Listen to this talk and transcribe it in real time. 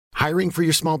Hiring for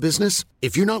your small business?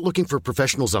 If you're not looking for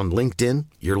professionals on LinkedIn,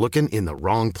 you're looking in the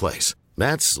wrong place.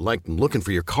 That's like looking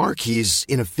for your car keys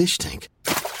in a fish tank.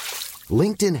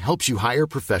 LinkedIn helps you hire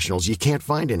professionals you can't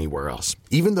find anywhere else,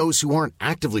 even those who aren't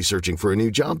actively searching for a new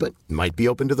job but might be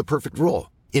open to the perfect role.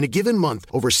 In a given month,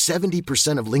 over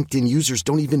 70% of LinkedIn users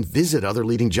don't even visit other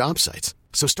leading job sites.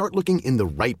 So start looking in the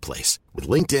right place. With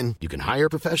LinkedIn, you can hire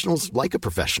professionals like a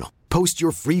professional. Post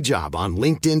your free job on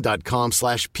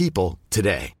linkedin.com/people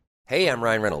today. Hey, I'm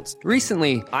Ryan Reynolds.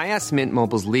 Recently, I asked Mint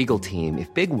Mobile's legal team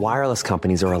if big wireless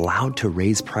companies are allowed to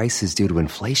raise prices due to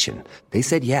inflation. They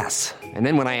said yes. And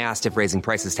then when I asked if raising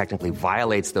prices technically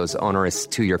violates those onerous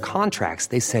two-year contracts,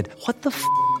 they said, what the f***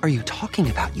 are you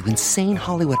talking about, you insane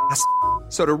Hollywood ass f-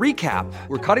 So to recap,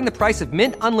 we're cutting the price of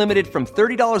Mint Unlimited from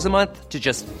 $30 a month to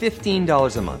just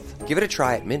 $15 a month. Give it a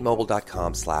try at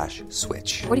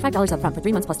mintmobile.com/switch. $45 up front for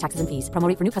 3 months plus taxes and fees. Promo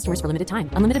rate for new customers for limited time.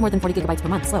 Unlimited more than 40 gigabytes per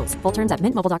month. Slows full terms at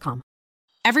mintmobile.com.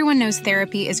 Everyone knows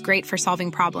therapy is great for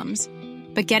solving problems,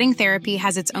 but getting therapy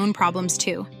has its own problems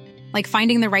too, like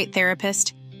finding the right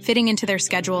therapist, fitting into their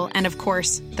schedule, and of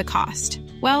course, the cost.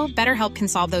 Well, BetterHelp can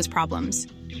solve those problems.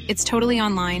 It's totally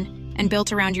online and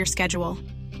built around your schedule.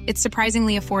 It's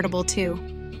surprisingly affordable too.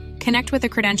 Connect with a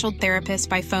credentialed therapist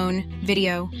by phone,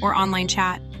 video, or online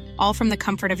chat, all from the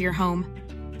comfort of your home.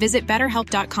 Visit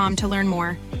BetterHelp.com to learn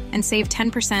more and save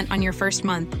 10% on your first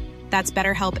month. That's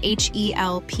BetterHelp,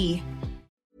 H-E-L-P.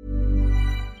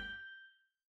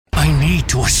 I need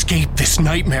to escape this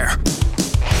nightmare.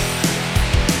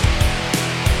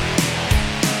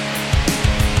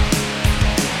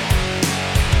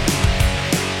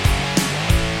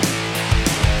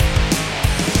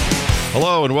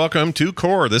 Hello and welcome to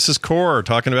Core. This is Core,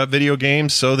 talking about video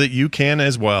games so that you can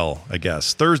as well, I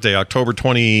guess. Thursday, October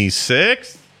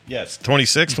 26th? Yes,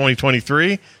 26th,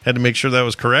 2023. Had to make sure that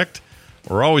was correct.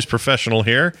 We're always professional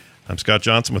here. I'm Scott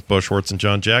Johnson with Bo Schwartz and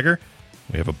John Jagger.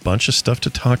 We have a bunch of stuff to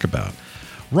talk about.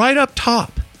 Right up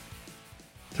top,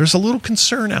 there's a little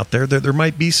concern out there that there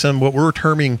might be some what we're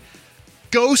terming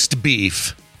ghost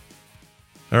beef.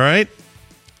 All right?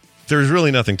 There's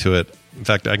really nothing to it. In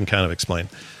fact, I can kind of explain.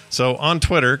 So on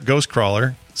Twitter,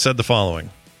 Ghostcrawler said the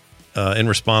following in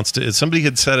response to somebody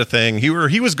had said a thing.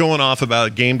 He was going off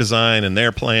about game design and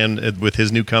their plan with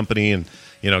his new company and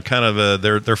kind of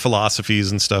their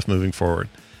philosophies and stuff moving forward.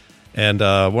 And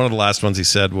one of the last ones he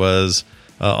said was,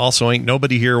 also, ain't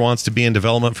nobody here wants to be in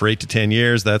development for 8 to 10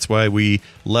 years. That's why we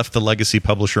left the legacy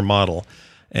publisher model.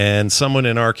 And someone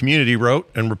in our community wrote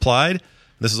and replied,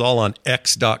 this is all on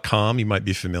X.com. You might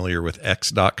be familiar with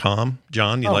X.com.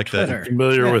 John, you like Twitter. that?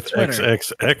 Familiar with Twitter.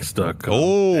 XXX.com.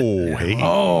 Oh, hey.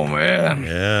 Oh, man.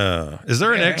 Yeah. Is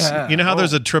there an X? You know how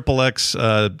there's a triple X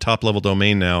top-level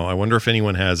domain now? I wonder if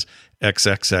anyone has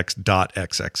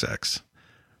XXX.XXX.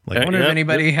 I wonder if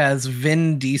anybody has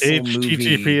Vin Diesel movie.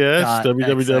 HTTPS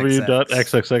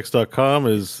www.xxx.com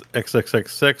is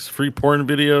XXXX free porn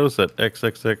videos at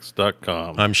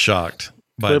xxx.com. I'm shocked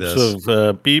by Clips this.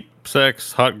 of beep,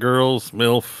 sex, hot girls,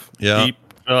 MILF, beep,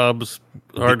 jobs,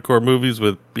 hardcore movies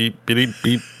with beep, beep,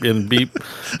 beep, and beep.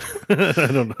 I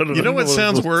don't know. You know what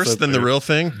sounds worse than the real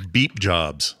thing? Beep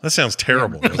jobs. That sounds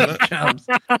terrible, doesn't it?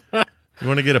 You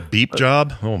want to get a beep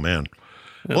job? Oh, man.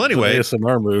 Well, anyway,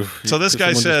 ASMR move. So this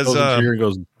guy says, here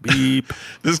goes beep.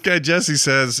 This guy Jesse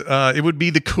says it would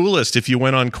be the coolest if you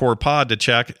went on Core Pod to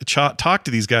talk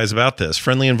to these guys about this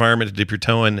friendly environment to dip your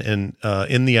toe in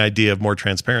the idea of more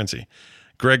transparency.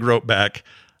 Greg wrote back,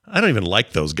 I don't even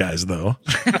like those guys though.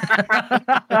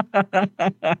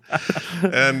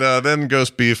 And then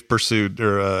Ghost Beef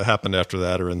happened after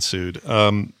that or ensued.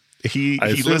 I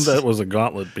assume that was a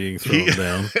gauntlet being thrown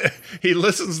down. He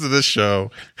listens to this show.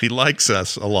 He likes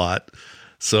us a lot.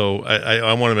 So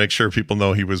I want to make sure people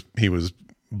know he was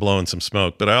blowing some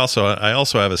smoke. But I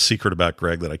also have a secret about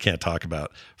Greg that I can't talk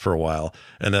about for a while,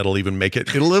 and that'll even make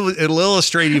it'll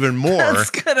illustrate even more.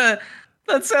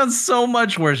 That sounds so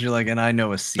much worse. You're like, and I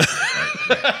know a secret.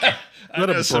 Not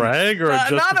a brag or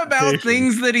not about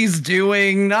things that he's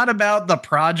doing, not about the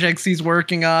projects he's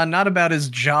working on, not about his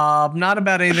job, not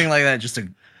about anything like that. Just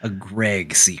a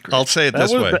Greg secret. I'll say it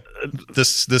this way: the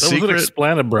secret.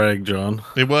 Explain a brag, John.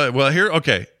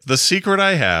 Okay. The secret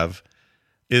I have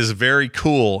is very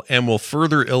cool and will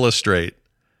further illustrate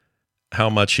how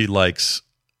much he likes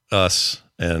us.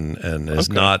 And is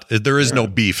not there is no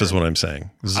beef is what I'm saying.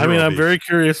 I'm very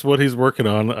curious what he's working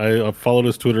on. I've followed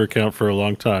his Twitter account for a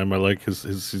long time. I like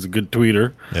he's a good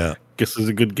tweeter. Yeah. Guess he's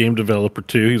a good game developer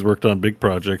too. He's worked on big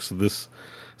projects. So this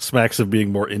smacks of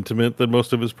being more intimate than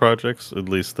most of his projects, at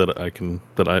least that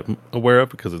I'm aware of,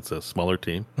 because it's a smaller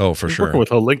team. Oh, for sure. Working with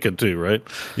Holinka too, right?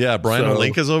 Yeah, Brian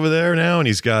Holinka's over there now, and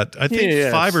he's got I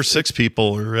think 5 or 6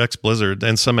 people who are ex Blizzard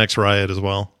and some ex Riot as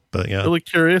well. But yeah, really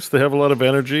curious. They have a lot of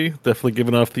energy. Definitely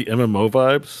giving off the MMO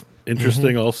vibes.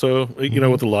 Interesting, also. You know,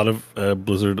 with a lot of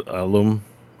Blizzard alumni.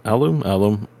 Is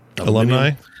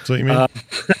what you mean?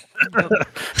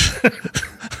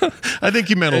 I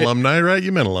think you meant alumni, right?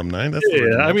 You meant alumni. That's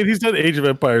I mean, he's done Age of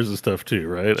Empires and stuff too,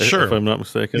 right? Sure, if I'm not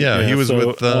mistaken. Yeah, he was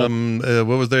with what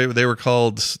was they were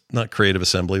called? Not Creative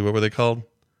Assembly. What were they called?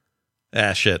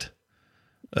 Shit.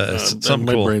 Some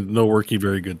my cool. brain no working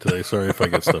very good today. Sorry if I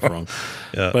get stuff wrong.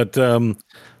 Yeah, but the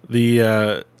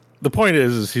point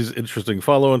is he's interesting.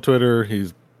 Follow on Twitter.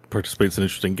 He participates in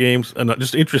interesting games, and not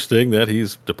just interesting that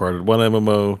he's departed one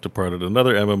MMO, departed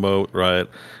another MMO, Riot,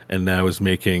 and now is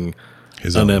making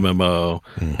his own MMO,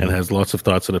 and has lots of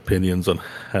thoughts and opinions on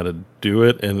how to do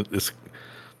it. And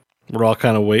we're all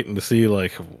kind of waiting to see,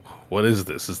 like, what is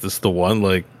this? Is this the one?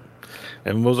 Like,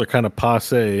 MMOs are kind of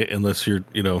passe unless you're,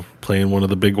 playing one of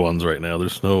the big ones right now.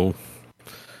 There's no,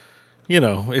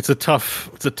 it's a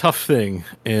tough thing,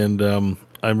 and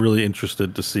I'm really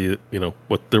interested to see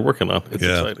what they're working on. It's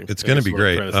exciting. It's going to be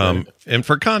great. And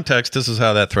for context, this is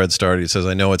how that thread started. It says,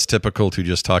 I know it's typical to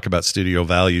just talk about studio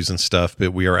values and stuff,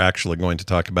 but we are actually going to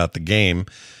talk about the game.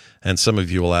 And some of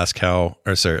you will ask how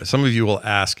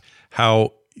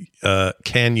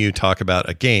can you talk about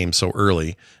a game so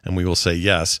early? And we will say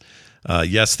yes.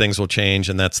 Yes, things will change,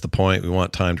 and that's the point. We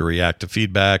want time to react to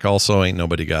feedback. Also, ain't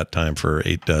nobody got time for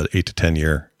 8 to 10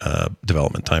 year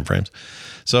development timeframes.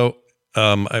 So,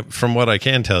 from what I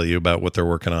can tell you about what they're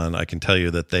working on, I can tell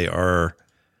you that they are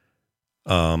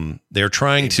they're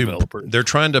trying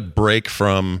to break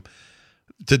from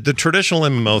the traditional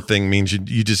MMO thing. Means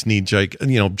you just need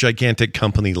gigantic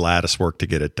company lattice work to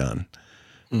get it done,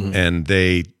 and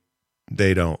they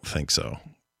don't think so.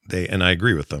 And I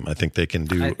agree with them. I think they can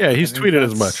do. He's tweeted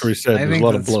as much. Where he said there's a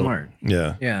lot of bloat. Smart.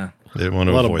 Yeah. They want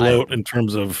to a lot avoid of bloat in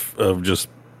terms of just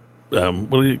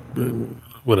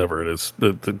whatever it is,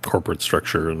 the corporate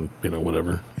structure and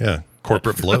whatever. Yeah,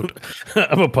 corporate bloat.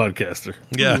 I'm a podcaster.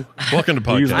 Yeah, welcome to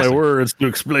podcasting. Use my words to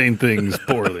explain things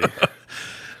poorly.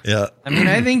 Yeah, I mean,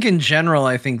 I think in general,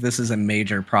 I think this is a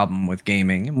major problem with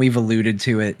gaming, and we've alluded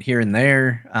to it here and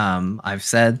there. I've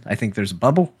said I think there's a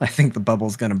bubble. I think the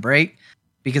bubble's going to break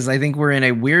because I think we're in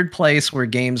a weird place where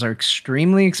games are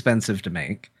extremely expensive to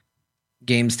make.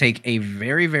 Games take a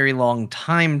very, very long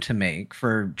time to make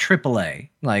for AAA,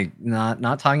 like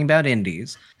not talking about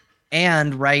indies.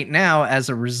 And right now, as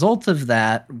a result of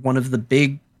that, one of the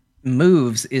big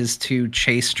moves is to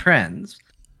chase trends.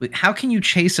 How can you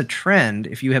chase a trend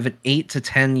if you have an 8 to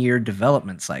 10 year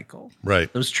development cycle?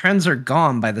 Right. Those trends are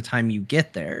gone by the time you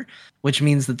get there, which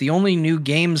means that the only new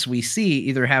games we see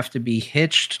either have to be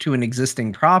hitched to an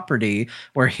existing property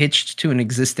or hitched to an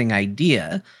existing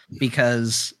idea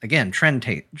because, again, trend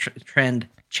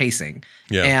chasing.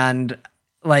 Yeah. And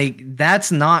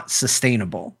that's not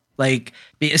sustainable.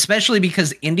 Especially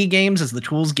because indie games, as the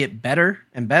tools get better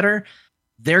and better,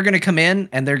 they're going to come in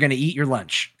and they're going to eat your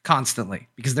lunch constantly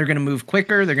because they're going to move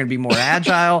quicker. They're going to be more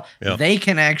agile. Yeah. They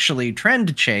can actually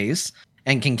trend chase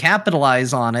and can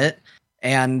capitalize on it.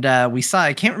 And we saw,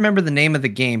 I can't remember the name of the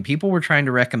game. People were trying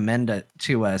to recommend it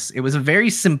to us. It was a very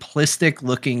simplistic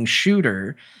looking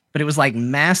shooter, but it was like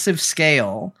massive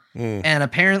scale. And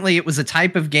apparently it was a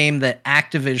type of game that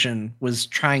Activision was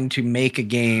trying to make a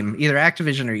game, either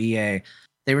Activision or EA.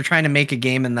 They were trying to make a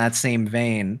game in that same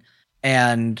vein.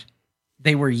 And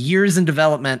they were years in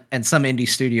development, and some indie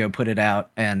studio put it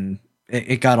out, and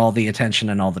it got all the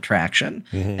attention and all the traction.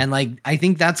 And I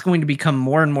think that's going to become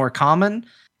more and more common.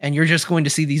 And you're just going to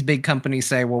see these big companies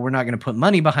say, well, we're not going to put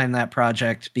money behind that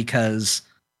project because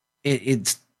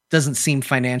it doesn't seem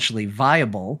financially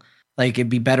viable. It'd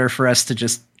be better for us to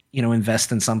just,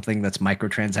 invest in something that's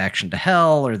microtransaction to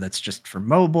hell, or that's just for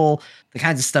mobile, the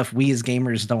kinds of stuff we as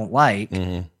gamers don't like.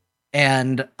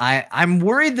 And I'm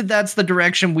worried that that's the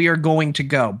direction we are going to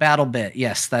go. BattleBit.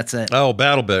 Yes, that's it. Oh,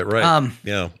 BattleBit. Right.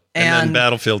 Yeah. And then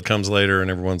Battlefield comes later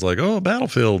and everyone's like, oh,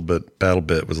 Battlefield. But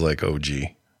BattleBit was like OG.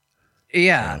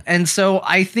 Yeah. And so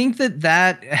I think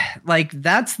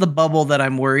that's the bubble that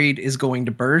I'm worried is going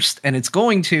to burst. And it's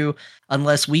going to,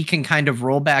 unless we can kind of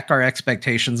roll back our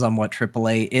expectations on what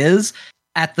AAA is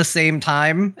at the same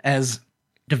time as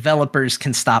developers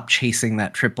can stop chasing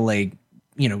that AAA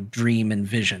dream and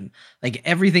vision.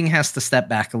 Everything has to step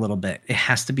back a little bit. It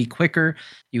has to be quicker.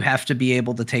 You have to be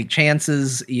able to take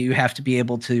chances. You have to be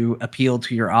able to appeal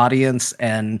to your audience.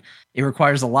 And it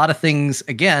requires a lot of things,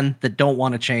 again, that don't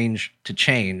want to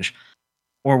change,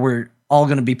 or we're all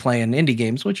going to be playing indie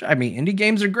games, which I mean, indie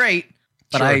games are great,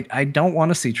 but Sure. I don't want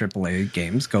to see AAA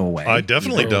games go away. I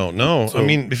definitely don't. No, So I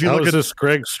mean, if you look at this,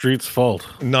 Greg Street's fault.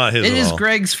 not his, It at is all.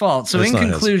 Greg's fault. So It's in not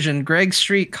his. conclusion, Greg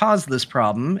Street caused this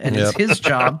problem, and it's his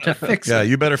job to fix Yeah, it.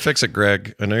 you better fix it,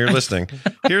 Greg. I know you're listening.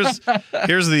 Here's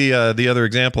the other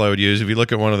example I would use. If you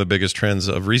look at one of the biggest trends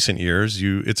of recent years,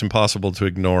 it's impossible to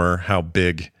ignore how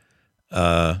big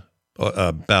battle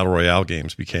royale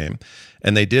games became,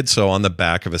 and they did so on the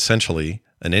back of essentially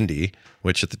an indie,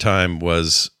 which at the time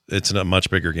it's a much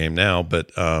bigger game now,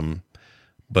 but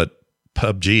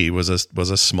PUBG was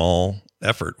a small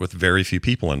effort with very few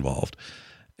people involved,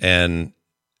 and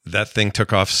that thing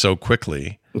took off so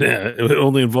quickly. Yeah, it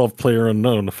only involved player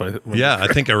unknown. I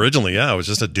think originally, it was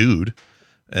just a dude.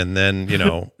 And then,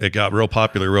 it got real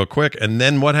popular real quick. And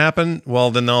then what happened?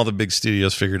 Well, then all the big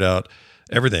studios figured out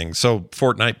everything. So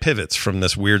Fortnite pivots from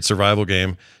this weird survival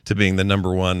game to being the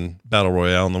number one battle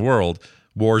royale in the world.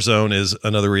 Warzone is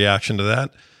another reaction to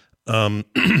that.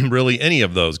 Really, any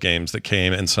of those games that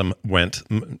came and some went,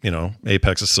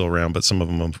 Apex is still around, but some of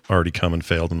them have already come and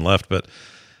failed and left. But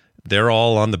they're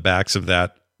all on the backs of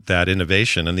that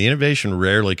innovation. And the innovation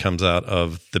rarely comes out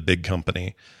of the big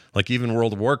company. Like even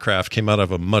World of Warcraft came out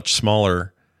of a much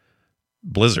smaller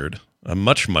Blizzard, a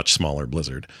much, much smaller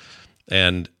Blizzard.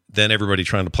 And then everybody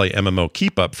trying to play MMO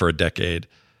keep up for a decade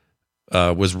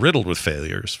was riddled with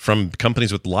failures from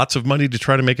companies with lots of money to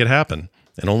try to make it happen.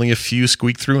 And only a few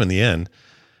squeak through in the end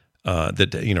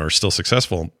that are still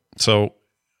successful. So,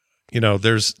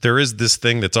 there is this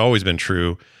thing that's always been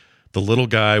true. The little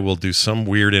guy will do some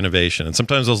weird innovation. And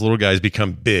sometimes those little guys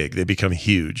become big. They become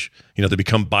huge. They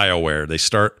become BioWare. They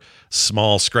start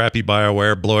small, scrappy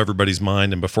BioWare, blow everybody's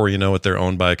mind. And before you know it, they're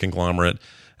owned by a conglomerate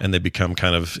and they become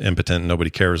kind of impotent and nobody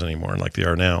cares anymore like they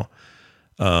are now.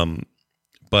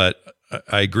 But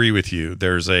I agree with you.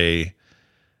 There's a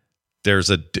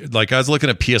like I was looking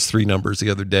at PS3 numbers the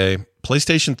other day.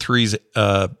 PlayStation 3's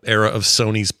era of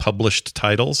Sony's published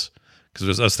titles,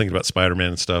 because I was thinking about Spider-Man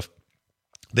and stuff.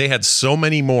 They had so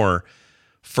many more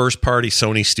first-party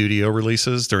Sony Studio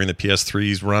releases during the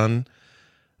PS3's run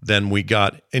than we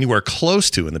got anywhere close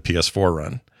to in the PS4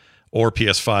 run or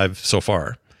PS5 so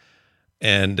far.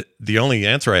 And the only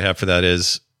answer I have for that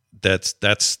is that's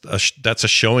a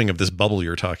showing of this bubble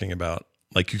you're talking about.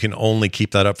 Like you can only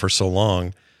keep that up for so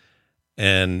long,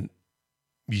 and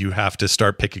you have to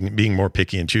start being more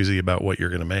picky and choosy about what you're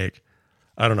going to make.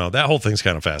 I don't know. That whole thing's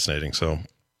kind of fascinating. So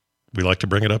we like to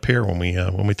bring it up here when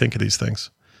we think of these things.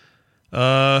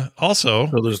 Also,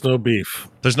 so there's no beef.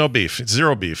 There's no beef. It's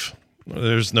zero beef.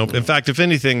 There's no. In fact, if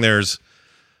anything,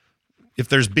 if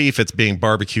there's beef, it's being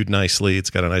barbecued nicely. It's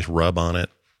got a nice rub on it.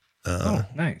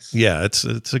 Nice. Yeah, it's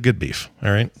a good beef. All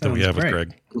right, that we have with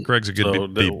Greg. Greg's a good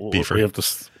beefer. We have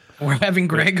to. We're having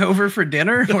Greg over for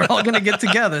dinner. We're all going to get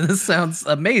together. This sounds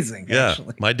amazing. Yeah,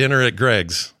 actually. My dinner at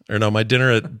Greg's, my dinner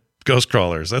at Ghost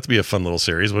Crawlers. That'd be a fun little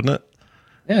series, wouldn't it?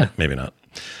 Yeah, maybe not.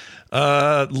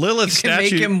 Lilith statue.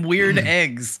 Make him weird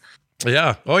eggs.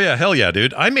 Yeah. Oh yeah. Hell yeah,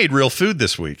 dude. I made real food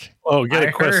this week. Oh, get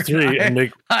a Quest 3 and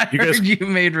make. I heard you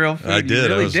made real food. I did.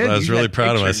 Really I was really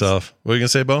proud of myself. What are you gonna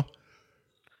say, Bo?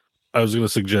 I was going to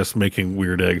suggest making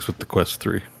weird eggs with the Quest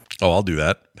 3. Oh, I'll do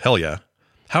that. Hell yeah.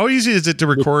 How easy is it to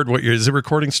record is it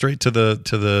recording straight to the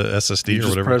SSD you or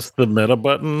whatever? Press the meta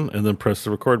button and then press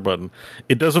the record button.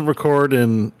 It doesn't record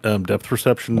in depth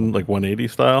perception like 180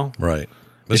 style. Right.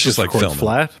 It's just like filming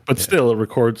flat, but still it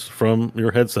records from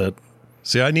your headset.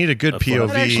 See, I need a good POV.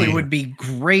 That actually would be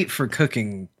great for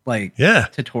cooking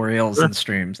tutorials and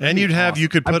streams. That'd and you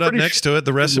could put up next to it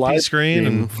the recipe screen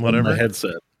and whatever. My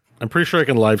headset. I'm pretty sure I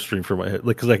can live stream from my head,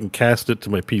 because I can cast it to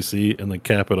my PC and then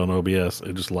cap it on OBS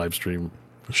and just live stream.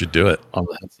 You should do it on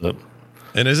the headset.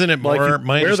 And isn't it more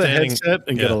my understanding? Wear the headset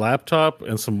and get a laptop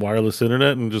and some wireless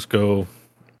internet and just go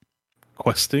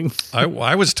questing.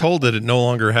 I was told that it no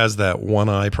longer has that one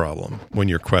eye problem when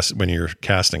you're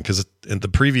casting, because in the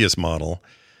previous model,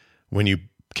 when you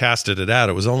casted it out,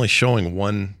 it was only showing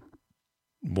one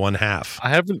half. I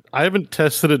haven't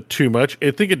tested it too much.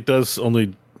 I think it does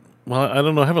only. Well, I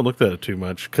don't know. I haven't looked at it too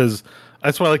much, because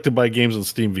that's why I like to buy games on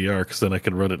Steam VR, because then I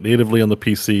can run it natively on the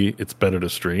PC. It's better to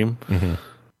stream. Mm-hmm.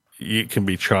 It can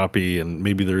be choppy, and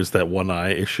maybe there is that one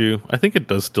eye issue. I think it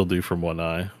does still do from one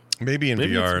eye. Maybe in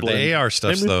VR. The AR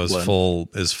stuff though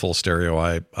is full stereo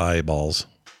eyeballs.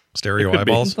 Stereo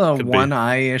eyeballs. Isn't the one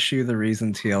eye issue the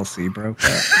reason TLC broke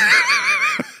up?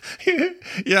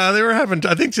 Yeah, they were having.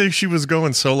 I think she was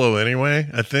going solo anyway.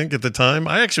 I think at the time,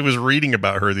 I actually was reading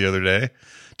about her the other day.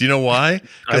 Do you know why?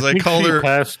 Because I called her.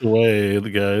 Passed away.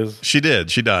 The guys. She did.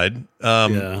 She died.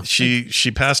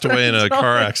 She passed away in a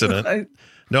car accident.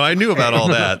 No, I knew about all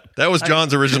that. That was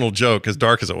John's original joke, as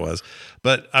dark as it was.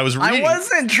 But I was reading. I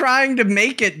wasn't trying to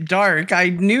make it dark. I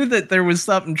knew that there was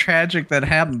something tragic that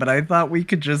happened, but I thought we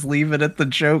could just leave it at the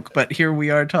joke. But here we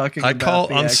are talking. I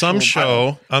call on some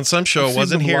show. On some show, it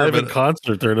wasn't here, live but in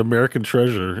concert. They're an American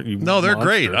treasure. No, they're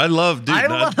great. I love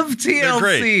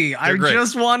TLC. I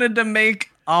just wanted to make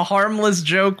a harmless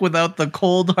joke without the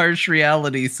cold, harsh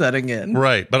reality setting in.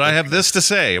 Right, but I have this to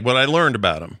say: what I learned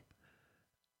about him.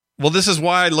 Well, this is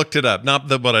why I looked it up, not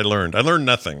what I learned. I learned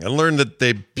nothing. I learned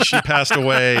that she passed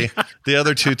away. The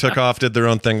other two took off, did their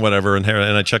own thing, whatever, and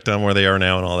I checked on where they are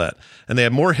now and all that. And they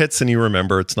have more hits than you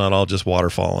remember. It's not all just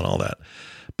Waterfall and all that.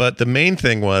 But the main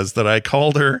thing was that I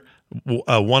called her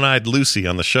One-Eyed Lucy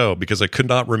on the show because I could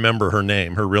not remember her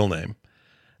name, her real name.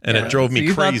 And it drove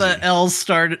me crazy. You thought the L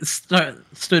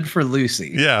stood for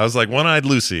Lucy. Yeah, I was like, One-Eyed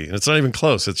Lucy. And it's not even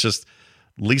close. It's just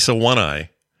Lisa One-Eye.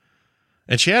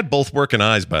 And she had both working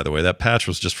eyes, by the way. That patch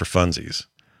was just for funsies.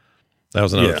 That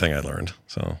was another thing I learned.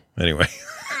 So anyway.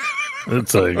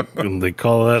 It's like, they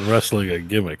call that wrestling a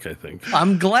gimmick, I think.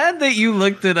 I'm glad that you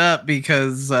looked it up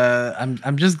because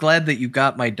I'm just glad that you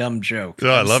got my dumb joke. Oh,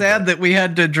 I'm sad that we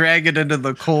had to drag it into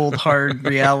the cold, hard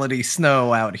reality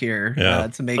snow out here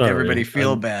to make everybody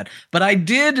feel bad. But I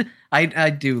do love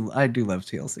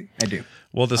TLC. I do.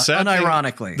 Well, the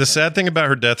sad thing about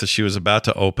her death is she was about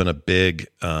to open a big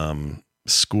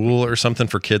school or something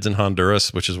for kids in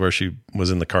Honduras, which is where she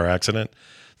was in the car accident.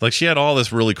 Like, she had all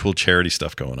this really cool charity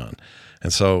stuff going on.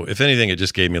 And so if anything, it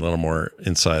just gave me a little more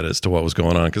insight as to what was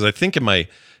going on. Because I think in my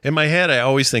head, I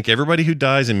always think everybody who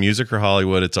dies in music or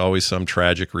Hollywood, it's always some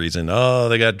tragic reason. Oh,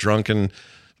 they got drunk and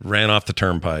ran off the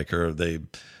turnpike, or they,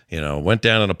 went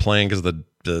down on a plane because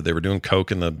they were doing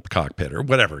coke in the cockpit or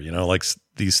whatever, like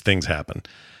these things happen.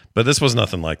 But this was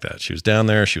nothing like that. She was down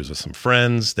there. She was with some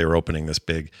friends. They were opening this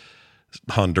big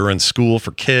Honduran school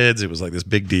for kids. It was like this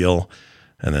big deal.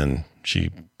 And then she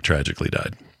tragically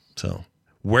died. So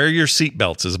wear your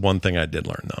seatbelts is one thing I did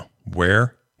learn, though.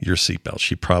 Wear your seatbelt.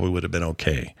 She probably would have been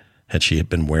okay had she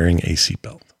been wearing a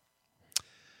seatbelt.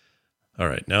 All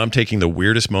right. Now I'm taking the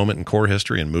weirdest moment in core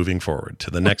history and moving forward to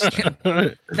the next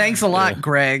thing. Thanks a lot,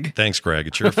 Greg. Thanks, Greg.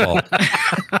 It's your fault.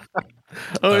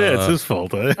 It's his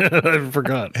fault. I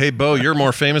forgot. Hey, Bo, you're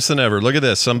more famous than ever. Look at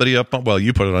this. Somebody you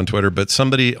put it on Twitter, but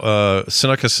somebody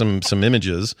snuck us some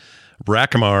images.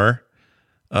 Rakamar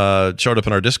showed up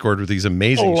in our Discord with these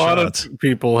amazing shots. A lot of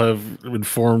people have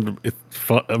informed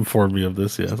me of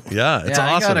this. Yeah, it's awesome.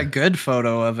 I got a good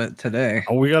photo of it today.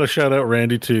 Oh, we got to shout out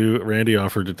Randy too. Randy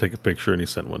offered to take a picture and he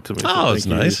sent one to me. Oh, it's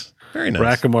nice. Very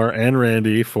nice. Rakamar and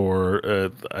Randy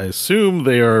for I assume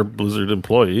they are Blizzard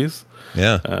employees.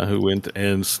 Yeah, who went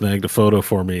and snagged a photo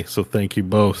for me. So thank you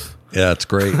both. Yeah, it's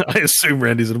great. I assume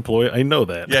Randy's an employee. I know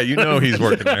that. Yeah, he's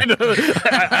working there.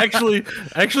 I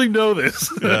actually know this.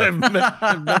 Yeah.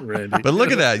 I've met Randy. But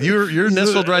look at that. You're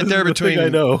nestled right there between. I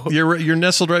know. You're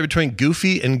nestled right between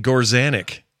Goofy and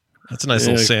Gorzanik. That's a nice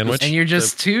little sandwich. And you're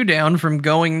just two down from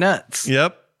going nuts.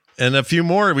 Yep. And a few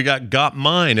more. We got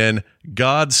Mine and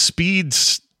Godspeed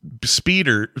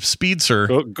Speedster.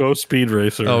 Go Speed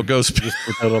Racer. Oh, go Speed. Just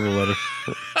put that on the letter.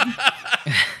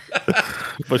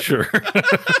 But sure.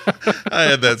 I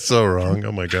had that so wrong.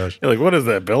 Oh my gosh. You're like, what is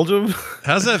that, Belgium?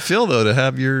 How's that feel though to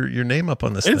have your name up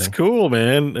on this thing? It's cool,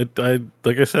 man.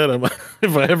 Like I said,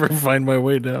 if I ever find my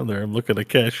way down there, I'm looking to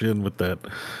cash in with that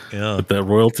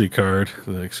royalty card.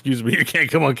 Excuse me, you can't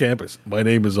come on campus. My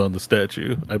name is on the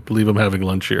statue. I believe I'm having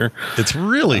lunch here. It's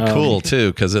really cool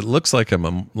too, because it looks like a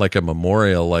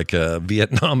memorial, like a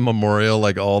Vietnam memorial,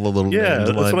 like all the little names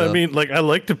that's what up. I mean. Like, I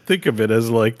like to think of it as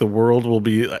like the world will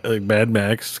be like Mad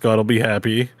Max. Scott will be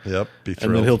happy. Yep, be thrilled.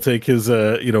 And then he'll take his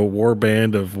war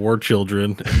band of war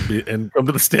children and come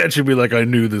to the statue and be like, I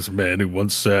knew this man who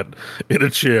once sat in a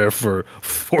chair for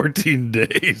 14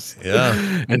 days.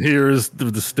 Yeah. And here is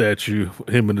the statue,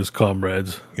 him and his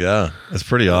comrades. Yeah, it's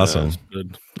pretty awesome. It's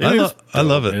good. I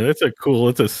love it. Man. It's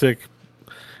a sick.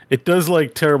 It does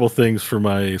like terrible things for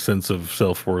my sense of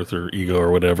self-worth or ego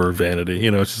or whatever, vanity.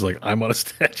 It's just like, I'm on a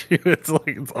statue. It's like,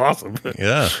 it's awesome.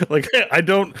 Yeah. Like,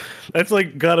 that's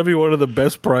like gotta be one of the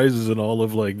best prizes in all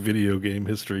of like video game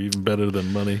history, even better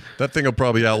than money. That thing will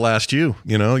probably outlast you.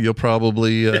 You'll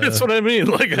probably. That's what I mean.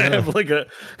 Like, I have like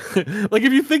like,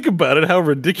 if you think about it, how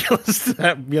ridiculous to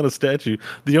have me on a statue.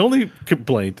 The only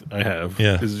complaint I have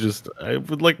is just, I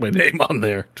would like my name on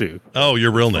there too. Oh,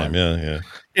 your real name. Yeah.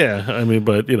 Yeah, I mean,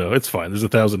 but it's fine. There's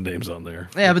 1,000 names on there.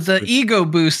 Yeah, but the ego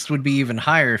boost would be even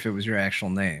higher if it was your actual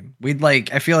name.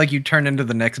 I feel like you'd turn into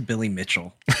the next Billy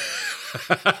Mitchell.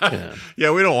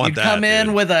 Yeah, we don't want You'd that. come in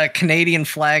dude. with a Canadian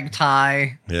flag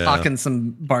tie, Yeah. talking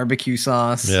some barbecue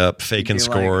sauce. Yep, faking Be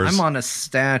like, scores. I'm on a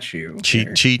statue.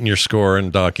 Here. Cheating your score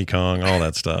in Donkey Kong, all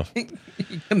that stuff.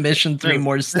 Commission 3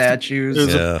 more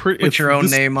statues. Yeah. Put your own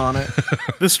name on it.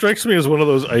 This strikes me as one of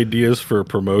those ideas for a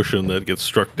promotion that gets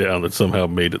struck down that somehow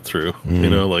made it through. You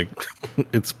know, like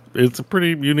it's a pretty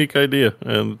unique idea,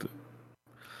 and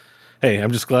hey,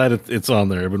 I'm just glad it's on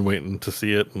there. I've been waiting to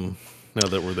see it, and now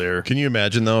that we're there, Can you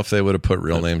imagine though if they would have put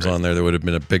real names on there would have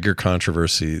been a bigger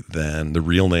controversy than the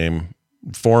real name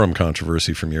forum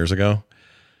controversy from years ago.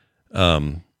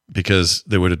 Because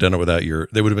they would have done it without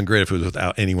they would have been great if it was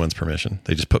without anyone's permission.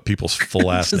 They just put people's full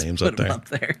ass Just names put up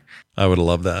 'em there. I would have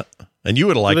loved that. And you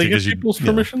would have do liked they it get because people's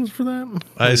permissions for that?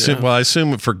 I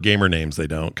assume for gamer names they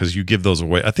don't, because you give those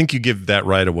away. I think you give that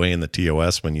right away in the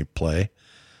TOS when you play.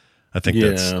 I think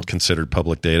that's considered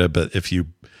public data. But if you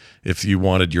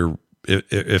wanted your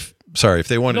if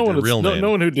they wanted your real name,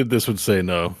 no one who did this would say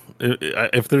no.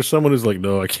 If there's someone who's like,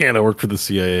 no, I can't. I work for the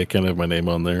CIA. I can't have my name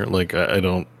on there. Like I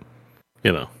don't.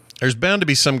 You know, there's bound to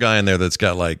be some guy in there that's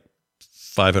got like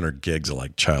 500 gigs of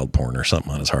like child porn or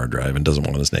something on his hard drive and doesn't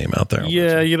want his name out there.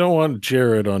 Yeah, you don't want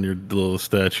Jared on your little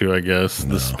statue, I guess.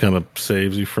 No. This kind of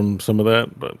saves you from some of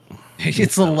that, but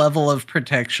it's a level of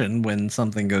protection when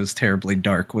something goes terribly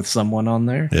dark with someone on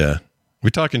there. Yeah. We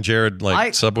talking Jared,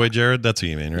 like Subway Jared? That's what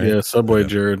you mean, right? Yeah, Subway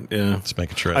Jared. Yeah. Let's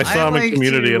make sure. I saw him in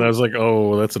Community and I was like,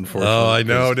 oh, that's unfortunate. Oh, I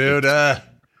know, dude.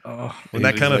 When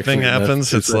that kind of thing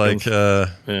happens, it's like,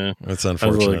 it's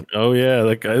unfortunate. Like, oh yeah,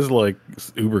 that guy's like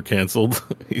uber canceled.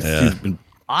 he's been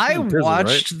I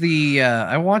watched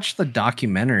the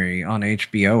documentary on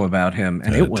HBO about him,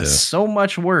 and it was so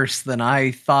much worse than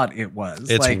I thought it was.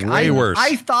 It's like, way worse.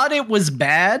 I thought it was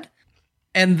bad,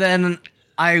 and then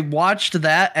I watched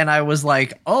that, and I was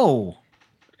like, oh.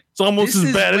 It's almost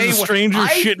as bad as a stranger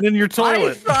shitting in your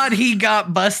toilet. I thought he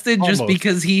got busted just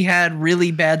because he had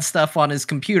really bad stuff on his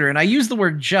computer. And I use the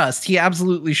word just. He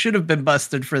absolutely should have been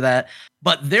busted for that.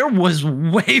 But there was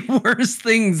way worse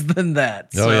things than that.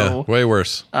 Oh, yeah. Way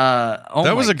worse.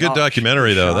 That was a good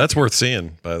documentary, though. That's worth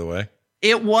seeing, by the way.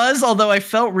 It was, although I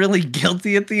felt really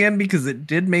guilty at the end because it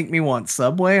did make me want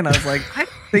Subway. And I was like, I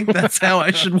think that's how I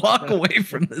should walk away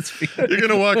from this video. You're going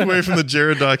to walk away from the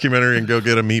Jared documentary and go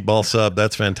get a meatball sub.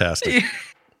 That's fantastic.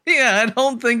 Yeah, I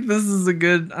don't think this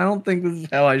is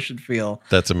how I should feel.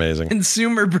 That's amazing.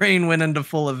 Consumer brain went into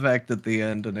full effect at the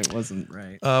end and it wasn't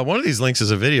right. One of these links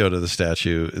is a video to the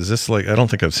statue. Is this like, I don't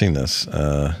think I've seen this.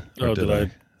 Did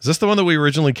I? Is this the one that we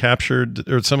originally captured,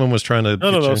 or someone was trying to?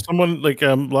 No. Someone like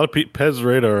a lot of Pez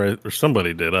Radar or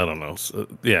somebody did. I don't know. So,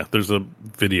 yeah, there's a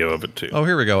video of it too. Oh,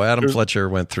 here we go. Adam Fletcher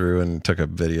went through and took a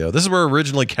video. This is where I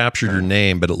originally captured your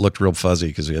name, but it looked real fuzzy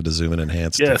because we had to zoom and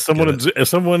enhance. Yeah, someone in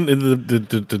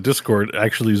the Discord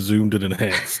actually zoomed and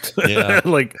enhanced. Yeah,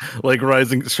 like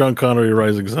Sean Connery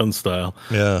Rising Sun style.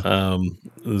 Yeah,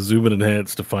 zoom and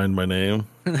enhance to find my name.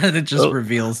 And then it just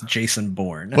reveals Jason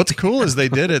Bourne. What's cool is they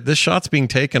did it. This shot's being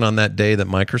taken on that day that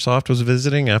Microsoft was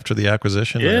visiting after the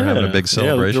acquisition. Yeah, they're having a big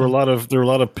celebration. Yeah, there were a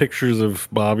lot of pictures of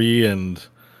Bobby and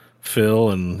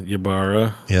Phil and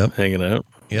Ybarra hanging out.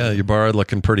 Yeah, Ybarra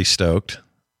looking pretty stoked.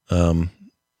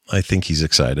 I think he's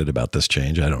excited about this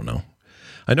change. I don't know.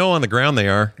 I know on the ground they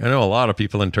are. I know a lot of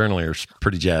people internally are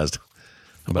pretty jazzed.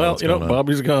 Well,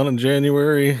 Bobby's gone in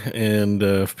January, and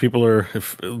if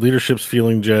leadership's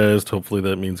feeling jazzed, hopefully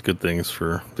that means good things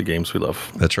for the games we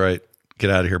love. That's right. Get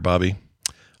out of here, Bobby.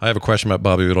 I have a question about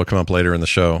Bobby. It'll come up later in the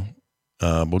show.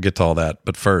 We'll get to all that.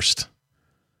 But first,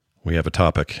 we have a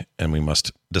topic, and we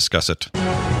must discuss it.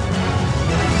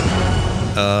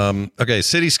 Okay,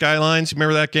 City Skylines.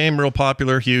 Remember that game? Real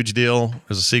popular, huge deal.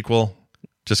 There's a sequel.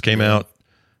 Just came out.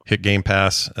 Hit Game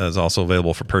Pass. Is also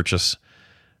available for purchase.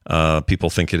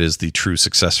 People think it is the true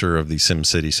successor of the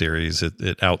SimCity series.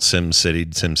 It out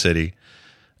SimCity'd SimCity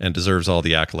and deserves all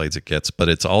the accolades it gets, but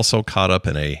it's also caught up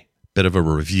in a bit of a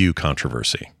review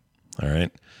controversy. All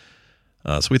right.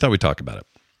 So we thought we'd talk about it.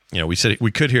 You know,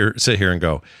 we could sit here and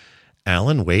go,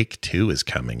 Alan Wake 2 is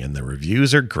coming and the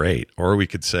reviews are great. Or we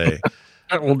could say,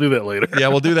 we'll do that later. Yeah,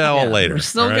 we'll do that all later. We're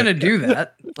still going to do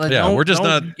that. We're just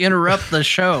not interrupt the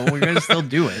show. We're going to still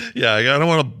do it. Yeah, I don't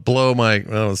want to blow my.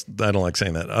 Well, I don't like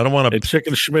saying that. I don't want to.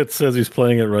 Chicken Schmidt says he's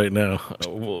playing it right now.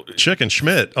 Chicken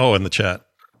Schmidt. Oh, in the chat.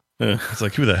 Yeah. It's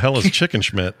like, who the hell is Chicken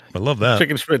Schmidt? I love that.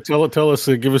 Chicken Schmidt. Tell us.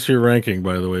 Give us your ranking,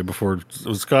 by the way. Before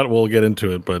Scott will get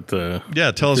into it, but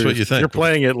tell us what you think. If you're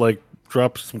playing it,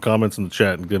 drop some comments in the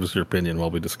chat and give us your opinion while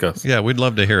we discuss. Yeah, we'd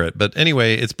love to hear it. But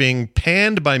anyway, it's being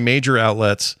panned by major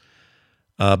outlets,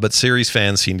 but series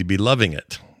fans seem to be loving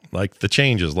it. Like the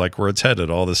changes, like where it's headed,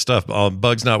 all this stuff.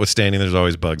 Bugs notwithstanding, there's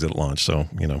always bugs at launch. So,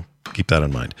 keep that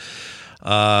in mind.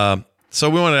 So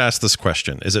we want to ask this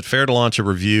question: is it fair to launch a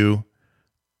review?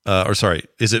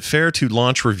 Is it fair to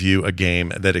launch review a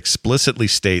game that explicitly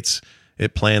states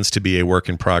it plans to be a work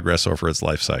in progress over its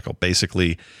life cycle?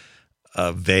 Basically,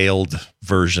 a veiled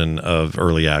version of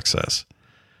early access.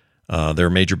 There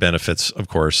are major benefits, of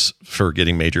course, for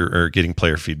getting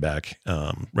player feedback,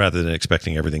 rather than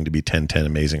expecting everything to be 10/10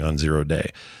 amazing on 0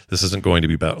 day. This isn't going to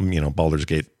be about, Baldur's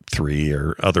Gate 3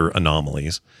 or other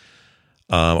anomalies.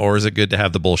 Or is it good to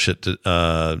have the bullshit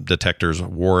detectors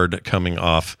ward coming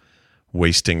off,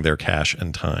 wasting their cash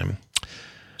and time?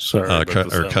 Sorry,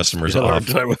 or customers off.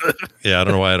 Yeah, I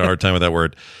don't know why I had a hard time with that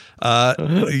word.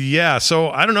 Yeah, so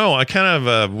I don't know. I kind of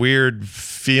have a weird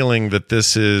feeling that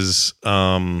this is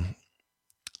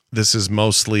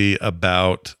mostly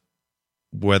about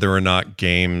whether or not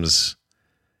games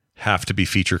have to be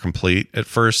feature complete at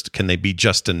first. Can they be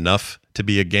just enough to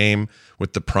be a game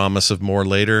with the promise of more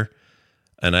later?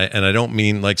 And I don't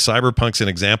mean, like, Cyberpunk's an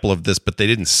example of this, but they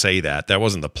didn't say that. That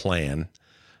wasn't the plan.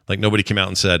 Like, nobody came out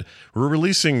and said, we're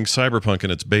releasing Cyberpunk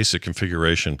in its basic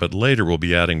configuration, but later we'll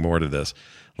be adding more to this.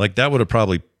 Like, that would have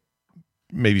probably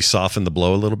maybe softened the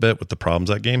blow a little bit with the problems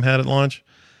that game had at launch.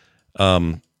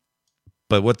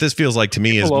 But what this feels like to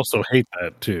me people also hate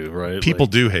that too, right? People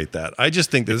do hate that. I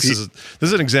just think this is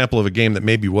an example of a game that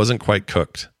maybe wasn't quite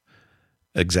cooked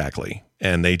exactly,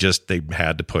 and they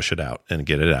had to push it out and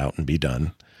get it out and be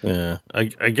done. Yeah, I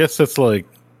guess that's like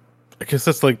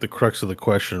the crux of the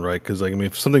question, right? Because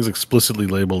if something's explicitly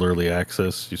labeled early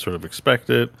access, you sort of expect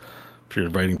it. If you're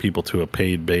inviting people to a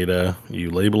paid beta,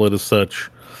 you label it as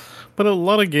such. But a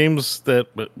lot of games that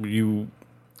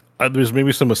there's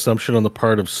maybe some assumption on the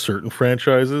part of certain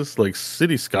franchises, like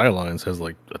City Skylines has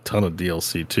like a ton of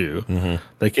DLC too. Mm-hmm.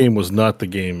 That game was not the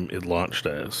game it launched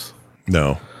as.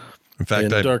 No. In fact,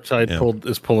 Dark Tide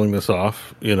is pulling this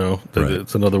off.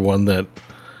 It's another one that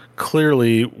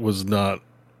clearly was not.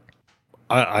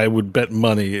 I would bet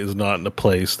money is not in a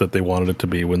place that they wanted it to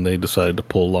be when they decided to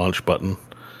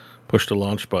push the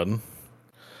launch button.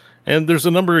 And there's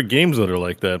a number of games that are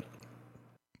like that.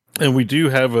 And we do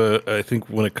have I think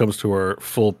when it comes to our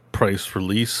full price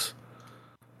releases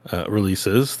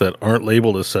that aren't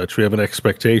labeled as such, we have an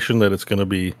expectation that it's going to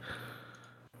be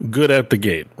good out the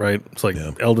gate, right? It's like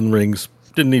Elden Rings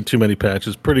didn't need too many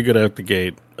patches, pretty good out the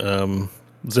gate.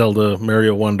 Zelda,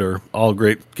 Mario Wonder, all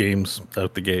great games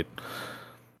out the gate.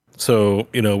 So,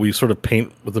 we sort of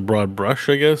paint with a broad brush,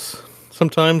 I guess,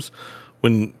 sometimes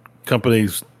when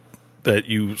companies that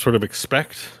you sort of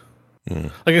expect.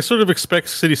 Like, I sort of expect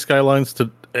City Skylines to,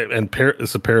 and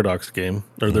it's a Paradox game,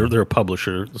 or they're a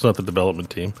publisher. It's not the development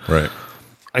team. Right.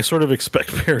 I sort of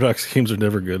expect Paradox games are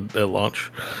never good at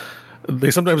launch.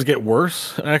 They sometimes get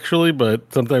worse, actually,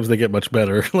 but sometimes they get much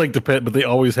better. But they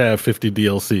always have 50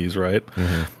 DLCs, right?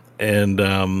 Mm-hmm.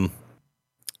 And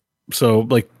so,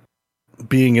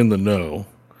 being in the know,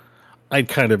 I'd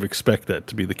kind of expect that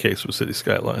to be the case with City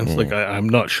Skylines. Mm-hmm. I'm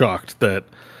not shocked that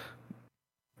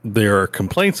there are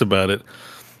complaints about it.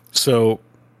 So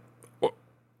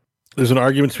there's an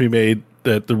argument to be made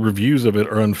that the reviews of it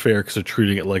are unfair because they're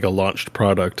treating it like a launched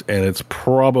product, and it's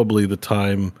probably the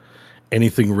time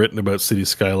anything written about City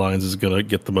Skylines is going to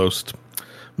get the most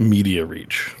media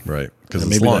reach. Right. Because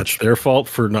maybe that's their fault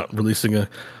for not releasing a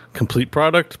complete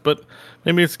product, but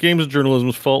maybe it's games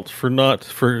journalism's fault for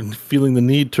feeling the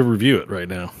need to review it right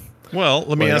now. Well,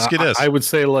 let me ask you this. I would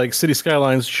say City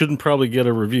Skylines shouldn't probably get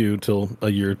a review till a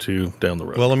year or two down the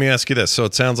road. Well, let me ask you this. So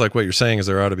it sounds like what you're saying is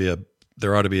there ought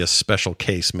to be a special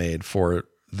case made for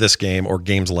this game or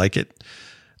games like it.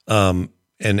 And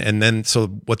then so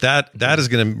what that is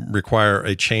going to require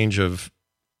a change of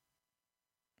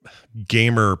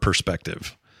gamer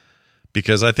perspective,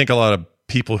 because I think a lot of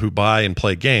people who buy and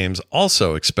play games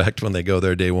also expect when they go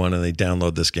there day one and they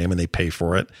download this game and they pay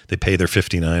for it, they pay their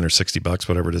 $59 or $60,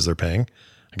 whatever it is they're paying.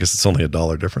 I guess it's only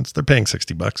 $1 difference. They're paying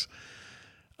 $60.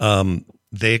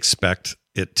 They expect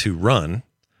it to run.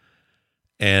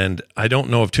 And I don't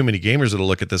know of too many gamers that'll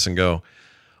look at this and go,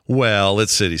 well,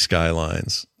 it's City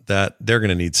Skylines. That they're going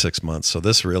to need 6 months. So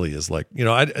this really is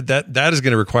that is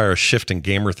going to require a shift in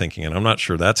gamer thinking. And I'm not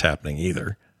sure that's happening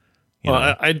either.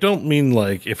 I don't mean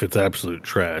if it's absolute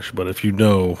trash, but if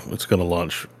it's going to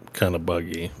launch kind of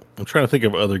buggy. I'm trying to think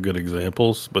of other good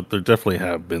examples, but there definitely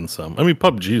have been some. I mean,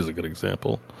 PUBG is a good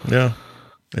example. Yeah.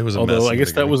 It was Although I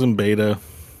guess that was in beta.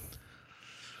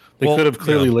 They could have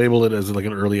clearly labeled it as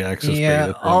an early access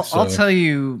beta. I'll tell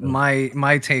you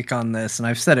my take on this, and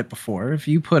I've said it before. If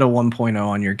you put a 1.0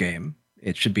 on your game,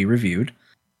 it should be reviewed,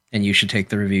 and you should take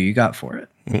the review you got for it.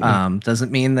 Mm-hmm.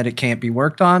 Doesn't mean that it can't be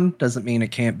worked on. Doesn't mean it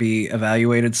can't be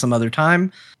evaluated some other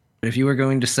time. But if you were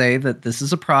going to say that this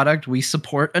is a product we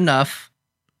support enough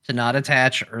to not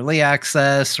attach early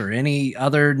access or any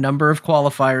other number of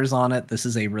qualifiers on it, this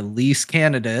is a release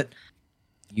candidate,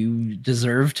 you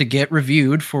deserve to get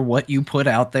reviewed for what you put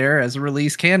out there as a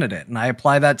release candidate. And I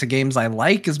apply that to games I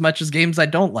like as much as games I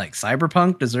don't like.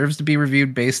 Cyberpunk deserves to be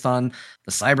reviewed based on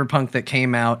the Cyberpunk that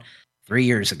came out 3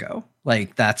 years ago.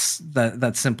 Like that's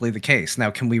simply the case.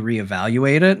 Now, can we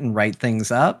reevaluate it and write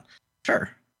things up? Sure.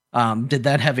 Did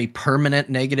that have a permanent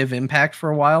negative impact for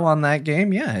a while on that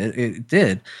game? Yeah, it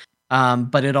did.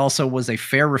 But it also was a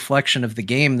fair reflection of the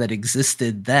game that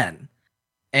existed then.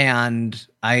 And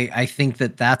I think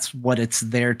that that's what it's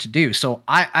there to do. So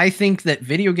I think that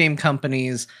video game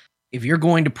companies, if you're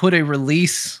going to put a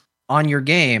release on your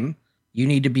game, you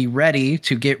need to be ready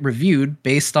to get reviewed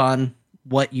based on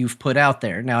what you've put out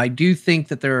there. Now, I do think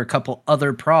that there are a couple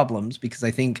other problems because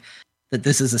I think that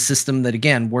this is a system that,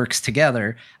 again, works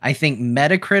together. I think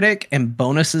Metacritic and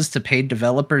bonuses to paid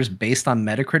developers based on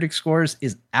Metacritic scores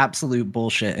is absolute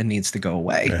bullshit and needs to go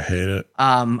away. I hate it.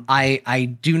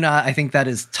 I do not. I think that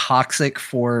is toxic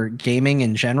for gaming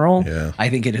in general. Yeah. I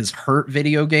think it has hurt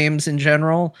video games in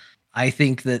general. I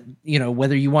think that,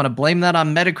 whether you want to blame that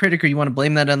on Metacritic or you want to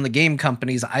blame that on the game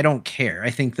companies, I don't care. I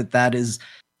think that that is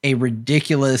a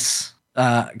ridiculous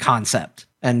concept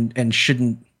and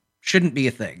shouldn't be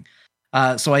a thing.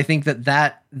 So I think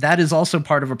that is also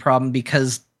part of a problem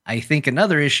because I think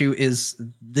another issue is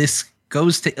this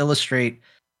goes to illustrate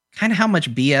kind of how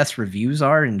much BS reviews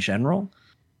are in general.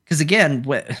 Because again,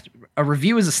 a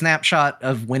review is a snapshot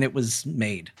of when it was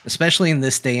made, especially in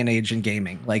this day and age in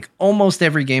gaming. Like almost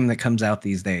every game that comes out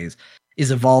these days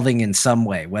is evolving in some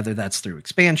way, whether that's through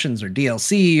expansions or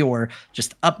DLC or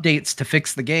just updates to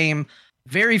fix the game.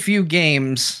 Very few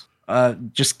games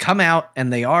just come out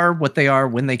and they are what they are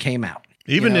when they came out.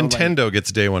 Even Nintendo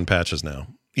gets day one patches now.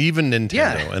 Even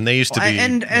Nintendo, and they used to be,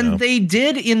 and they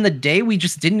did in the day. We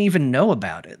just didn't even know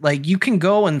about it. Like you can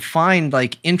go and find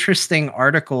like interesting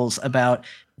articles about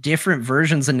different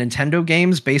versions of Nintendo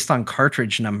games based on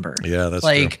cartridge number. Yeah, that's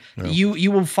like true. Yeah.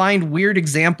 You will find weird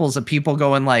examples of people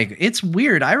going like, it's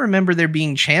weird. I remember there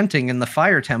being chanting in the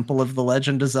Fire Temple of The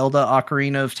Legend of Zelda: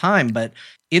 Ocarina of Time, but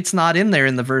it's not in there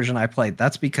in the version I played.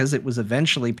 That's because it was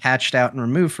eventually patched out and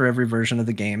removed for every version of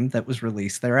the game that was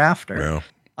released thereafter. Yeah.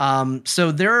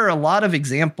 So there are a lot of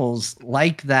examples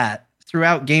like that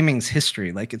throughout gaming's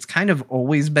history. Like it's kind of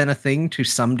always been a thing to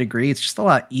some degree. It's just a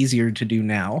lot easier to do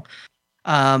now.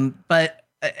 But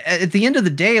at the end of the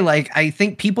day, like I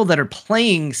think people that are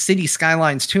playing City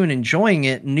Skylines 2 and enjoying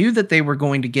it knew that they were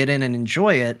going to get in and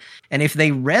enjoy it. And if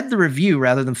they read the review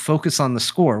rather than focus on the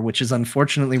score, which is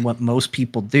unfortunately what most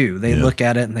people do, they look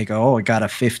at it and they go, oh, I got a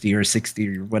 50 or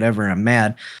 60 or whatever, I'm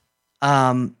mad.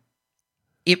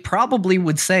 It probably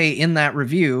would say in that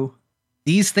review,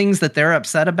 these things that they're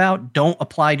upset about don't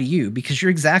apply to you because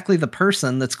you're exactly the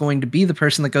person that's going to be the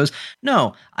person that goes,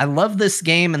 no, I love this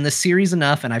game and this series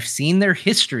enough. And I've seen their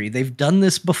history. They've done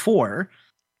this before.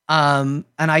 And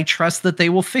I trust that they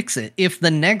will fix it. If the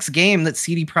next game that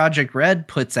CD Projekt Red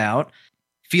puts out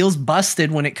feels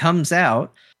busted when it comes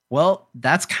out, well,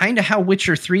 that's kind of how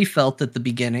Witcher 3 felt at the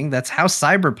beginning. That's how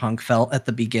Cyberpunk felt at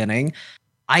the beginning.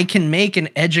 I can make an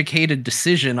educated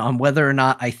decision on whether or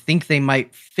not I think they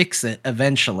might fix it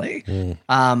eventually.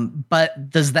 But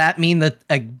does that mean that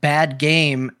a bad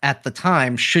game at the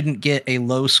time shouldn't get a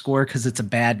low score because it's a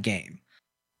bad game?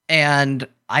 And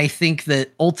I think that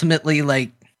ultimately,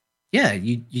 like, yeah,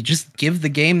 you just give the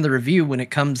game the review when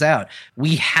it comes out.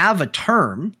 We have a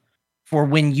term for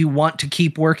when you want to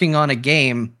keep working on a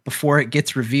game before it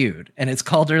gets reviewed, and it's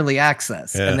called early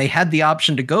access. Yeah. And they had the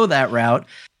option to go that route.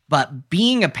 But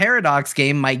being a Paradox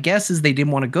game, my guess is they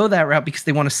didn't want to go that route because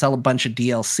they want to sell a bunch of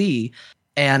DLC.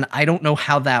 And I don't know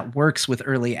how that works with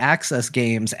early access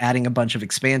games, adding a bunch of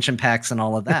expansion packs and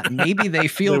all of that. Maybe they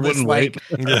feel this like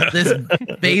this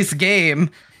base game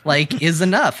like is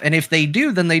enough. And if they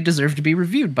do, then they deserve to be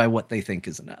reviewed by what they think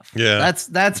is enough. Yeah.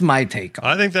 That's my take on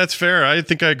it. I think that's fair. I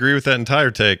think I agree with that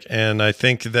entire take. And I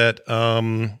think that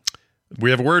we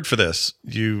have a word for this.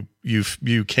 You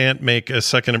can't make a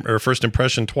second or first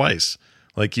impression twice.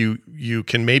 Like you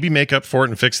can maybe make up for it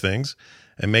and fix things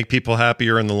and make people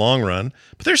happier in the long run,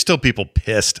 but there's still people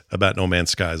pissed about No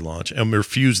Man's Sky's launch and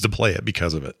refuse to play it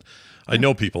because of it. I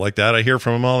know people like that. I hear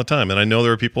from them all the time, and I know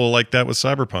there are people like that with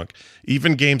Cyberpunk.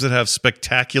 Even games that have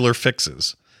spectacular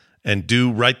fixes and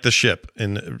do right the ship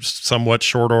in somewhat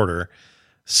short order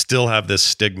still have this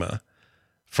stigma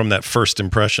from that first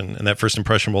impression, and that first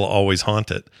impression will always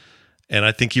haunt it. And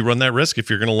I think you run that risk if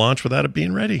you're going to launch without it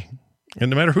being ready. And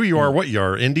no matter who you are, what you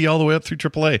are, indie all the way up through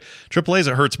AAA. AAA's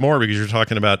it hurts more because you're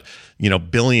talking about,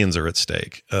 billions are at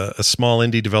stake. A small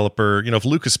indie developer, if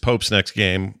Lucas Pope's next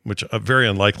game, which very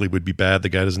unlikely would be bad, the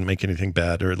guy doesn't make anything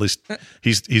bad, or at least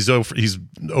he's 0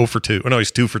 for 2. Oh no,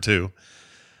 he's 2 for 2.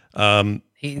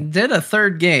 He did a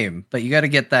third game, but you got to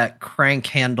get that crank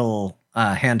handle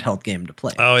handheld game to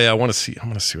play. Oh yeah, I want to see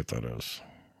what that is.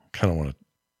 Kind of want to.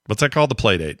 What's that called? The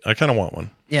Playdate. I kind of want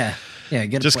one. Yeah.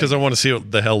 Get just because I want to see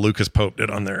what the hell Lucas Pope did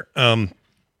on there.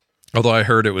 Although I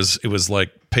heard it was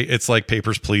like it's like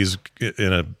Papers, Please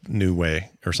in a new way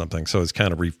or something. So it's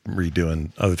kind of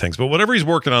redoing other things. But whatever he's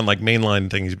working on, like mainline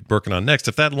thing he's working on next,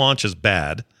 if that launch is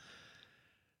bad,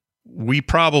 we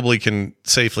probably can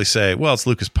safely say, well, it's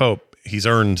Lucas Pope. He's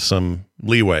earned some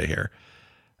leeway here.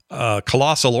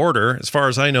 Colossal Order, as far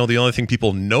as I know, the only thing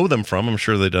people know them from, I'm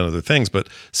sure they've done other things, but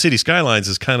City Skylines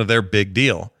is kind of their big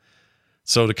deal.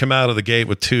 So to come out of the gate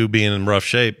with 2 being in rough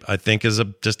shape, I think is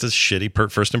just a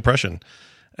shitty first impression.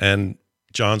 And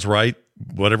John's right.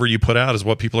 Whatever you put out is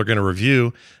what people are going to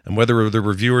review, and whether the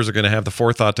reviewers are going to have the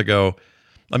forethought to go,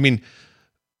 I mean,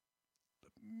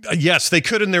 yes, they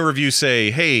could in their review say,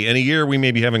 hey, in a year we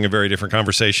may be having a very different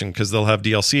conversation because they'll have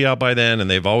DLC out by then and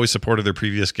they've always supported their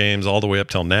previous games all the way up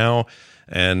till now.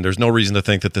 And there's no reason to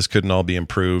think that this couldn't all be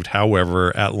improved.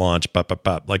 However, at launch,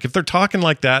 like if they're talking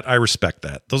like that, I respect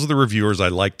that. Those are the reviewers I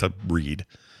like to read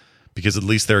because at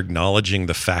least they're acknowledging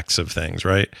the facts of things,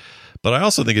 right? But I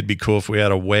also think it'd be cool if we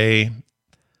had a way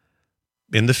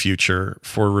in the future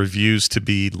for reviews to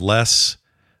be less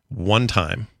one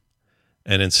time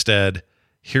and instead,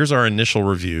 here's our initial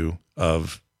review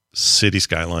of City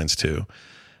Skylines 2.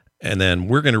 And then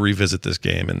we're going to revisit this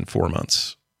game in 4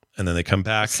 months. And then they come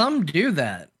back. Some do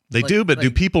that. They do, but do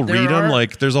people read them?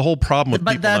 Like, there's a whole problem with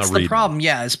people not reading. But that's the problem,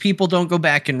 yeah, is people don't go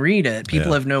back and read it.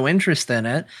 People have no interest in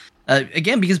it.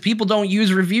 Again, because people don't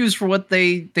use reviews for what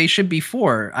they should be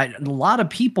for. A lot of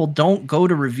people don't go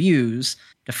to reviews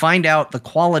to find out the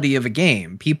quality of a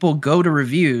game. People go to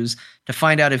reviews to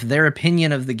find out if their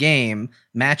opinion of the game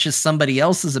matches somebody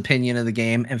else's opinion of the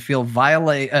game and feel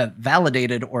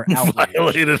validated or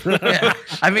outraged. Yeah.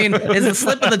 I mean, it's a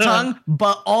slip of the tongue,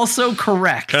 but also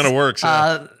correct. Kind of works.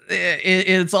 Yeah.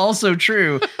 It's also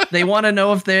true. They want to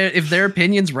know if their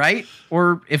opinion's right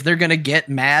or if they're going to get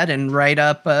mad and write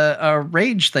up a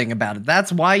rage thing about it.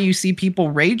 That's why you see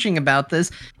people raging about this.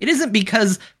 It isn't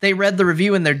because they read the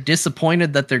review and they're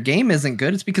disappointed that their game isn't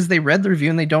good. It's because they read the review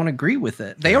and they don't agree with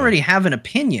it. They already have an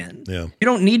opinion. Yeah. You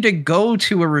don't need to go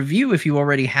to a review if you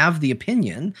already have the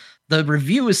opinion. The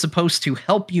review is supposed to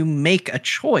help you make a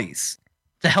choice,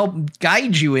 to help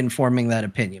guide you in forming that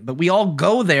opinion. But we all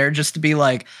go there just to be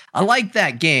like, I like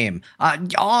that game.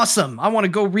 Awesome. I want to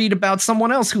go read about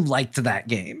someone else who liked that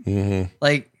game. Mm-hmm.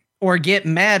 Like, or get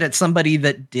mad at somebody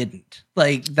that didn't.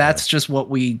 Like, that's just what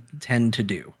we tend to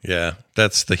do. Yeah,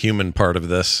 that's the human part of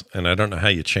this. And I don't know how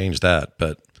you change that,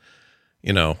 but,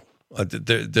 you know, I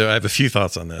have a few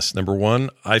thoughts on this. Number one,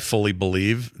 I fully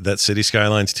believe that City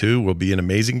Skylines 2 will be an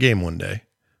amazing game one day.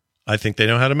 I think they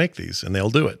know how to make these, and they'll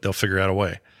do it. They'll figure out a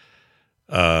way.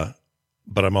 But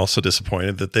I'm also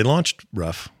disappointed that they launched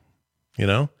rough. You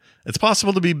know, it's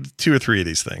possible to be 2 or 3 of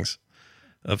these things,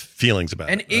 of feelings about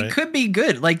it. And it could be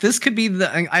good. Like, this could be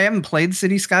I haven't played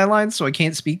City Skylines, so I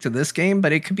can't speak to this game,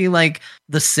 but it could be like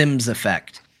the Sims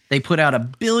effect. They put out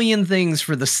 1 billion things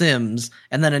for The Sims,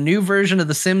 and then a new version of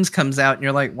The Sims comes out, and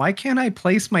you're like, why can't I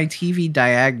place my TV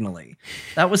diagonally?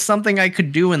 That was something I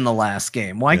could do in the last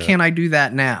game. Why can't I do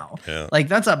that now? Yeah. Like,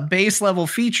 that's a base level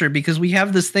feature because we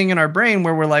have this thing in our brain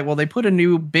where we're like, well, they put a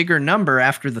new, bigger number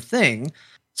after the thing,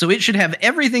 so it should have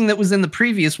everything that was in the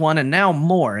previous one and now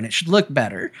more, and it should look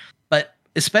better. But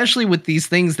especially with these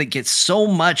things that get so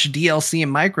much DLC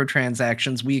and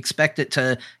microtransactions, we expect it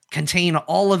to contain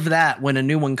all of that when a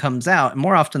new one comes out. And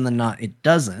more often than not, it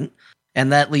doesn't. And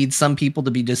that leads some people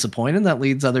to be disappointed. That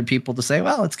leads other people to say,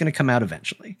 well, it's going to come out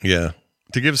eventually. Yeah.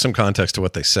 To give some context to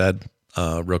what they said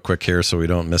real quick here so we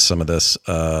don't miss some of this.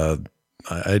 I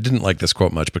didn't like this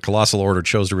quote much, but Colossal Order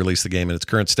chose to release the game in its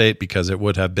current state because it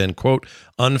would have been, quote,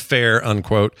 unfair,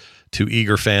 unquote, to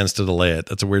eager fans to delay it.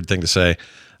 That's a weird thing to say.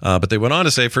 But they went on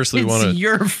to say, firstly, we want to... It's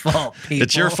your fault, people.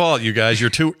 It's your fault, you guys. You're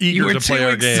too eager to play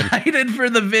our game. You were too excited for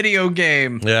the video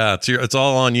game. Yeah, it's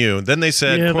all on you. Then they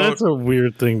said, yeah, quote, that's a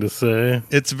weird thing to say.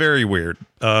 It's very weird.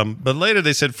 But later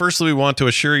they said, firstly, we want to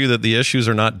assure you that the issues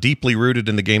are not deeply rooted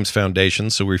in the game's foundation,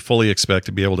 so we fully expect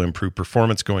to be able to improve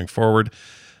performance going forward.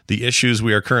 The issues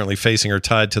we are currently facing are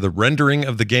tied to the rendering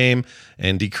of the game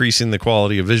and decreasing the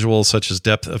quality of visuals, such as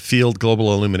depth of field,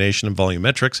 global illumination, and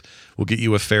volumetrics. Will get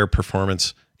you a fair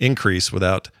performance increase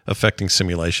without affecting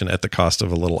simulation at the cost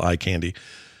of a little eye candy.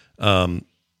 And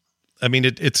I mean,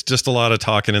 it's just a lot of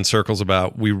talking in circles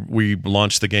about we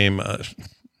launched the game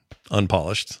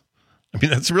unpolished. I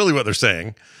mean, that's really what they're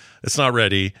saying. It's not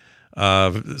ready.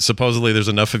 Supposedly, there's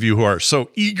enough of you who are so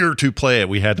eager to play it,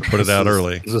 we had to put it out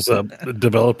early. Is this a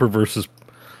developer versus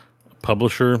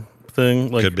publisher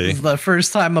thing? Like, could be. The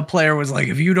first time a player was like,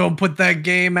 if you don't put that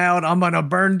game out, I'm going to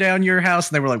burn down your house.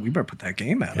 And they were like, we better put that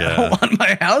game out. Yeah. I don't want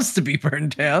my house to be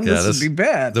burned down. This would be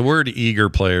bad. The word eager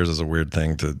players is a weird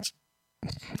thing to...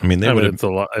 I mean, it's a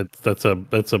lot. That's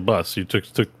a bus. You took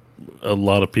a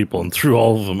lot of people and threw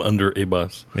all of them under a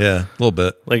bus. Yeah, a little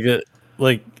bit.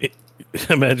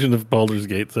 Imagine if Baldur's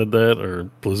Gate said that or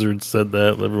Blizzard said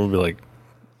that. Everyone would be like,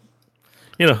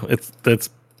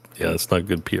 it's not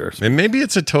good PR. And maybe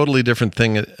it's a totally different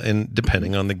thing in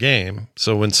depending on the game.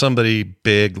 So when somebody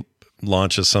big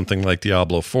launches something like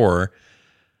Diablo 4,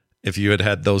 if you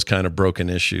had those kind of broken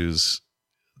issues,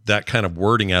 that kind of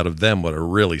wording out of them would have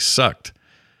really sucked.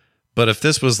 But if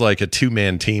this was like a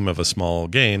 2-man team of a small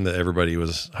game that everybody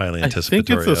was highly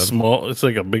anticipatory I think it's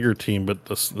like a bigger team, but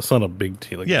it's not a big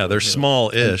team. Like, they're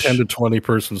small-ish. 10 to 20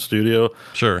 person studio.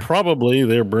 Sure. Probably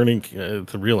they're burning,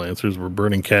 the real answer is we're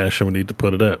burning cash and we need to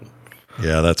put it out.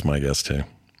 Yeah, that's my guess too.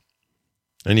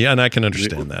 And and I can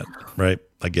understand that, right?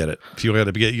 I get it. If you got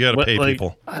to pay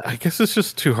people. I guess it's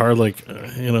just too hard.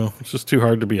 It's just too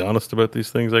hard to be honest about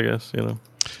these things. I guess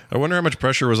I wonder how much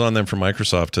pressure was on them from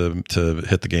Microsoft to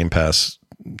hit the Game Pass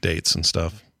dates and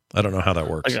stuff. I don't know how that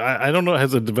works. I don't know.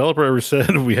 Has a developer ever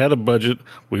said we had a budget,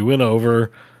 we went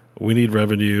over, we need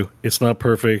revenue. It's not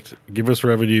perfect. Give us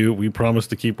revenue. We promise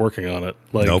to keep working on it.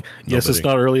 Nope, yes, it's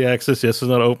not early access. Yes, it's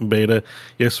not open beta.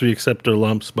 Yes, we accept our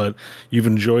lumps, but you've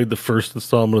enjoyed the first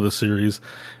installment of the series,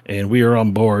 and we are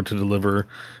on board to deliver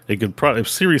a good product. If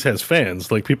series has fans,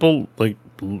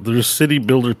 there's city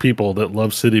builder people that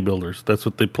love city builders. That's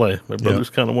what they play. My brother's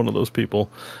kind of one of those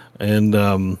people, and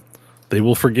they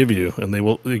will forgive you, and they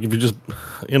will if you just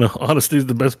honesty is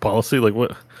the best policy. Like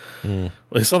what?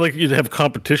 It's not like you'd have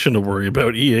competition to worry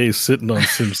about. EA sitting on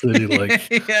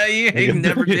SimCity, yeah, EA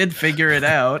never did figure it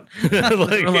out.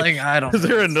 I don't. Is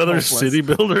there another city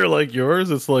builder like yours?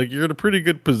 It's like you're in a pretty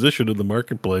good position in the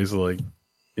marketplace.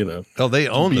 Oh, they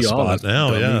own the spot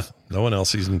now. Dummies. Yeah, no one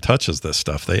else even touches this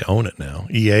stuff. They own it now.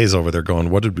 EA's over there going,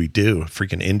 "What did we do?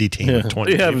 Freaking indie team of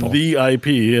 20 They have people." the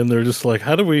IP, and they're just like,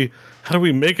 how do we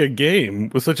make a game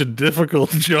with such a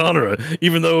difficult genre?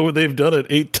 Even though they've done it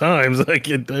 8 times, I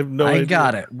have no idea. I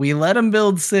got it. We let them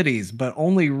build cities, but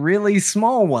only really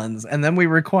small ones, and then we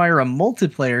require a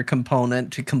multiplayer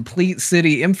component to complete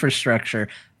city infrastructure.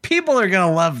 People are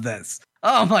gonna love this.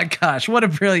 Oh my gosh, what a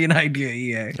brilliant idea,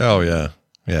 EA. Oh yeah.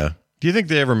 Yeah. Do you think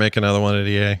they ever make another one at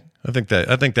EA? I think that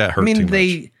hurt too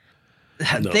much.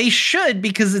 They should,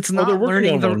 because it's not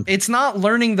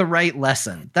learning the right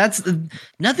lesson. That's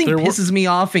nothing pisses me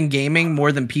off in gaming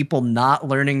more than people not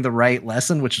learning the right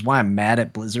lesson, which is why I'm mad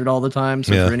at Blizzard all the time.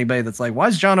 So for anybody that's like, why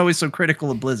is John always so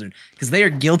critical of Blizzard? Because they are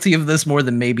guilty of this more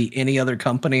than maybe any other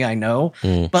company I know.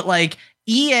 But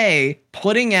EA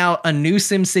putting out a new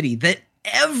SimCity that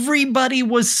everybody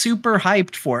was super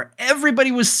hyped for.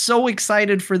 Everybody was so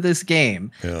excited for this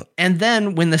game. Yeah. And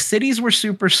then when the cities were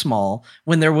super small,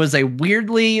 when there was a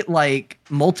weirdly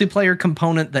multiplayer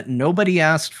component that nobody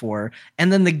asked for,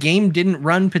 and then the game didn't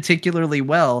run particularly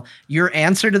well, your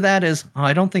answer to that is,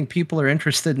 I don't think people are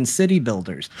interested in city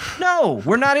builders. No,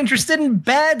 we're not interested in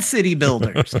bad city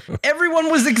builders.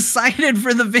 Everyone was excited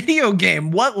for the video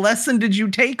game. What lesson did you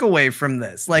take away from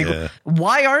this?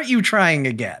 Why aren't you trying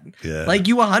again? Yeah.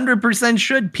 You 100%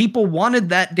 should. People wanted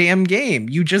that damn game.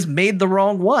 You just made the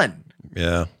wrong one.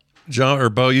 Yeah. John or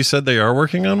Bo, you said they are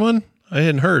working on one? I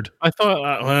hadn't heard. I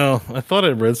thought I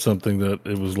read something that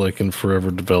it was in forever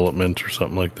development or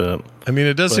something like that. I mean,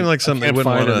 it does seem like something they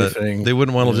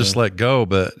wouldn't want to just let go,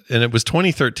 and it was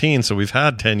 2013, so we've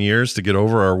had 10 years to get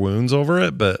over our wounds over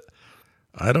it, but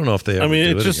I don't know if they ever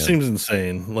it do just again. Seems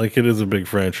insane. It is a big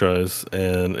franchise,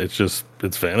 and it's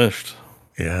vanished.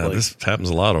 Yeah, this happens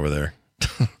a lot over there.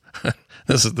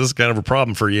 This is kind of a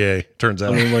problem for EA, turns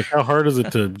out. I mean, how hard is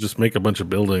it to just make a bunch of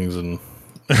buildings and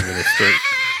start?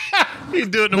 You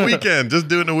do it in a weekend. Just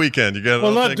do it in a weekend. You got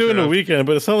not doing a weekend,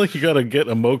 but it's not like you got to get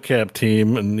a mocap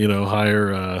team and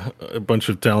hire a bunch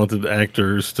of talented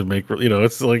actors to make.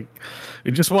 It's like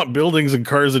you just want buildings and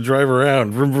cars that drive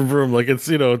around, vroom vroom vroom.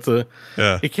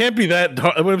 It can't be that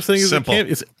hard. What I'm saying is simple.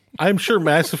 I'm sure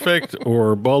Mass Effect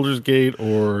or Baldur's Gate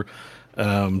or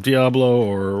Diablo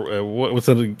or what's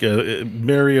that?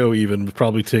 Mario even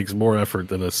probably takes more effort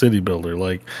than a city builder.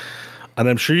 And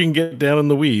I'm sure you can get down in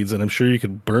the weeds, and I'm sure you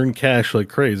could burn cash like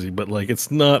crazy, but it's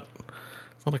not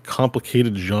It's not a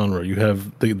complicated genre. You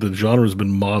have the genre has been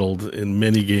modeled in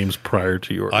many games prior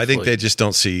to yours. I think they just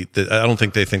don't see that. I don't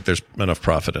think they think there's enough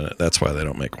profit in it. That's why they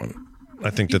don't make one.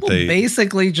 I think People that they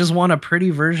basically just want a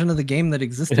pretty version of the game that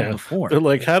existed before. They're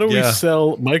like, how do we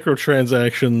sell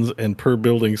microtransactions and per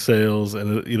building sales?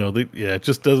 And it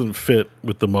just doesn't fit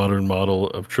with the modern model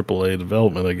of AAA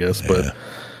development, I guess. But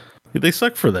they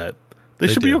suck for that. They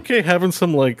should be okay having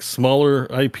some like smaller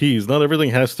IPs. Not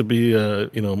everything has to be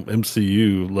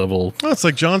MCU level. Well, it's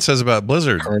like John says about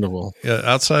Blizzard. Carnival. Yeah,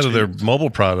 outside of their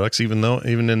mobile products, even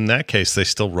in that case they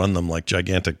still run them like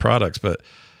gigantic products. But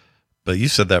you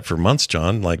said that for months,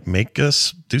 John. Like, make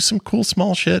us do some cool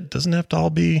small shit. Doesn't have to all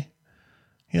be,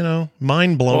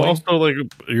 mind blowing. Well, also, like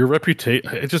your reputation.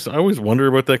 I always wonder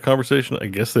about that conversation. I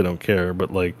guess they don't care,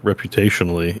 but like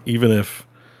reputationally, even if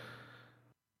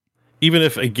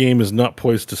a game is not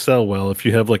poised to sell well, if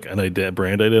you have like an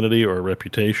brand identity or a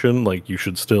reputation, like you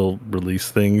should still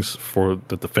release things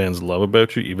that the fans love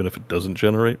about you, even if it doesn't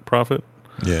generate profit.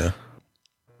 Yeah.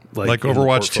 Like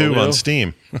Overwatch 2 on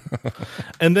Steam.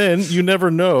 And then you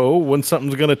never know when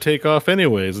something's going to take off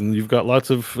anyways, and you've got lots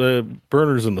of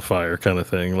burners in the fire kind of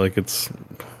thing. Like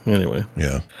anyway.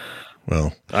 Yeah.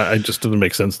 Well, I just doesn't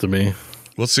make sense to me.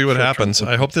 We'll see what happens.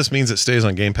 I hope this means it stays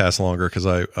on Game Pass longer because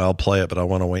I'll play it, but I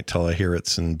want to wait till I hear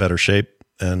it's in better shape,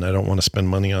 and I don't want to spend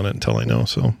money on it until I know.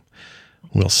 So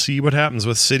we'll see what happens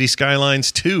with City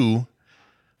Skylines 2,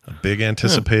 a big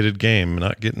anticipated game,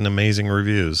 not getting amazing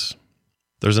reviews.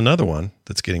 There's another one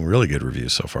that's getting really good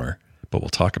reviews so far, but we'll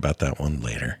talk about that one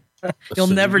later. You'll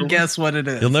never guess what it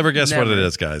is. You'll never guess what it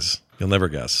is, guys. You'll never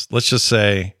guess. Let's just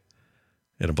say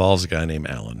it involves a guy named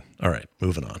Alan. All right,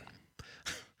 moving on.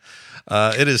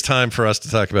 It is time for us to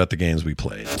talk about the games we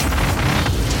played.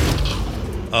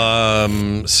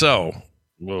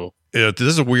 This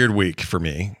is a weird week for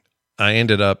me. I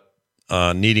ended up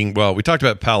we talked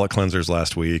about palette cleansers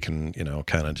last week and,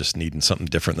 kind of just needing something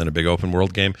different than a big open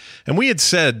world game. And we had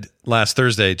said last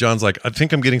Thursday, John's like, I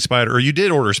think I'm getting you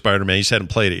did order Spider-Man. You just hadn't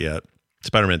played it yet.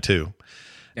 Spider-Man 2.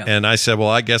 Yeah. And I said, well,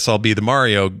 I guess I'll be the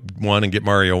Mario one and get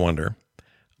Mario Wonder.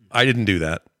 I didn't do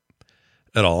that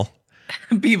at all.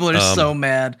 People are so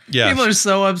mad. Yeah. People are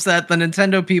so upset. The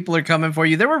Nintendo people are coming for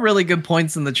you. There were really good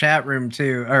points in the chat room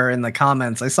too, or in the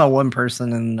comments. I saw one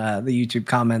person in the YouTube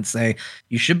comments say,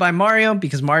 you should buy Mario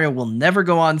because Mario will never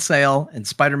go on sale and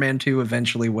Spider-Man 2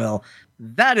 eventually will.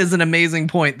 That is an amazing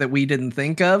point that we didn't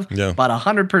think of, but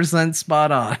 100%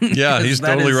 spot on. Yeah, he's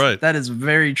totally right. That is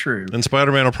very true. And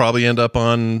Spider-Man will probably end up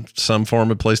on some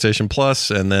form of PlayStation Plus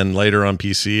and then later on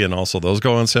PC, and also those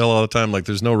go on sale all the time. Like,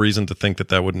 there's no reason to think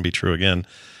that wouldn't be true again.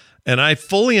 And I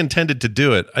fully intended to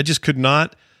do it. I just could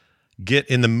not get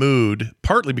in the mood,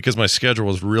 partly because my schedule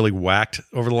was really whacked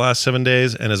over the last 7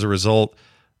 days, and as a result,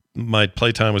 my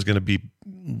playtime was going to be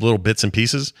little bits and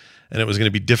pieces, and it was going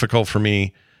to be difficult for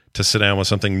me to sit down with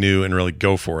something new and really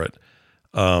go for it,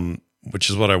 which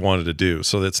is what I wanted to do.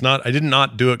 So I did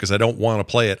not do it because I don't want to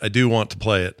play it. I do want to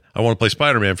play it. I want to play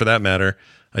Spider-Man for that matter.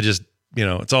 I just,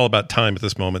 it's all about time at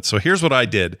this moment. So here's what I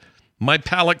did. My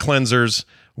palette cleansers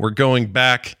were going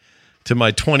back to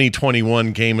my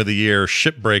 2021 game of the year,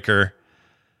 Shipbreaker,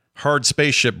 Hard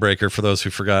Space Shipbreaker, for those who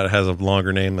forgot. It has a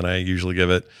longer name than I usually give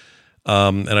it.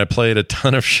 And I played a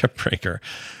ton of Shipbreaker.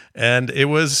 And it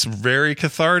was very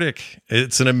cathartic.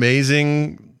 It's an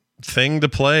amazing thing to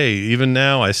play. Even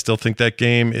now, I still think that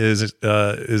game is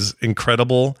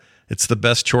incredible. It's the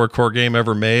best chorecore game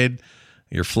ever made.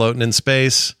 You're floating in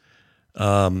space. You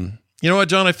know what,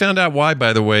 John? I found out why,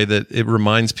 by the way, that it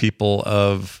reminds people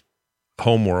of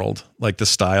Homeworld, like the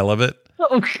style of it.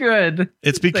 Oh, good.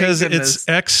 It's because it's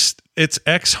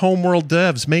ex Homeworld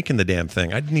devs making the damn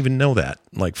thing. I didn't even know that,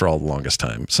 like, for all the longest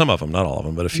time. Some of them, not all of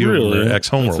them, but a few were ex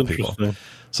Homeworld people.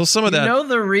 So some of that.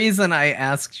 The reason I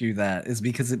asked you that is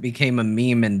because it became a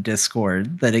meme in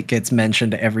Discord that it gets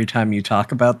mentioned every time you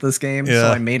talk about this game. Yeah. So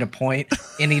I made a point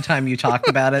anytime you talked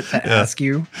about it to ask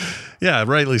you. Yeah,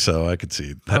 rightly so. I could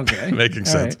see that making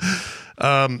sense.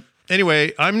 Right.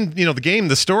 Anyway,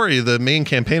 the story, the main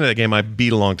campaign of that game I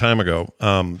beat a long time ago.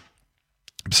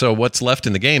 So what's left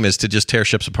in the game is to just tear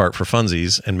ships apart for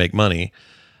funsies and make money,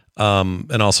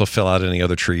 and also fill out any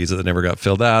other trees that never got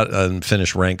filled out and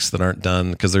finish ranks that aren't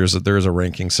done, because there is a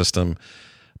ranking system.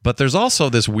 But there's also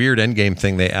this weird endgame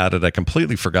thing they added I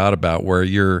completely forgot about, where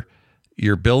you're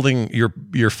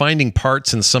finding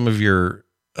parts in some of your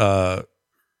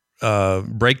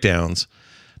breakdowns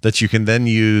that you can then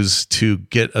use to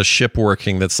get a ship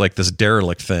working that's like this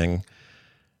derelict thing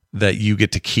that you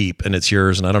get to keep, and it's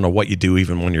yours. And I don't know what you do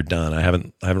even when you're done. I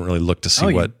haven't really looked to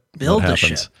see what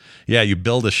happens. Yeah, you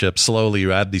build a ship slowly.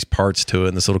 You add these parts to it,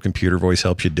 and this little computer voice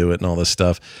helps you do it and all this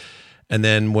stuff. And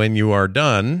then when you are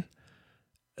done,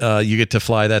 you get to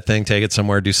fly that thing, take it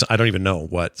somewhere, I don't even know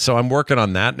what. So I'm working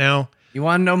on that now. You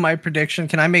want to know my prediction?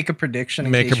 Can I make a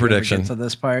prediction? Make a prediction. To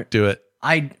this part. Do it.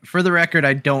 For the record,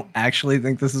 I don't actually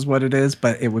think this is what it is,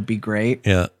 but it would be great.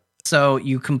 Yeah. So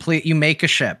you make a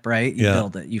ship, right? You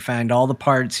build it. You find all the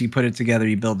parts, you put it together,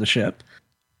 you build the ship.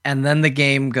 And then the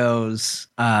game goes,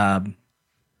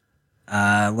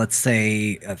 let's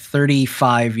say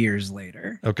 35 years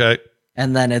later. Okay.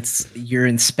 And then you're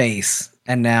in space,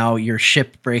 and now you're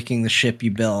breaking the ship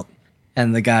you built.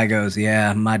 And the guy goes,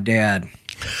 yeah, my dad.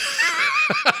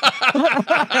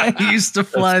 He used to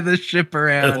fly the ship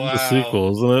around. That's the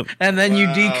sequel, isn't it? And then you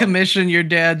decommission your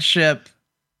dad's ship.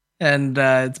 And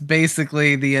it's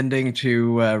basically the ending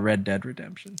to Red Dead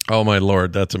Redemption. Oh, my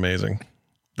Lord. That's amazing.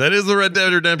 That is the Red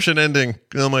Dead Redemption ending.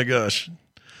 Oh, my gosh.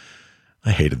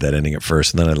 I hated that ending at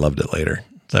first, and then I loved it later.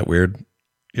 Is that weird?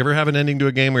 You ever have an ending to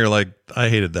a game where you're like, I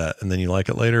hated that, and then you like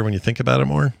it later when you think about it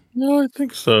more? No, I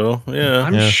think so. Yeah.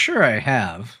 I'm sure I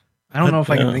have. I don't know if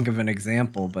I can think of an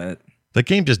example, but... The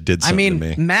game just did something to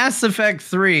me. Mass Effect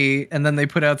 3, and then they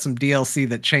put out some DLC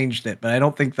that changed it, but I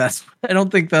don't think that's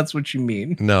what you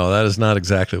mean. No, that is not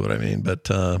exactly what I mean, but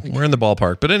we're in the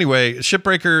ballpark. But anyway,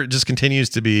 Shipbreaker just continues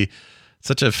to be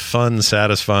such a fun,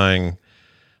 satisfying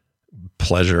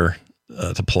pleasure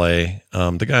to play.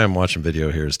 The guy I'm watching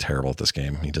video here is terrible at this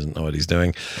game. He doesn't know what he's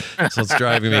doing. So it's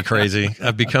driving me crazy.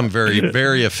 I've become very,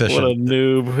 very efficient. What a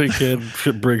noob. He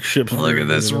can't break ships. Look at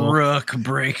this rook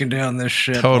breaking down this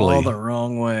ship all the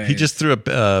wrong way. He just threw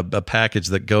a package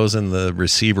that goes in the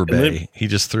receiver bay. He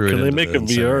just threw it in. Can they make a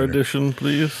VR edition,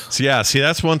 please? So, yeah, see,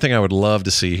 that's one thing I would love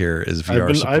to see here is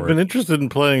VR support. I've been interested in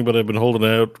playing, but I've been holding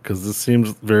out because this seems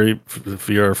very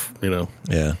VR,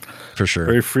 Yeah, for sure.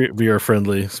 Very VR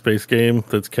friendly space game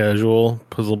that's casual,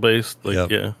 puzzle based.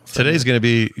 Yeah. Today's going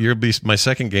to be my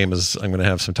second game is I'm going to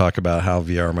have some talk about how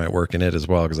VR might work in it as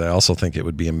well, because I also think it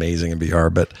would be amazing in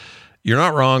VR. But you're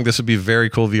not wrong. This would be a very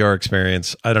cool VR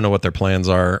experience. I don't know what their plans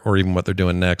are or even what they're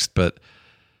doing next, but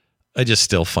I just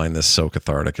still find this so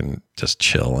cathartic and just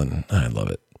chill, and I love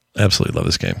it. Absolutely love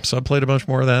this game. So I played a bunch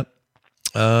more of that.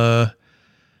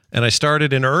 And I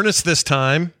started in earnest this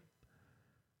time.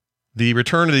 The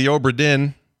Return of the Obra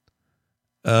Dinn.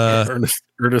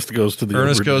 Ernest goes to the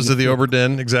Obra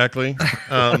Dinn, exactly.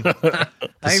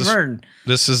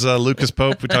 This is Lucas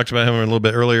Pope. We talked about him a little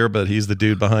bit earlier, but he's the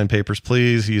dude behind Papers,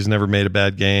 Please. He's never made a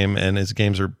bad game, and his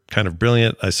games are kind of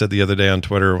brilliant. I said the other day on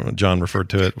Twitter, when John referred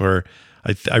to it, where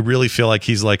I really feel like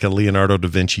he's like a Leonardo da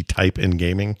Vinci type in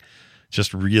gaming.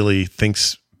 Just really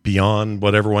thinks beyond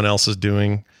what everyone else is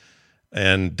doing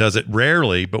and does it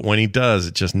rarely, but when he does,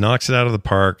 it just knocks it out of the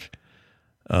park.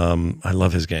 I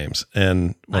love his games.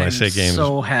 And when I say games, I'm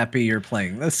so happy you're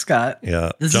playing this, Scott.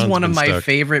 Yeah. This is one of my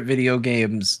favorite video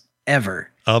games ever.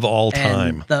 Of all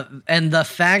time. And the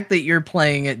fact that you're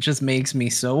playing it just makes me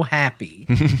so happy.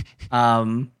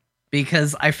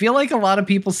 Because I feel like a lot of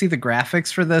people see the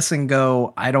graphics for this and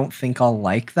go, I don't think I'll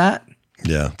like that.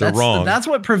 Yeah, they're wrong. That's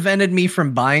what prevented me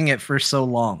from buying it for so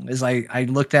long, is I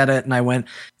looked at it and I went,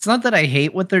 it's not that I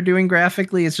hate what they're doing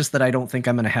graphically, it's just that I don't think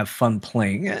I'm going to have fun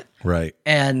playing it. Right.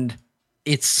 And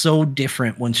it's so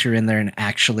different once you're in there and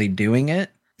actually doing it.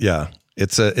 Yeah.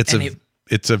 It's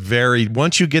a very,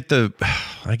 once you get I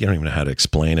don't even know how to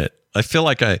explain it. I feel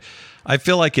like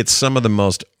it's some of the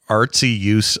most artsy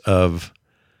use of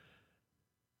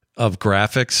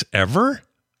graphics ever.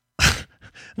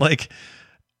 Like,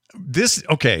 this,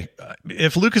 okay,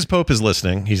 if Lucas Pope is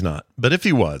listening, he's not, but if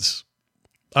he was,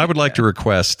 I would like to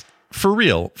request, for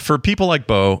real, for people like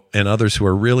Bo and others who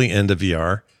are really into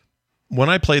VR, when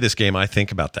I play this game, I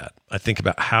think about that. I think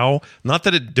about how, not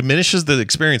that it diminishes the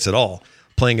experience at all,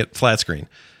 playing it flat screen,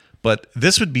 but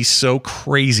this would be so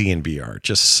crazy in VR,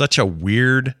 just such a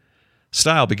weird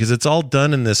style, because it's all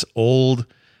done in this old,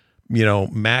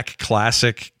 Mac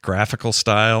classic graphical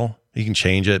style. You can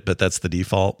change it, but that's the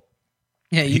default.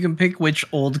 Yeah, you can pick which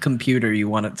old computer you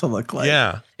want it to look like.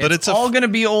 Yeah, but it's all going to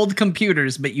be old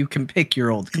computers, but you can pick your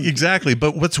old computer. Exactly.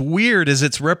 But what's weird is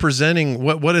it's representing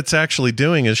what it's actually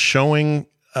doing is showing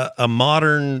a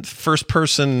modern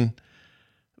first-person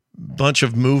bunch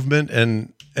of movement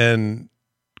and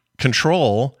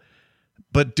control,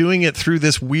 but doing it through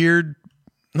this weird,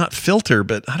 not filter,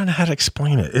 but I don't know how to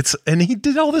explain it. And he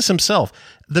did all this himself.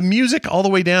 The music all the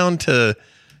way down to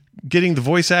getting the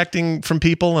voice acting from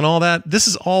people and all that. This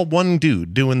is all one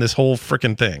dude doing this whole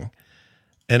freaking thing.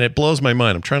 And it blows my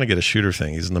mind. I'm trying to get a shooter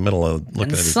thing. He's in the middle of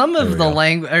looking at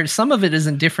it. Some of it is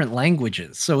in different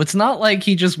languages. So it's not like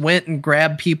he just went and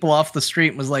grabbed people off the street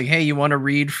and was like, hey, you want to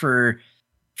read for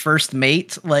First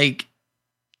Mate? Like,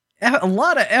 a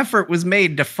lot of effort was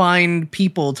made to find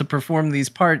people to perform these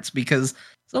parts because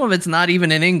some of it's not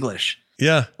even in English.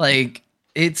 Yeah. Like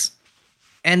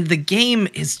and the game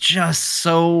is just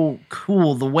so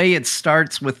cool. The way it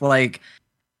starts with like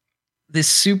this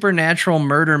supernatural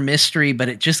murder mystery, but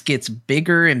it just gets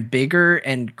bigger and bigger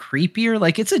and creepier.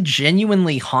 Like it's a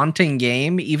genuinely haunting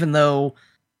game, even though,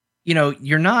 you know,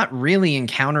 you're not really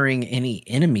encountering any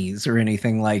enemies or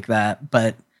anything like that.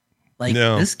 But like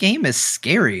this game is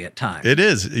scary at times. It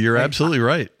is. You're absolutely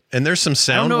right. And there's some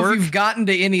sound I don't know work. if you've gotten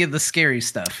to any of the scary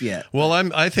stuff yet. Well,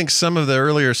 I think some of the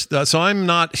earlier stuff. So I'm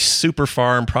not super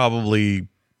far. I'm probably,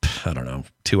 I don't know,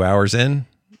 2 hours in,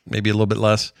 maybe a little bit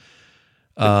less.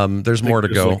 There's more to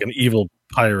go. Like an evil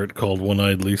pirate called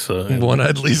One-Eyed Lisa.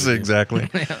 One-Eyed Lisa, exactly.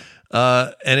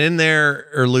 And in there,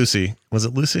 or Lucy. Was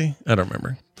it Lucy? I don't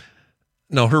remember.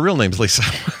 No, her real name's Lisa.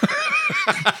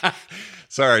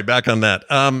 Sorry, back on that.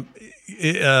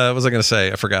 What was I going to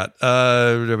say? I forgot.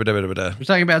 We're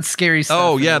talking about scary stuff.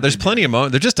 Oh, yeah. There's plenty of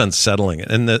moments. They're just unsettling.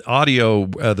 And the audio,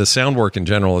 the sound work in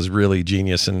general is really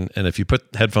genius. And if you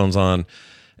put headphones on,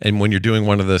 and when you're doing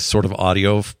one of the sort of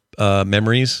audio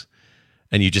memories,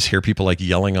 and you just hear people like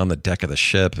yelling on the deck of the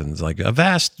ship, and it's like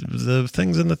the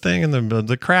things in the thing, and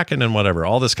the Kraken and whatever,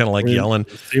 all this kind of like yelling.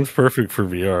 It seems perfect for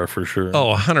VR for sure.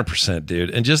 Oh, 100%, dude.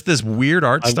 And just this weird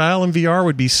art style in VR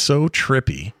would be so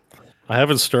trippy. I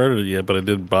haven't started it yet, but I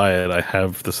did buy it. I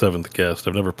have the Seventh Guest.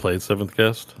 I've never played Seventh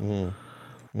Guest. For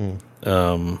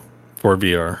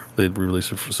VR, they'd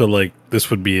release it. So like this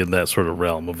would be in that sort of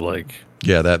realm of like,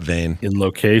 yeah, that vein in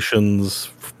locations,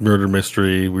 murder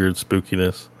mystery, weird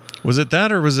spookiness. Was it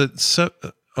that, or was it?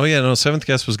 Oh yeah, no. Seventh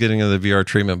Guest was getting the VR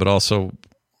treatment, but also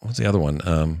what's the other one?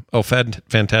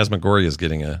 Phantasmagoria is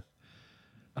getting a.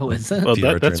 Oh, is it? Well,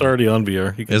 that's already on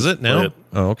VR. Is it now?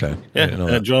 Oh, okay.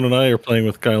 Yeah, John and I are playing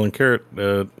with Guile and Carrot.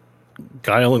 No,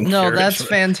 Carrot. that's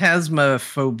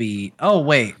Phantasmaphobia. Oh,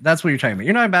 wait, that's what you're talking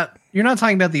about. You're not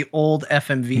talking about the old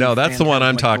FMV. No, that's the one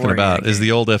I'm talking about. Is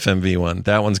the old FMV one?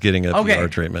 That one's getting a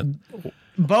VR treatment.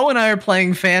 Bo and I are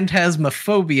playing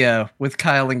Phantasmaphobia with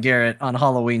Kyle and Garrett on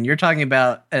Halloween. You're talking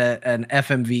about an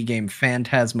FMV game,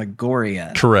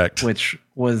 Phantasmagoria. Correct. Which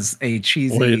was a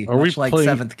cheesy, much like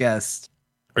Seventh Guest.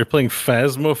 Are you playing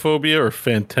Phasmophobia or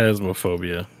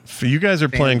Phantasmophobia? You guys are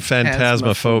playing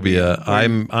Phantasmaphobia.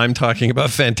 I'm talking about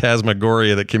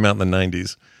Phantasmagoria that came out in the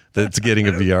 90s. That's getting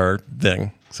a VR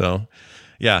thing. So,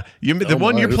 yeah, the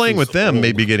one you're playing with them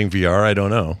may be getting VR. I don't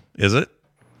know. Is it?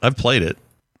 I've played it.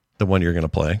 The one you're going to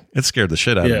play. It scared the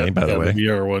shit out of me, by the way. The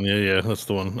VR one. Yeah, that's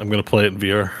the one. I'm going to play it in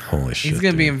VR. Holy shit. He's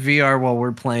going to be in VR while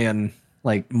we're playing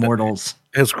like Mortals.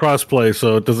 It's cross-play,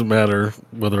 so it doesn't matter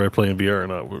whether I play in VR or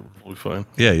not. We'll be fine.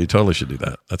 Yeah, you totally should do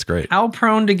that. That's great. How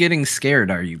prone to getting scared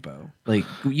are you, Bo? Like,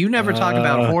 you never talk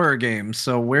about horror games,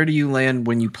 so where do you land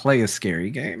when you play a scary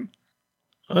game?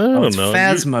 I don't know.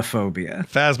 Phasmophobia.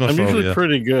 Phasmophobia. I'm usually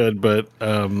pretty good, but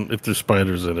if there's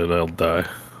spiders in it, I'll die.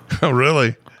 Oh,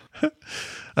 really?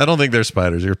 I don't think there's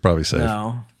spiders. You're probably safe.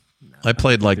 No. I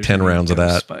played like 10 rounds of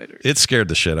that. Spiders. It scared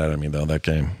the shit out of me, though, that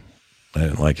game. I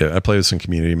didn't like it. I played with some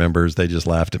community members. They just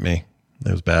laughed at me.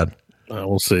 It was bad.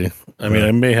 We'll see. I mean,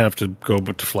 I may have to go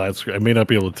to flat screen. I may not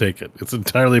be able to take it. It's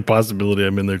entirely a possibility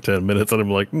I'm in there 10 minutes and I'm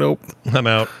like, nope. I'm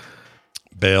out.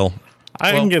 Bail.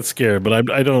 I can get scared, but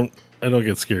I don't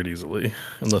get scared easily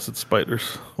unless it's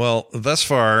spiders. Well, thus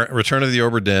far, Return of the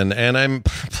Obra Dinn, and I'm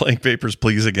playing Papers,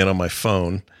 Please again on my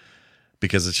phone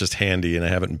because it's just handy and I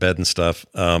have it in bed and stuff.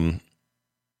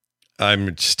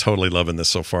 I'm just totally loving this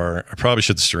so far. I probably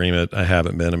should stream it. I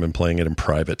haven't been. I've been playing it in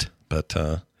private. But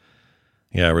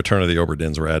yeah, Return of the Obra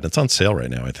Dinn's rad. It's on sale right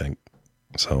now, I think.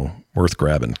 So worth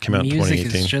grabbing. Came out in 2018.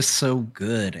 Music is just so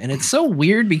good. And it's so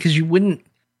weird because you wouldn't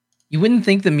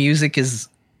think the music is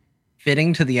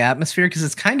fitting to the atmosphere because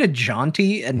it's kind of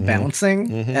jaunty and bouncing.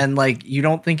 Mm-hmm. And like you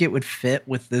don't think it would fit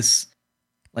with this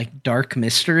like dark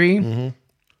mystery. Mm-hmm.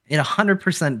 It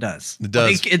 100% does. It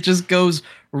does. Like, it just goes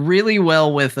really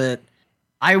well with it.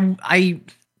 I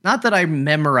not that I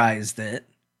memorized it,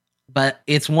 but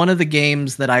it's one of the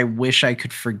games that I wish I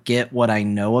could forget what I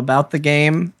know about the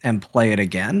game and play it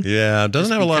again. Yeah, it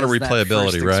doesn't have a lot of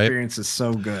replayability, right? Experience is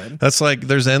so good. That's like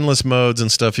there's endless modes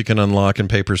and stuff you can unlock in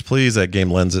Papers, Please. That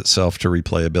game lends itself to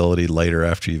replayability later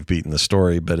after you've beaten the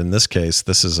story. But in this case,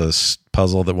 this is a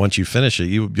puzzle that once you finish it,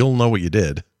 you'll know what you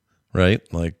did. Right?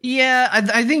 Like, yeah,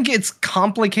 I think it's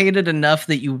complicated enough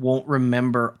that you won't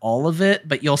remember all of it,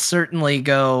 but you'll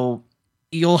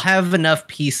have enough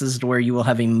pieces to where you will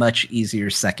have a much easier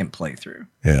second playthrough.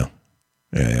 Yeah.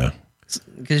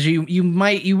 Because you're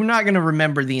not going to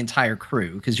remember the entire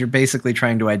crew because you're basically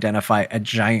trying to identify a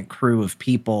giant crew of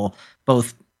people,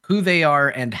 both who they are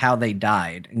and how they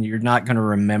died, and you're not going to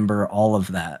remember all of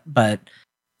that, but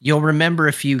you'll remember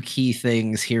a few key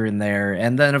things here and there.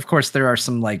 And then, of course, there are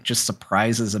some like just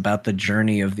surprises about the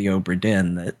journey of the Obra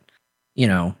Dinn that, you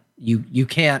know, you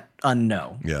can't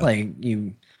unknow. Yeah. Like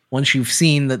once you've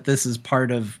seen that this is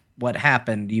part of what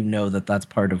happened, you know that that's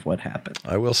part of what happened.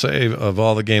 I will say, of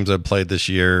all the games I've played this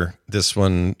year, this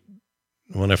one,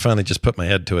 when I finally just put my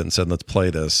head to it and said, let's play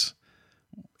this,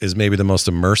 is maybe the most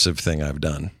immersive thing I've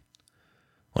done.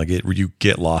 Like you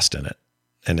get lost in it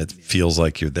and it feels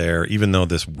like you're there, even though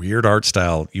this weird art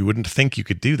style, you wouldn't think you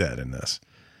could do that in this,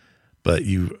 but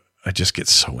I just get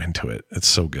so into it. It's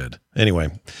so good. Anyway,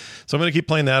 so I'm going to keep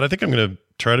playing that. I think I'm going to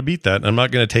try to beat that. I'm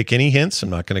not going to take any hints. I'm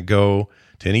not going to go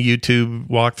to any YouTube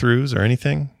walkthroughs or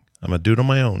anything. I'm going to do it on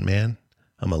my own, man.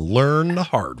 I'm going to learn the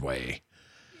hard way.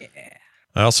 Yeah.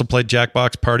 I also played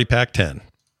Jackbox Party Pack 10.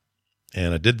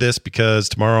 And I did this because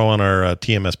tomorrow on our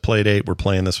TMS Playdate, we're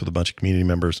playing this with a bunch of community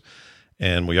members.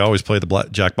 And we always play the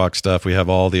Jackbox stuff. We have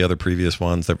all the other previous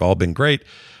ones. They've all been great.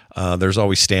 There's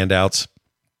always standouts,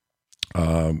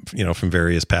 from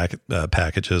various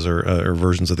packages or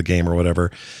versions of the game or whatever.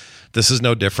 This is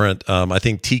no different. I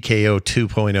think TKO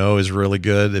 2.0 is really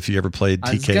good if you ever played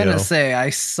TKO. I was going to say,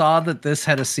 I saw that this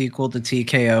had a sequel to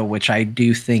TKO, which I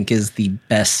do think is the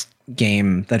best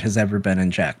game that has ever been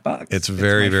in Jackbox. It's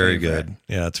very, very good.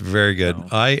 Yeah, it's very good. So.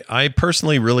 I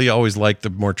personally really always like the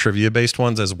more trivia-based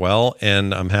ones as well,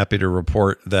 and I'm happy to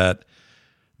report that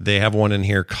they have one in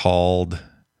here called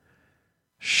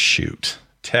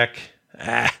Tech.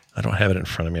 I don't have it in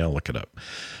front of me. I'll look it up.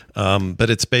 But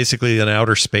it's basically an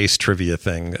outer space trivia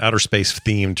thing, outer space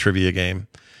themed trivia game,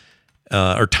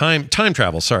 or time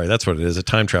travel. Sorry, that's what it is. A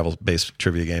time travel based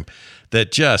trivia game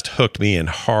that just hooked me in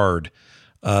hard.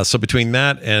 So between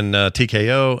that and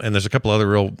TKO, and there's a couple other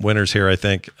real winners here, I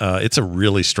think it's a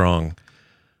really strong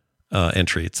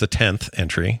entry. It's the 10th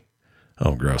entry.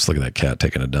 Oh, gross. Look at that cat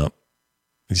taking a dump.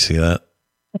 You see that?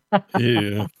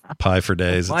 Yeah. Pie for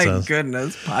days. Oh, my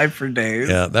goodness. Pie for days.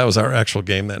 Yeah. That was our actual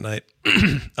game that night.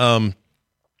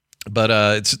 But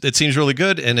it seems really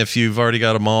good. And if you've already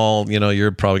got them all,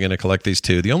 you're probably going to collect these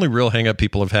too. The only real hang up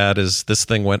people have had is this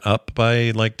thing went up by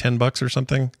like $10 or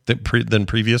something than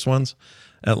previous ones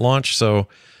at launch. So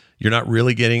you're not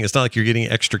really it's not like you're getting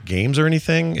extra games or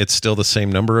anything. It's still the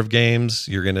same number of games.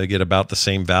 You're going to get about the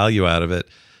same value out of it,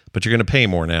 but you're going to pay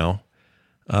more now.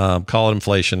 Call it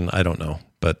inflation. I don't know.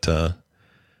 But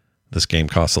this game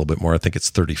costs a little bit more. I think it's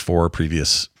 34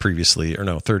 previously, or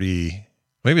no, 30.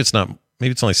 Maybe it's not.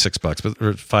 Maybe it's only $6, but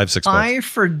or $5-6. Pie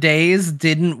for Days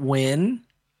didn't win.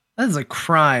 That is a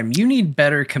crime. You need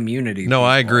better community. No,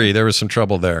 I agree. There was some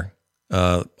trouble there.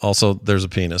 Also, there's a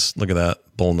penis. Look at that.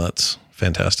 Bull nuts.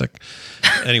 Fantastic.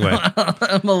 Anyway.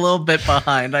 I'm a little bit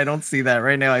behind. I don't see that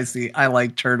right now. I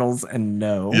like turtles and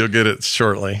no. You'll get it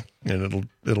shortly and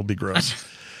it'll be gross.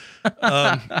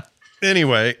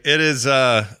 Anyway,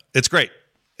 it's great.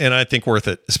 And I think worth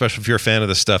it, especially if you're a fan of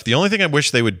this stuff. The only thing I wish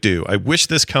they would do, I wish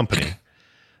this company,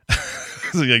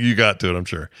 you got to it, I'm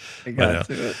sure. I got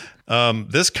to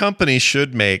it. This company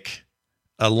should make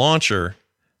a launcher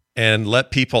and let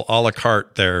people a la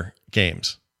carte their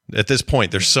games. At this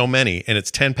point, there's so many, and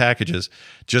it's 10 packages.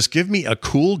 Just give me a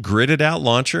cool gridded out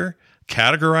launcher,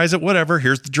 categorize it, whatever.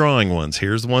 Here's the drawing ones.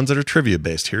 Here's the ones that are trivia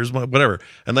based. Here's whatever.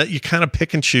 And let you kind of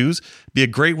pick and choose. Be a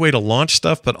great way to launch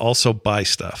stuff, but also buy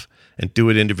stuff and do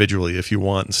it individually if you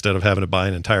want, instead of having to buy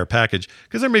an entire package.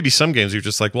 Because there may be some games you're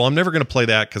just like, well, I'm never going to play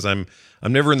that because I'm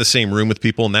never in the same room with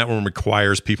people, and that one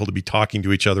requires people to be talking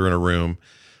to each other in a room.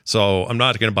 So I'm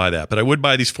not going to buy that, but I would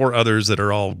buy these 4 others that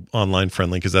are all online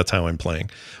friendly because that's how I'm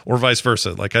playing, or vice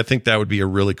versa. Like, I think that would be a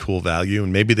really cool value,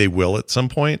 and maybe they will at some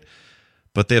point,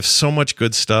 but they have so much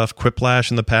good stuff. Quiplash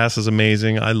in the past is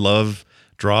amazing. I love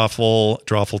Drawful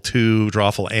 2,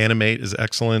 Drawful Animate is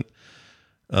excellent.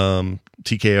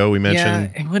 TKO we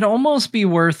mentioned. Yeah, it would almost be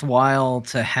worthwhile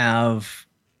to have,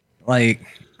 like,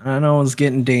 I know it's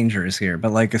getting dangerous here,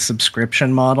 but like a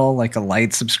subscription model, like a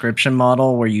light subscription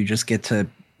model where you just get to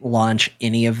launch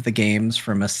any of the games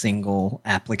from a single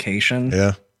application.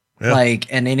 Yeah. Like,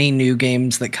 and any new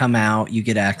games that come out, you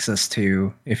get access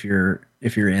to if you're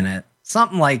in it.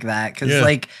 Something like that. Cause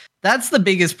like, that's the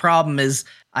biggest problem is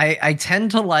I tend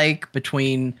to like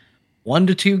between 1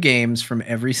 to 2 games from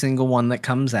every single one that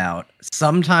comes out.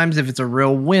 Sometimes if it's a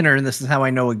real winner, and this is how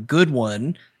I know a good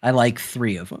one, I like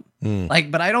 3 of them.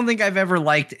 But I don't think I've ever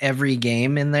liked every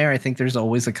game in there. I think there's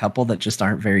always a couple that just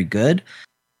aren't very good.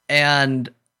 And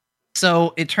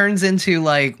so it turns into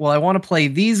like, well, I want to play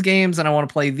these games and I want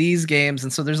to play these games.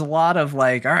 And so there's a lot of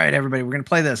like, all right, everybody, we're going to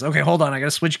play this. Okay, hold on. I got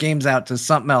to switch games out to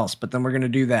something else, but then we're going to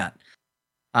do that.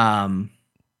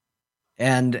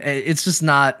 and it's just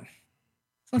not.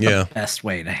 It's not the best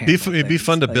way to handle It'd be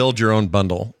fun to build your own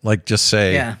bundle. Like just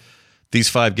say, these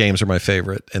 5 games are my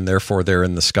favorite, and therefore they're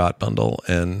in the Scott bundle,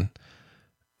 and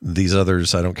these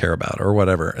others I don't care about, or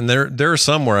whatever. And there are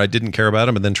some where I didn't care about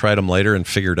them, and then tried them later and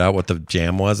figured out what the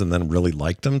jam was, and then really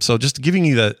liked them. So just giving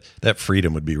you that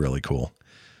freedom would be really cool,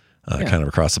 kind of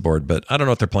across the board. But I don't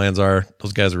know what their plans are.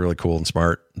 Those guys are really cool and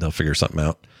smart. They'll figure something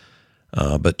out.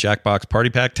 But Jackbox Party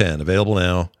Pack 10 available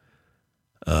now,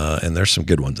 and there's some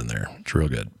good ones in there. It's real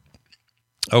good.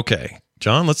 Okay,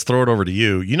 John, let's throw it over to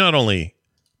you. You not only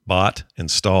bought,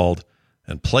 installed,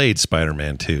 and played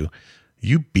Spider-Man 2,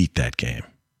 you beat that game.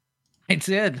 I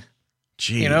did.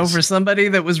 Jeez. You know, for somebody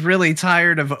that was really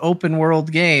tired of open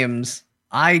world games,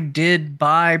 I did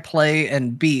buy, play,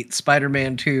 and beat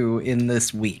Spider-Man 2 in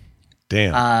this week.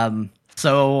 Damn.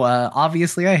 So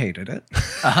obviously I hated it.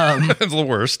 It's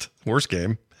the worst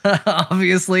game.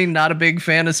 Obviously not a big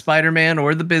fan of Spider-Man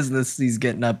or the business he's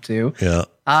getting up to.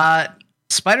 Yeah.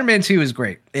 Spider-Man 2 is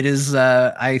great. It is,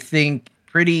 I think,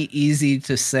 pretty easy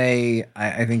to say.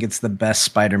 I think it's the best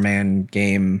Spider-Man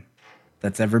game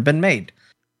that's ever been made.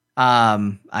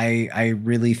 I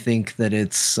really think that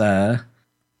it's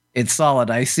solid.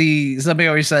 I see somebody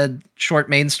always said short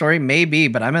main story, maybe,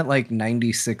 but I'm at like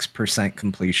 96%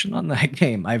 completion on that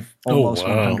game. I've almost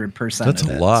 100%. That's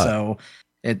a lot. So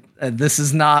this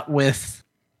is not with.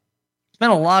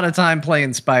 Spent a lot of time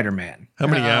playing Spider-Man. How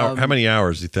many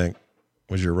hours do you think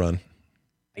was your run?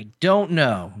 I don't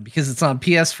know, because it's on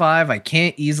PS5. I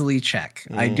can't easily check.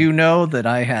 I do know that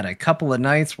I had a couple of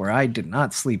nights where I did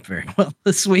not sleep very well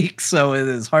this week, so it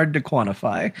is hard to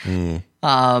quantify.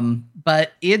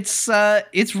 But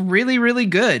it's really, really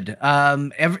good.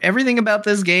 Everything about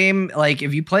this game, like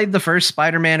if you played the first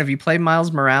Spider-Man, if you played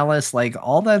Miles Morales, like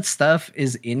all that stuff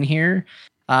is in here.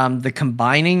 The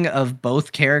combining of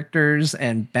both characters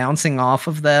and bouncing off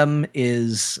of them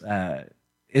is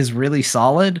really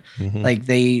solid. Like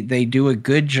they do a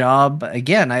good job.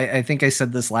 Again, I think I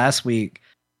said this last week,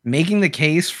 making the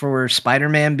case for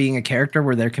Spider-Man being a character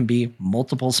where there can be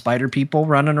multiple spider people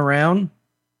running around.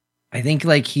 I think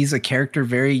like he's a character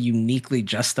very uniquely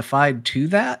justified to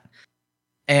that.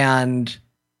 And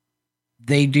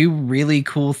they do really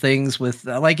cool things with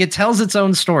like it tells its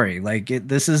own story. Like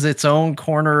this is its own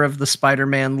corner of the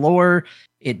Spider-Man lore.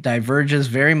 It diverges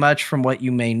very much from what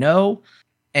you may know.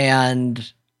 And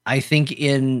I think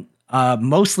in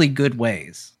mostly good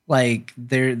ways. Like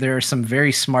there are some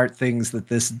very smart things that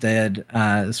this did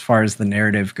as far as the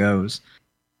narrative goes.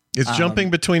 Is jumping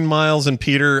between Miles and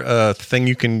Peter a thing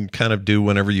you can kind of do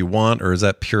whenever you want, or is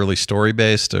that purely story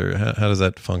based, or how does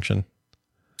that function?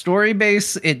 Story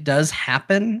based, it does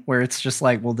happen where it's just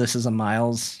like, well, this is a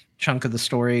Miles chunk of the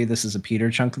story, this is a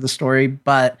Peter chunk of the story.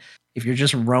 But if you're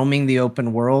just roaming the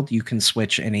open world, you can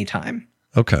switch anytime.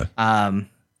 Okay.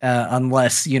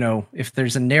 Unless, you know, if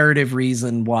there's a narrative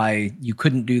reason why you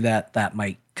couldn't do that, that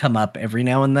might come up every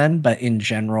now and then. But in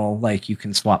general, like you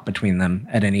can swap between them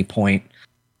at any point.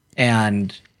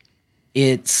 And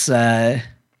it's both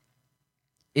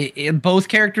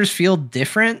characters feel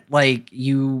different. Like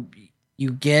you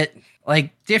get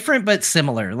like different but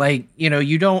similar. Like, you know,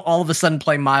 you don't all of a sudden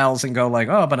play Miles and go like,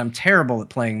 oh, but I'm terrible at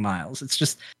playing Miles. It's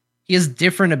just he has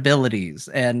different abilities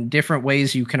and different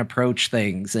ways you can approach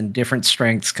things and different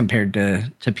strengths compared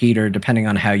to Peter, depending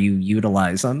on how you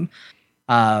utilize them.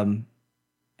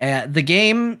 The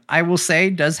game, I will say,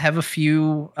 does have a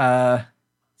few.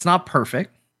 It's not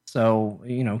perfect. So,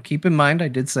 you know, keep in mind, I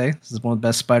did say this is one of the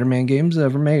best Spider-Man games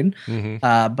ever made.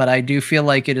 But I do feel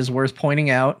like it is worth pointing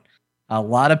out. A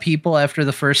lot of people after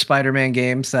the first Spider-Man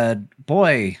game said,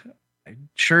 boy, I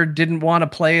sure didn't want to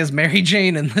play as Mary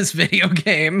Jane in this video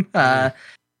game.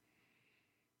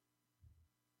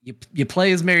 You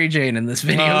play as Mary Jane in this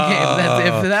video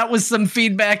game. If that was some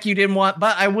feedback you didn't want.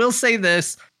 But I will say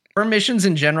this. Her missions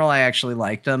in general, I actually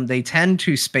liked them. They tend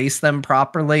to space them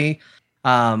properly.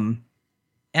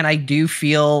 And I do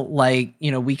feel like, you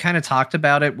know, we kind of talked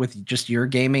about it with just your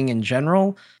gaming in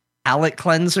general. Palate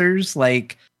cleansers,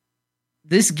 like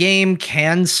this game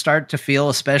can start to feel,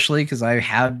 especially because I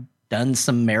have done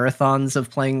some marathons of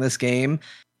playing this game.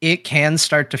 It can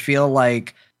start to feel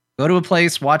like go to a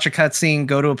place, watch a cutscene,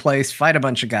 go to a place, fight a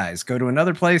bunch of guys, go to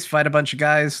another place, fight a bunch of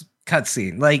guys,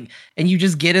 cutscene. Like, and you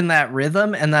just get in that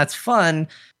rhythm and that's fun.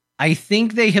 I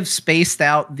think they have spaced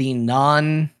out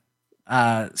the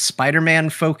Spider-Man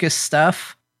focused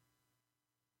stuff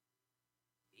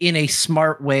in a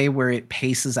smart way where it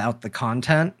paces out the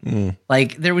content.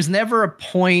 Like there was never a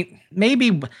point,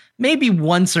 maybe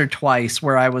once or twice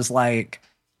where I was like,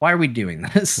 why are we doing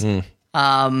this?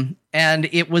 And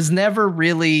it was never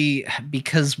really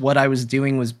because what I was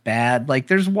doing was bad. Like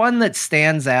there's one that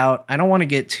stands out. I don't want to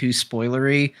get too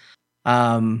spoilery.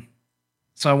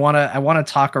 So I want to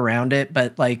talk around it,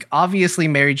 but like obviously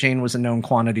Mary Jane was a known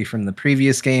quantity from the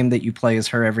previous game that you play as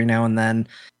her every now and then.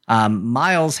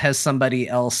 Miles has somebody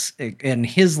else in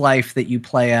his life that you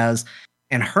play as,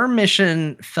 and her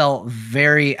mission felt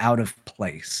very out of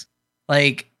place.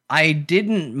 Like I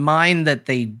didn't mind that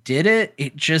they did it.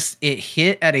 It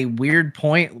hit at a weird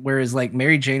point. Whereas like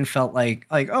Mary Jane felt like,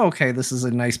 oh, okay, this is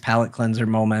a nice palate cleanser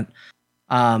moment.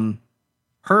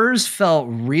 Hers felt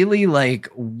really like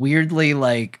weirdly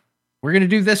like we're going to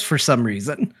do this for some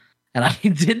reason. And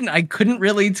I couldn't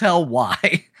really tell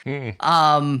why.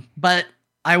 But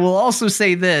I will also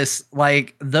say this,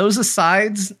 like those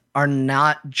asides are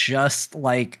not just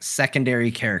like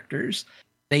secondary characters.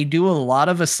 They do a lot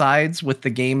of asides with the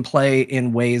gameplay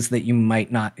in ways that you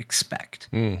might not expect.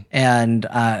 And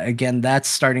again, that's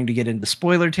starting to get into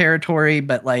spoiler territory,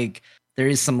 but like there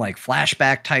is some like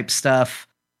flashback type stuff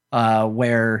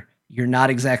where you're not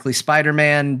exactly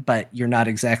Spider-Man, but you're not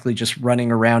exactly just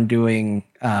running around doing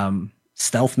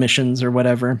stealth missions or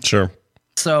whatever. Sure.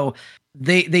 So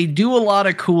they do a lot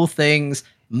of cool things.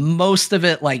 Most of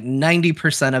it, like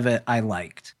 90% of it, I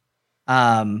liked.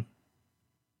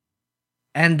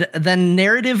 And then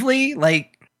narratively,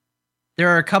 like there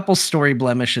are a couple story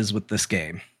blemishes with this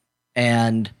game,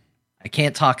 and I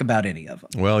can't talk about any of them.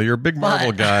 Well, you're a big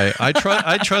Marvel guy.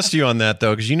 I trust you on that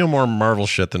though, because you know more Marvel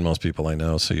shit than most people I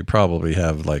know. So you probably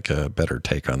have like a better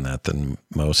take on that than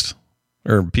most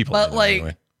or people. But like,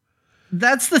 anyway.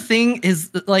 That's the thing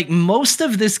is like most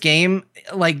of this game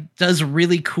like does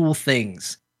really cool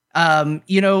things.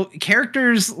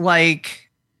 Characters like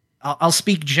I'll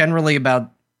speak generally about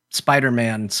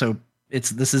Spider-Man, so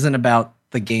this isn't about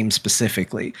the game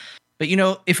specifically. But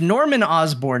if Norman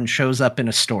Osborn shows up in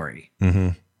a story,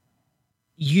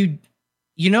 you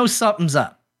know something's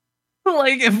up.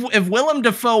 Like if Willem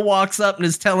Dafoe walks up and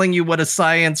is telling you what a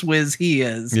science whiz he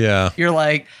is, you're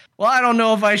like, well, I don't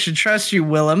know if I should trust you,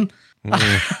 Willem.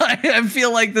 I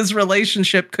feel like this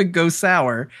relationship could go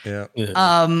sour.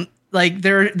 Like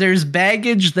there's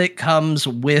baggage that comes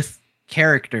with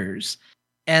characters.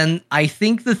 And I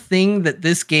think the thing that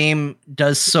this game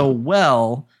does so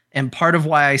well, and part of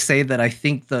why I say that I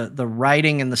think the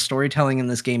writing and the storytelling in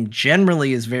this game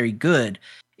generally is very good,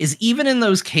 is even in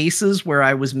those cases where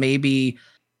I was maybe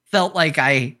felt like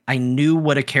I knew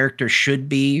what a character should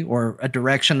be or a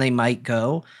direction they might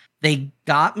go, they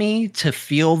got me to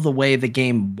feel the way the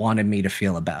game wanted me to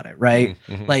feel about it, right?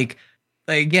 Like,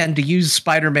 again, to use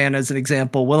Spider-Man as an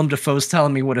example, Willem Dafoe's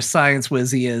telling me what a science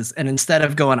whiz he is, and instead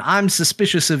of going, I'm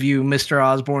suspicious of you, Mr.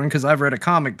 Osborn, because I've read a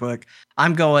comic book,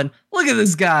 I'm going, look at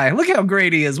this guy, look how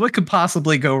great he is, what could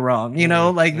possibly go wrong?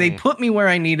 They put me where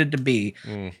I needed to be.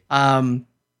 And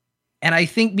I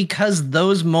think because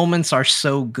those moments are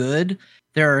so good,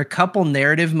 there are a couple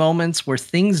narrative moments where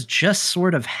things just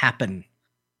sort of happen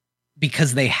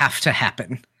because they have to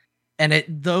happen. And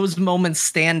those moments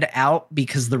stand out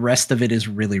because the rest of it is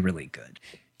really, really good.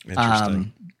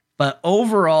 Interesting. But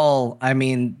overall, I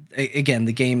mean, again,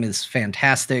 the game is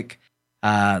fantastic.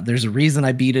 There's a reason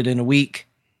I beat it in a week.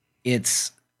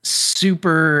 It's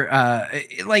super,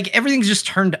 like everything's just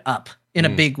turned up in a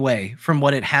big way from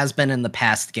what it has been in the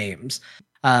past games.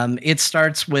 It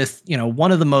starts with,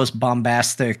 one of the most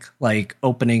bombastic like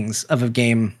openings of a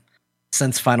game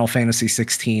since Final Fantasy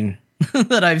 16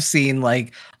 that I've seen.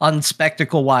 Like on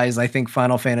spectacle wise, I think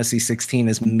Final Fantasy 16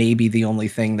 is maybe the only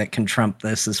thing that can trump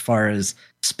this as far as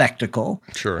spectacle.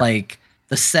 Sure. Like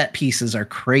the set pieces are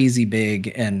crazy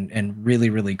big and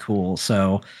really, really cool.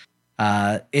 So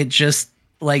it just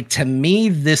like, to me,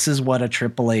 this is what a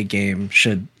AAA game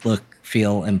should look,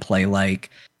 feel, and play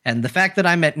like. And the fact that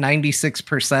I'm at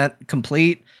 96%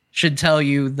 complete should tell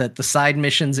you that the side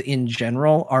missions in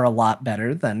general are a lot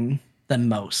better than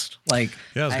most. Like,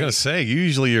 yeah, I was gonna say,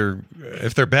 usually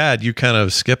if they're bad, you kind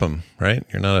of skip them, right?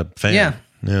 You're not a fan.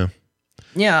 Yeah.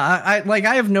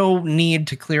 I have no need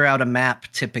to clear out a map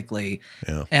typically.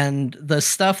 Yeah. And the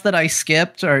stuff that I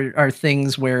skipped are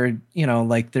things where,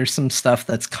 like there's some stuff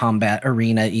that's combat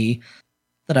arena-y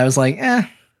that I was like, I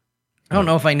don't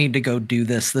know if I need to go do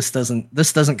this. This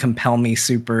doesn't compel me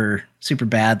super, super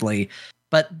badly.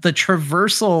 But the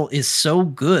traversal is so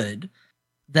good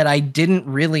that I didn't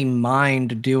really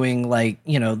mind doing, like,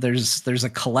 there's a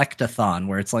collect-a-thon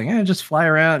where it's like, just fly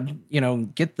around,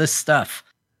 get this stuff.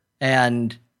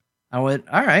 And I went,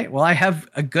 all right, well, I have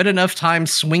a good enough time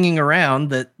swinging around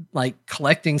that like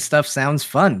collecting stuff sounds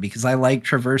fun because I like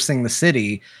traversing the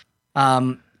city.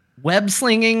 Web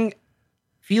slinging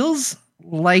feels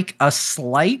like a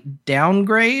slight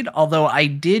downgrade, although I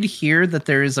did hear that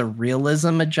there is a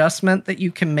realism adjustment that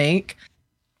you can make.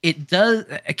 It does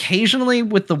occasionally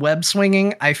with the web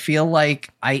swinging, I feel like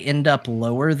I end up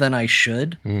lower than I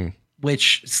should,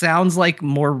 which sounds like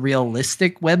more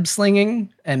realistic web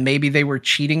slinging, and maybe they were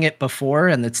cheating it before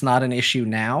and it's not an issue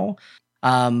now.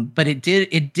 But it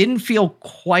didn't feel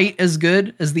quite as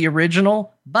good as the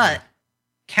original, but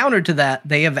counter to that,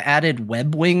 they have added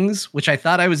web wings, which I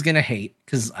thought I was going to hate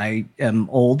because I am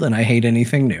old and I hate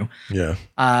anything new. Yeah.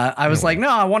 I was like, no,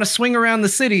 I want to swing around the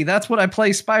city. That's what I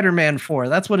play Spider-Man for.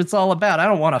 That's what it's all about. I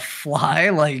don't want to fly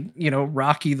like,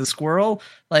 Rocky the Squirrel.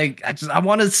 Like, I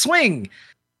want to swing.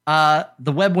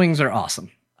 The web wings are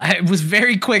awesome. I was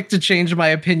very quick to change my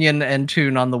opinion and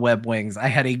tune on the web wings. I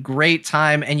had a great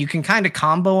time, and you can kind of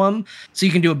combo them. So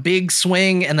you can do a big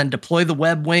swing and then deploy the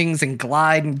web wings and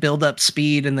glide and build up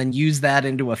speed, and then use that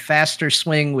into a faster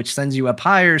swing, which sends you up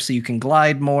higher so you can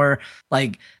glide more.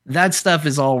 Like, that stuff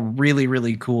is all really,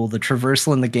 really cool. The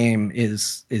traversal in the game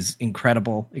is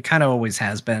incredible. It kind of always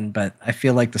has been, but I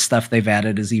feel like the stuff they've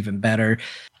added is even better.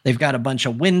 They've got a bunch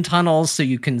of wind tunnels so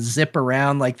you can zip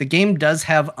around. Like, the game does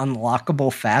have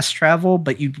unlockable fast travel,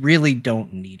 but you really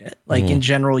don't need it. Like, in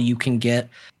general, you can get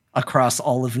across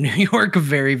all of New York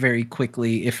very, very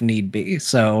quickly if need be.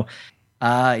 So,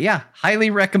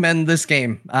 highly recommend this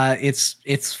game.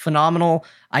 It's phenomenal.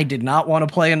 I did not want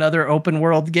to play another open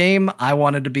world game. I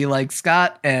wanted to be like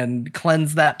Scott and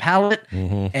cleanse that palate.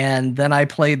 And then I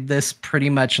played this pretty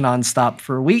much nonstop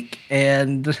for a week,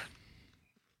 and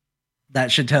that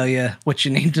should tell you what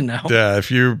you need to know. Yeah, if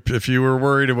you were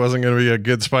worried it wasn't going to be a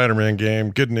good Spider-Man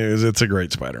game, good news, it's a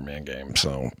great Spider-Man game.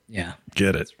 So yeah,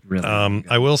 get it. Really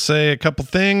I will say a couple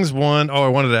things. One, I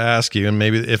wanted to ask you, and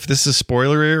maybe if this is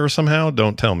spoilery or somehow,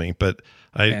 don't tell me, but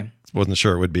I wasn't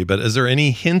sure it would be. But is there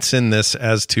any hints in this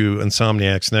as to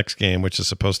Insomniac's next game, which is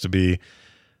supposed to be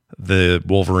the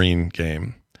Wolverine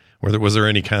game? Was there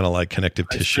any kind of like connective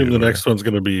tissue? The next one's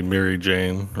going to be Mary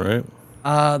Jane, right?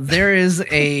 There is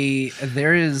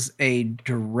a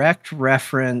direct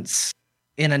reference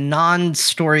in a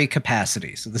non-story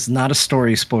capacity. So this is not a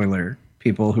story spoiler.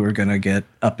 People who are going to get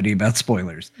uppity about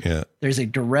spoilers. Yeah. There's a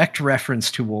direct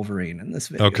reference to Wolverine in this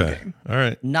video game. All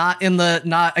right. Not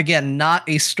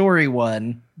a story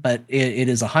one, but it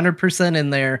is 100% in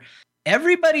there.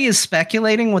 Everybody is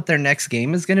speculating what their next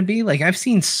game is going to be. Like, I've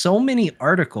seen so many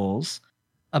articles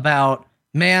about,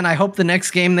 man, I hope the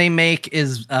next game they make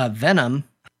is Venom.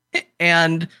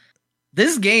 And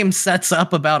this game sets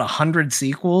up about 100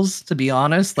 sequels, to be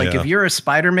honest. Like, if you're a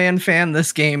Spider-Man fan,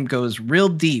 this game goes real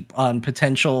deep on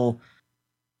potential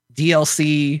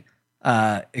DLC,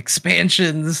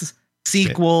 expansions,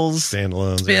 sequels,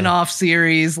 standalones, spin-off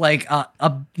series, like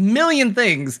a million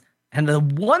things. And the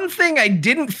one thing I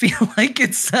didn't feel like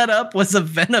it set up was a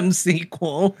Venom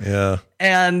sequel. Yeah.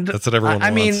 And that's what everyone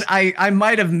wants. mean, I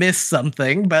might have missed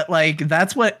something, but like,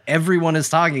 that's what everyone is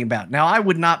talking about. Now, I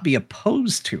would not be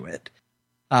opposed to it.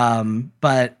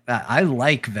 But I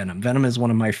like Venom. Venom is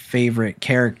one of my favorite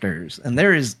characters. And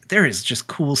there is just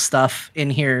cool stuff in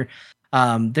here.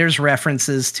 There's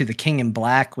references to the King in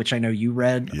Black, which I know you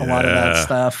read a lot of that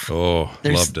stuff. Oh,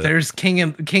 loved it. There's King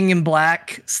in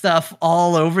Black stuff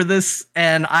all over this,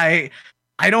 and I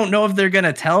don't know if they're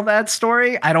gonna tell that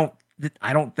story. I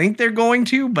don't think they're going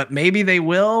to, but maybe they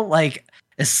will. Like,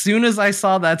 as soon as I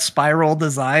saw that spiral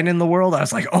design in the world, I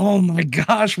was like, oh my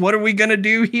gosh, what are we gonna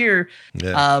do here?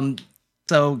 Yeah.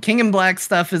 So King in Black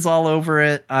stuff is all over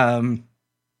it.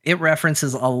 It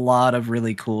references a lot of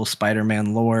really cool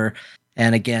Spider-Man lore.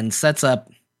 And again, it sets up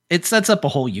a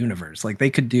whole universe. Like, they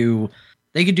could do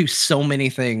so many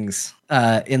things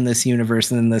in this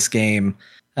universe and in this game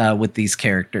with these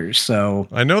characters. So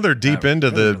I know they're deep into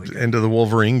the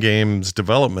Wolverine game's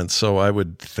development, so I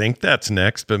would think that's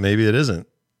next, but maybe it isn't.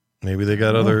 Maybe they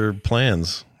got other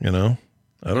plans, I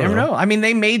don't know. I mean,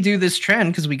 they may do this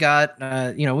trend because we got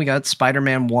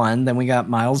Spider-Man 1, then we got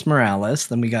Miles Morales,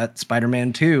 then we got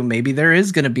Spider-Man 2. Maybe there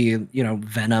is going to be,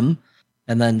 Venom,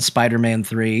 and then Spider-Man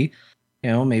 3.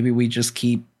 Maybe we just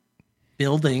keep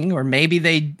building, or maybe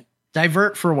they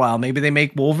divert for a while. Maybe they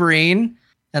make Wolverine,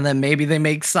 and then maybe they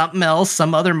make something else,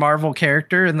 some other Marvel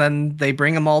character, and then they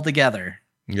bring them all together.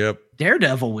 Yep.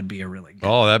 Daredevil would be a really good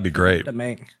that'd be great to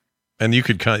make. And you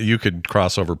could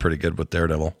cross over pretty good with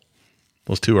Daredevil.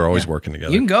 Those two are always working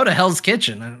together. You can go to Hell's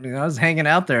Kitchen. I was hanging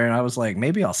out there, and I was like,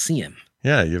 maybe I'll see him.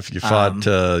 Yeah, you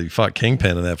fought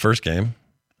Kingpin in that first game.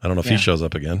 I don't know if he shows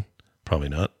up again. Probably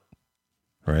not.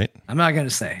 Right? I'm not going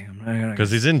to say.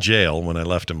 Because he's in jail when I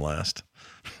left him last.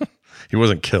 He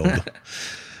wasn't killed.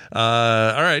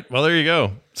 All right. Well, there you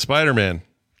go. Spider-Man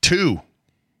 2.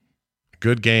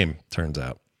 Good game, turns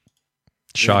out.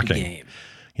 Shocking.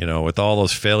 You know, with all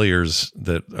those failures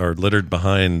that are littered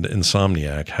behind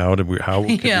Insomniac, how could we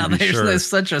be sure? There's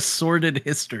such a sordid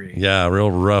history. Yeah, real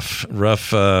rough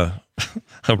a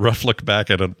rough look back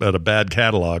at a bad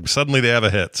catalog. Suddenly they have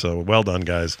a hit. So well done,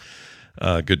 guys.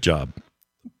 Good job.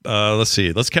 Let's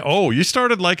see. You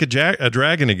started Like a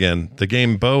Dragon again. The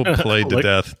game Bo played to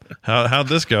death. How'd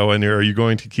this go? And are you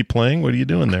going to keep playing? What are you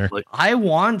doing there? I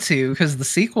want to, because the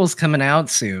sequel's coming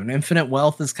out soon. Infinite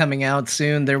Wealth is coming out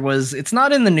soon. It's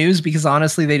not in the news because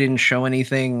honestly they didn't show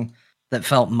anything that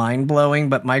felt mind-blowing,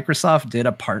 but Microsoft did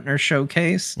a partner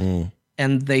showcase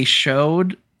and they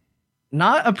showed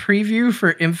not a preview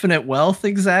for Infinite Wealth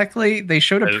exactly. They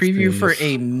showed a preview for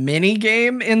a mini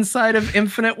game inside of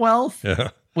Infinite Wealth. Yeah.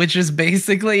 Which is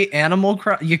basically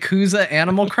Yakuza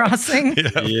Animal Crossing.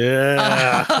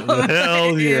 Yeah.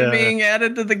 Hell yeah. Being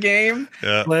added to the game.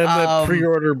 Yeah. Land that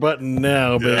pre-order button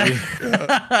now, baby.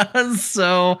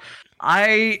 So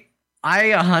I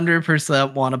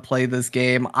 100% want to play this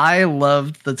game. I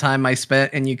loved the time I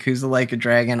spent in Yakuza Like a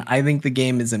Dragon. I think the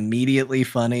game is immediately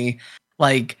funny.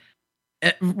 Like,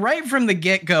 right from the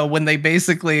get-go, when they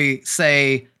basically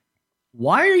say,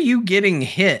 why are you getting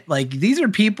hit? Like, these are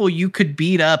people you could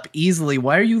beat up easily.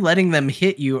 Why are you letting them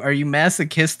hit you? Are you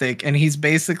masochistic? And he's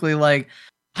basically like,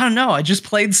 I don't know. I just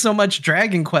played so much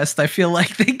Dragon Quest. I feel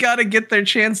like they got to get their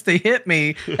chance to hit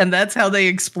me. And that's how they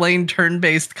explain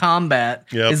turn-based combat,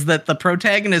 is that the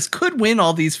protagonist could win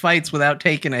all these fights without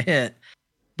taking a hit.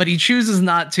 But he chooses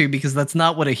not to because that's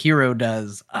not what a hero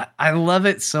does. I love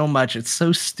it so much. It's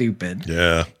so stupid.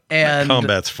 Yeah. And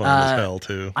combat's fun as hell,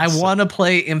 too. I want to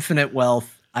play Infinite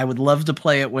Wealth. I would love to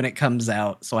play it when it comes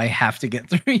out. So I have to get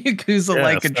through Yakuza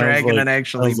Like a Dragon and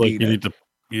actually beat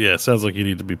it. Sounds like you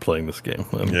need to be playing this game.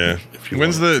 Yeah.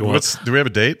 Do we have a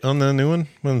date on the new one?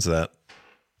 When's that?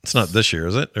 It's not this year,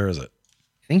 is it? Or is it?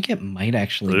 I think it might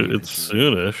actually be. It's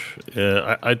soonish.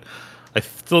 Yeah. I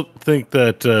still think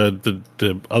that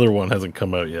the other one hasn't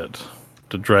come out yet.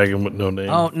 The Dragon with No Name.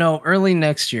 Oh, no. Early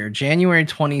next year. January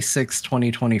 26,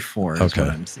 2024 is what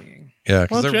I'm seeing. Yeah.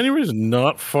 Well, January is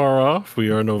not far off. We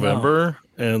are November.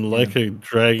 No. And Like a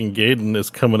Dragon Gaiden is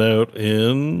coming out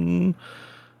in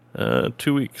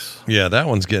 2 weeks. Yeah, that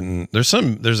one's getting... There's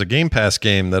a Game Pass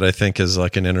game that I think is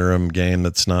like an interim game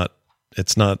it's not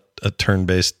a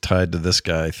turn-based tied to this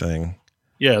guy thing.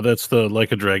 Yeah, that's the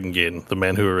Like a Dragon Gaiden, the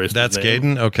man who erased his name.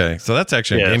 Gaiden? Okay, so that's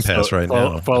actually Game Pass right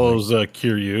now. Follows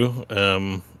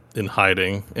Kiryu in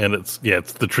hiding, and it's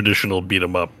the traditional beat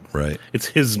 'em up. Right. It's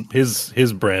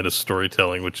his brand of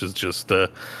storytelling, which is just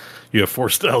you have 4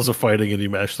 styles of fighting, and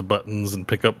you mash the buttons and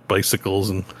pick up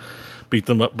bicycles and beat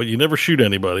them up, but you never shoot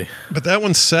anybody. But that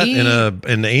one's set in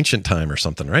an ancient time or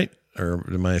something, right? Or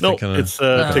am I thinking?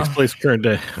 It takes place current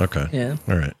day. Okay. Yeah.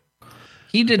 All right.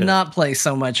 He did not play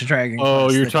so much Dragon Quest.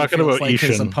 Oh, you're talking about like Ishin.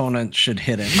 His opponent should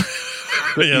hit him.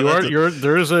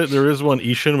 There is one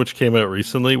Ishin which came out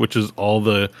recently, which is all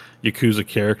the Yakuza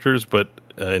characters, but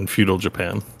in feudal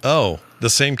Japan. Oh, the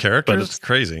same characters? It's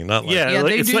crazy. Not like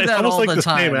they do that all the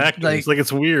time. Same actors. Like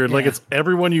it's weird. Yeah. Like it's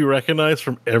everyone you recognize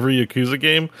from every Yakuza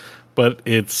game, but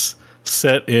it's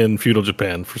set in feudal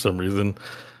Japan for some reason.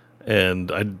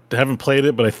 And I haven't played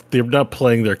it, but they're not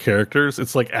playing their characters.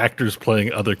 It's like actors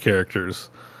playing other characters.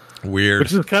 Weird.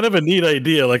 Which is kind of a neat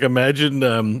idea. Like imagine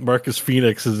Marcus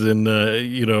Phoenix is in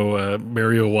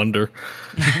Mario Wonder,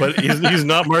 but he's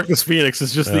not Marcus Phoenix.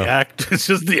 It's just the actor. It's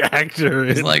just the actor.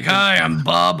 He's like, hi, I'm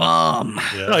Bob.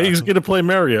 Yeah. No, he's gonna play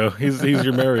Mario. He's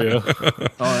your Mario.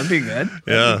 Oh, that'd be good.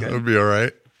 That would be all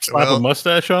right. Slap a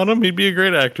mustache on him. He'd be a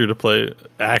great actor to play.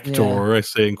 Actor, I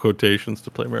say in quotations, to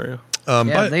play Mario.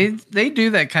 They do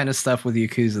that kind of stuff with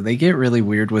Yakuza. They get really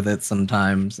weird with it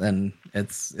sometimes, and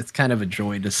it's kind of a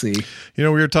joy to see. You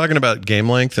know, we were talking about game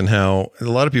length and how a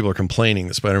lot of people are complaining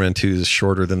that Spider-Man 2 is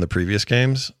shorter than the previous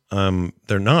games.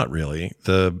 They're not really.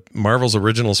 The Marvel's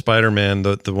original Spider-Man,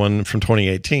 the one from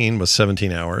 2018, was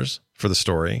 17 hours for the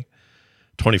story,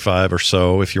 25 or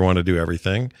so if you want to do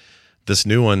everything. This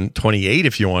new one, 28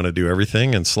 if you want to do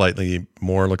everything, and slightly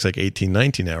more, looks like 18,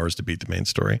 19 hours to beat the main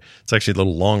story. It's actually a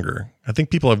little longer. I think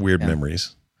people have weird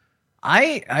memories.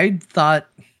 I thought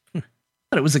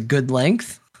it was a good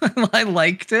length. I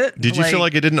liked it. Did you feel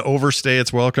like it didn't overstay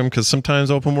its welcome? Because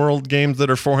sometimes open world games that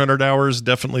are 400 hours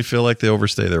definitely feel like they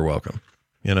overstay their welcome.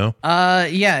 You know?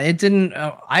 Yeah, it didn't.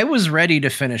 I was ready to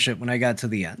finish it when I got to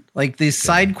the end. Like the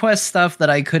side quest stuff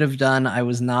that I could have done, I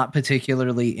was not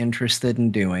particularly interested in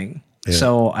doing. Yeah.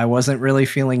 So I wasn't really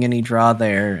feeling any draw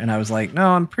there. And I was like,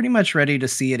 no, I'm pretty much ready to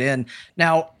see it in.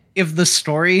 Now, if the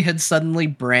story had suddenly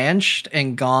branched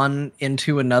and gone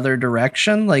into another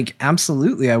direction, like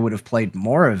absolutely I would have played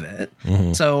more of it.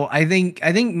 So I think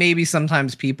maybe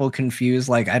sometimes people confuse,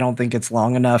 like, I don't think it's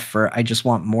long enough for I just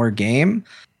want more game.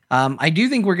 I do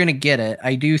think we're going to get it.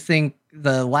 I do think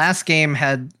the last game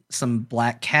had some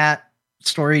Black Cat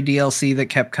story DLC that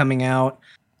kept coming out.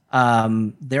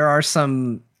 There are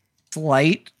some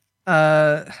slight,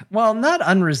 not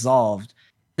unresolved.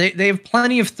 They have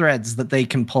plenty of threads that they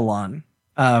can pull on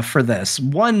for this.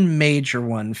 One major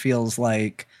one feels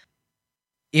like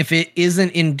if it isn't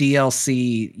in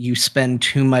DLC, you spend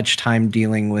too much time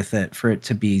dealing with it for it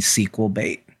to be sequel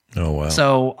bait. Oh, wow.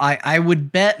 So I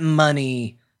would bet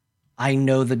money I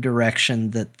know the direction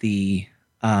that the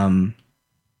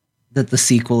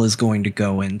sequel is going to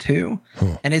go into.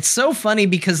 And it's so funny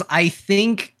because I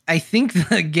think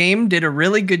the game did a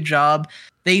really good job.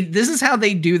 This is how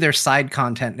they do their side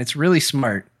content. And it's really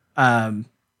smart.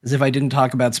 As if I didn't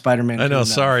talk about Spider-Man. I know.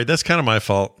 Sorry. That's kind of my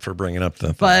fault for bringing up the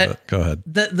thing, but go ahead.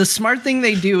 The smart thing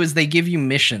they do is they give you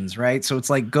missions, right? So it's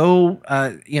like, go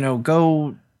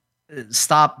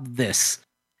stop this.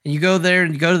 And you go there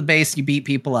and you go to the base, you beat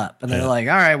people up. And they're like,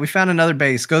 all right, we found another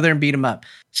base. Go there and beat them up.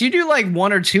 So you do like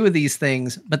one or two of these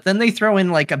things, but then they throw in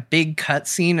like a big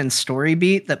cutscene and story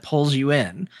beat that pulls you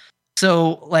in.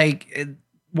 So like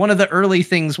one of the early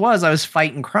things was I was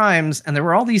fighting crimes and there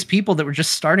were all these people that were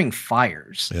just starting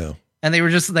fires. Yeah. And they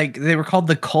were just like, they were called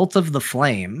the Cult of the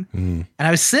Flame. And I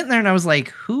was sitting there and I was like,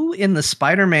 who in the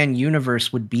Spider-Man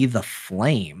universe would be the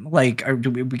Flame? Like,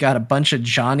 we got a bunch of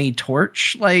Johnny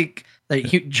Torch, like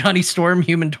Johnny Storm,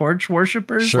 Human Torch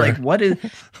worshippers. Sure. Like, what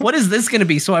is this going to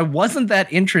be? So I wasn't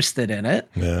that interested in it,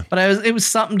 but it was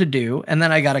something to do. And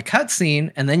then I got a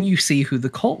cutscene and then you see who the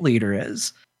cult leader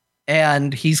is.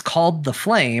 And he's called the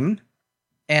Flame.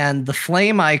 And the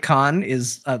flame icon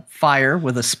is a fire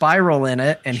with a spiral in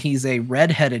it, and he's a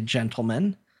redheaded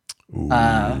gentleman.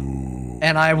 And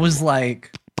I was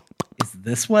like, is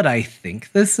this what I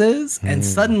think this is? And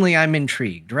suddenly I'm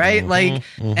intrigued, right?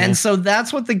 And so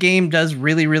that's what the game does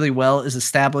really, really well, is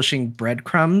establishing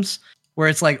breadcrumbs where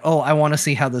it's like, oh, I want to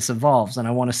see how this evolves, and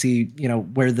I want to see,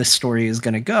 where this story is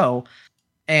going to go.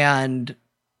 And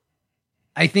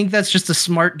I think that's just a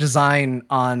smart design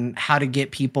on how to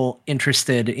get people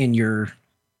interested in your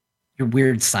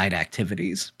weird side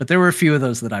activities. But there were a few of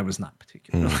those that I was not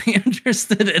particularly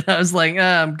interested in. I was like,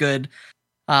 I'm good.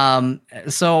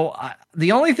 So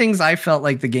the only things I felt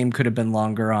like the game could have been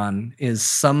longer on is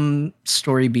some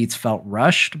story beats felt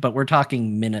rushed, but we're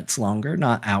talking minutes longer,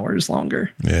 not hours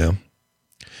longer. Yeah.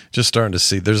 Just starting to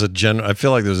see I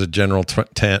feel like there's a general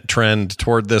trend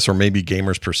toward this, or maybe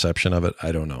gamers' perception of it.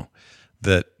 I don't know.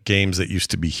 That games that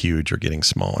used to be huge are getting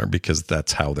smaller because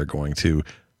that's how they're going to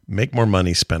make more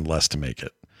money, spend less to make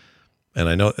it. And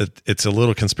I know it's a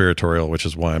little conspiratorial, which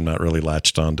is why I'm not really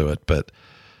latched onto it, but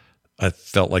I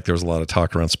felt like there was a lot of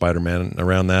talk around Spider-Man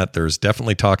around that. There's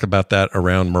definitely talk about that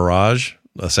around Mirage,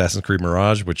 Assassin's Creed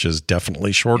Mirage, which is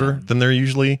definitely shorter than they're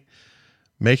usually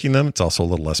making them. It's also a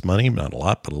little less money, not a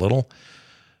lot, but a little.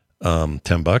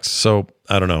 $10. So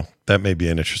I don't know. That may be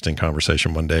an interesting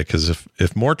conversation one day, because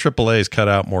if more AAAs cut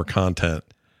out more content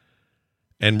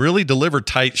and really deliver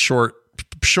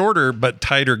shorter but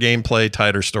tighter gameplay,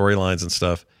 tighter storylines and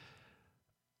stuff,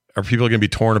 are people going to be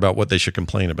torn about what they should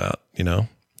complain about?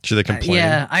 Should they complain?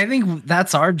 Yeah, I think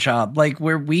that's our job. Like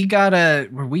where we gotta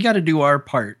do our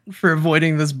part for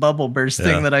avoiding this bubble burst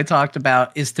thing that I talked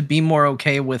about, is to be more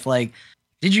okay with like,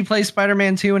 did you play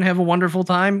Spider-Man 2 and have a wonderful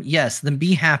time? Yes, then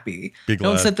be happy.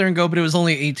 Don't sit there and go, but it was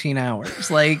only 18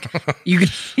 hours. Like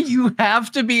you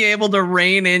have to be able to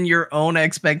rein in your own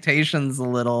expectations a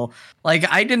little. Like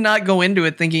I did not go into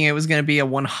it thinking it was going to be a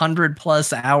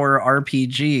 100+ hour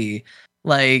RPG.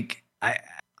 Like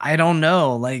I don't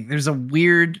know. Like there's a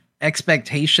weird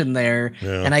expectation there.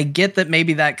 Yeah. And I get that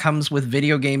maybe that comes with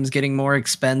video games getting more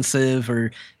expensive,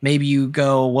 or maybe you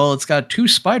go, well, it's got 2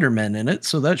 Spider-Men in it,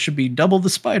 so that should be double the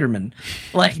Spider-Man.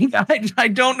 Like I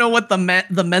don't know what the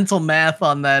mental math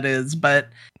on that is, but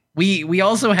we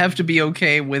also have to be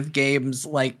okay with games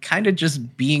like kind of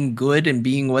just being good and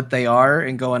being what they are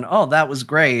and going, oh, that was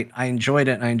great. I enjoyed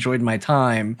it and I enjoyed my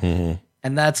time. Mm-hmm.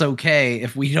 And that's okay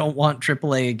if we don't want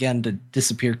AAA again to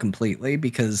disappear completely,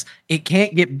 because it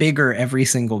can't get bigger every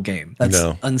single game. That's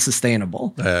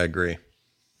unsustainable. I agree.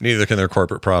 Neither can their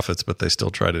corporate profits, but they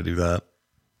still try to do that.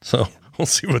 So we'll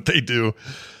see what they do.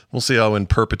 We'll see how in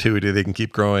perpetuity they can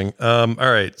keep growing. All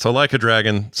right. So Like a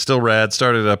Dragon, still rad.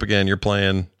 Started it up again. You're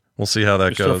playing. We'll see how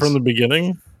that goes. Still from the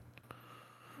beginning?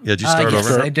 Yeah, did you start over?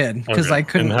 Yes, I did, because I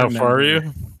couldn't remember. And how far are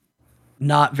you?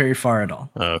 Not very far at all.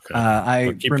 Oh, okay.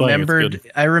 I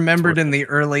remembered in the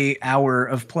early hour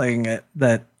of playing it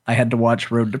that I had to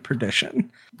watch Road to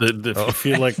Perdition. If you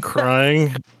feel like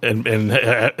crying and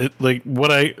like what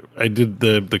I did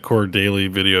the Core Daily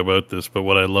video about this, but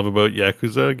what I love about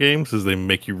Yakuza games is they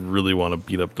make you really want to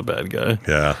beat up the bad guy.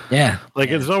 Yeah. Like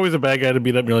it's always a bad guy to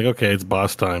beat up. And you're like, okay, it's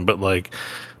boss time, but like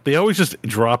they always just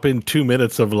drop in 2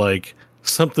 minutes of like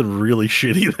something really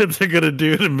shitty that they're gonna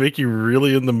do to make you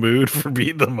really in the mood for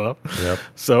beating them up. Yep.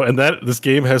 So this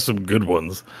game has some good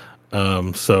ones.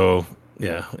 So.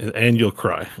 Yeah, and you'll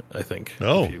cry, I think.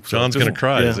 Oh, John's going to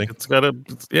cry, is he?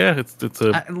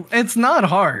 It's not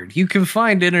hard. You can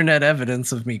find internet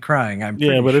evidence of me crying.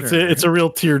 But it's a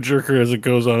real tearjerker as it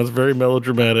goes on. It's very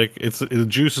melodramatic. The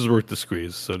juice is worth the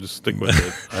squeeze, so just stick with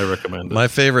it. I recommend it. My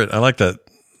favorite, I like that.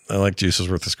 I like juice is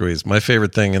worth the squeeze. My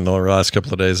favorite thing in the last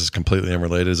couple of days is completely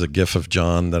unrelated. Is a GIF of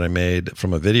John that I made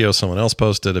from a video someone else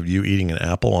posted of you eating an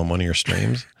apple on one of your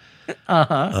streams.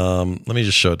 Let me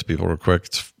just show it to people real quick.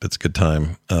 It's a good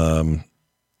time. I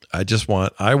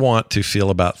want to feel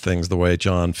about things the way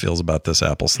John feels about this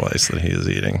apple slice that he is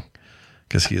eating,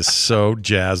 because he is so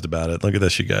jazzed about it. Look at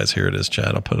this, you guys. Here it is,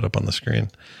 Chad. I'll put it up on the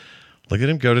screen. Look at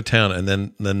him go to town, and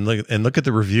then look at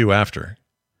the review after.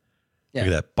 Yeah.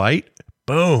 Look at that bite.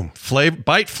 Boom.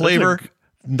 Bite flavor.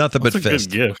 Nothing but fist.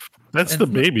 Good gift. That's the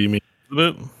baby meat.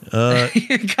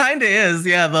 It kind of is,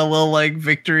 yeah. The little like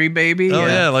victory baby. Oh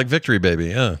yeah, like victory baby.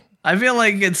 Yeah. I feel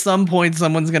like at some point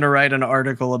someone's gonna write an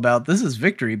article about this is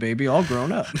victory baby all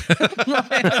grown up.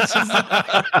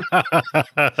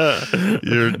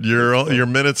 You're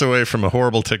minutes away from a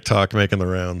horrible TikTok making the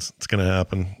rounds. It's gonna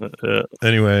happen.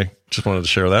 Anyway, just wanted to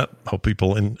share that. Hope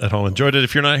people at home enjoyed it.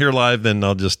 If you're not here live, then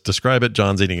I'll just describe it.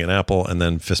 John's eating an apple and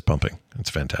then fist pumping. It's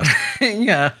fantastic.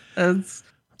 Yeah,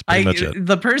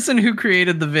 the person who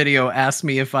created the video asked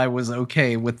me if I was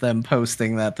okay with them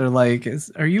posting that. They're like,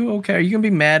 are you okay? Are you gonna be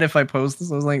mad if I post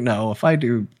this? I was like, no, if I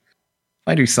do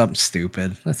something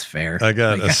stupid, that's fair. I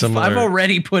got a similar. I've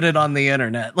already put it on the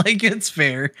internet. Like, it's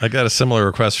fair. I got a similar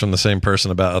request from the same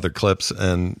person about other clips,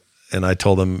 and I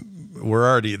told them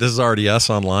this is already us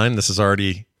online. This is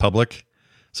already public.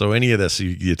 So any of this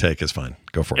you take is fine.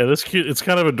 Go for it. Yeah, that's cute. It's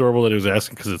kind of adorable that he was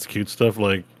asking because it's cute stuff.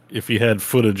 Like, if he had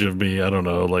footage of me, I don't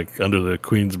know, like under the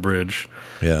Queens Bridge,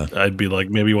 I'd be like,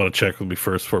 maybe you want to check with me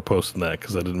first before posting that,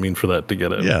 because I didn't mean for that to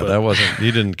get it. Yeah, that wasn't,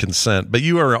 you didn't consent, but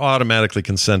you are automatically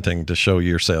consenting to show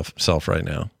yourself right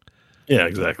now. Yeah,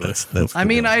 exactly. That's I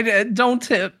mean, I don't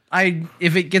tip.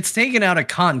 If it gets taken out of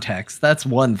context, that's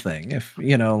one thing. If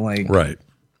right.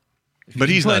 But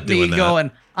he's not doing that.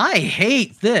 Going, I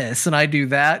hate this, and I do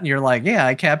that, and you're like, yeah,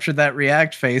 I captured that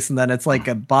React face, and then it's like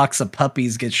a box of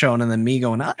puppies gets shown, and then me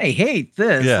going, I hate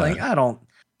this. Yeah. Like, I don't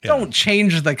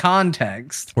change the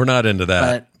context. We're not into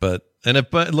that, but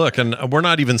look, and we're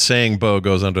not even saying Bo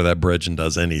goes under that bridge and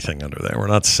does anything under there. We're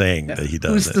not saying that he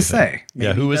does. Who's to say?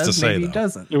 Maybe who is to say? Maybe he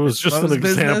doesn't. It was just an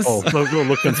example. Don't go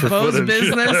looking for Bo's footage.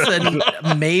 business and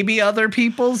maybe other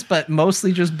people's, but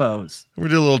mostly just Bo's. We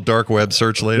do a little dark web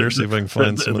sech later, see if I can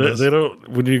find some of this. They don't.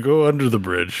 When you go under the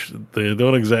bridge, they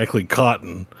don't exactly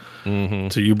cotton. Mm-hmm.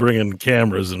 So you bring in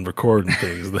cameras and recording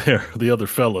things there. The other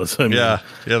fellas, the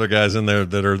other guys in there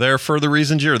that are there for the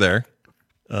reasons you're there.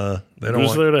 They don't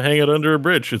just there to hang it under a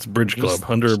bridge. It's Bridge Club,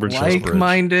 under a bridge.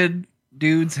 Like-minded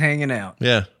dudes hanging out.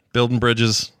 Yeah, building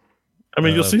bridges. I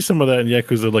mean, you'll see some of that in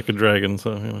Yakuza Like a Dragon.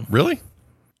 So really,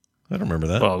 I don't remember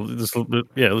that. Well, there's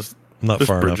not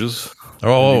far bridges. Enough.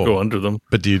 Oh, you go under them.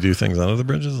 But do you do things under the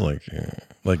bridges, like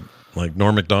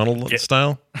Norm Macdonald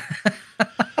style?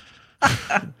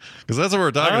 Because that's what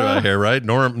we're talking about here, right?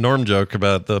 Norm joke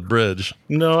about the bridge.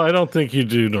 No, I don't think you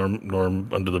do Norm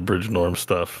under the bridge Norm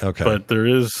stuff. Okay, but there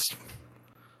is.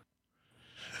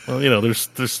 Well, there's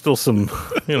still some,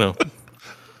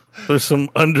 there's some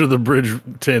under the bridge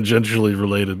tangentially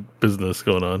related business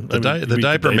going on. The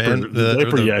diaper man, the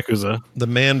diaper Yakuza, the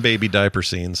man baby diaper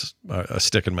scenes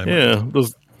stick in my mind. Yeah,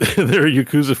 they're a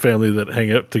Yakuza family that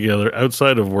hang out together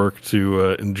outside of work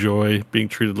to enjoy being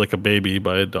treated like a baby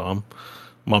by a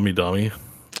mommy dommy.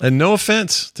 And no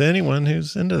offense to anyone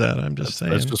who's into that. I'm just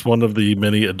saying. That's just one of the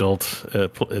many adult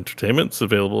entertainments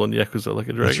available in Yakuza Like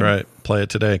a Dragon. That's right. Play it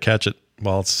today. Catch it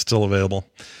while it's still available.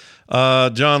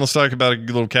 John, let's talk about a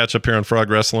little catch up here on Frog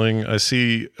Wrestling. I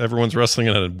see everyone's wrestling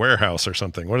in a warehouse or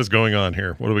something. What is going on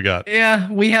here? What do we got? Yeah,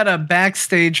 we had a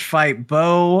backstage fight.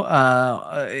 Bo,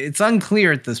 it's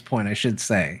unclear at this point, I should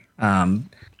say.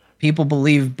 People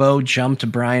believe Bo jumped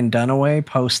Brian Dunaway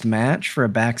post-match for a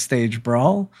backstage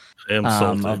brawl.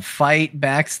 A fight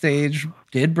backstage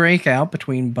did break out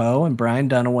between Bo and Brian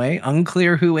Dunaway.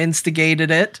 Unclear who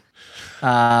instigated it,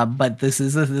 but this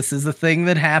is a thing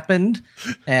that happened,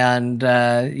 and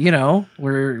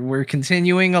we're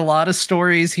continuing a lot of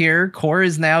stories here. Core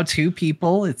is now 2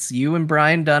 people. It's you and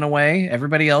Brian Dunaway.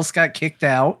 Everybody else got kicked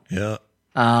out. Yeah.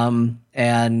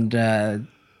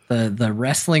 The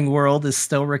wrestling world is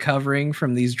still recovering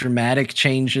from these dramatic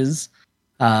changes.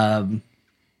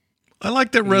 I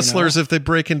like that wrestlers, if they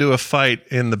break into a fight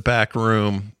in the back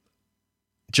room,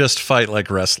 just fight like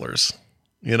wrestlers,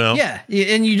 Yeah,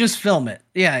 and you just film it.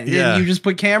 Yeah. And you just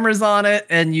put cameras on it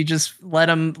and you just let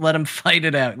them fight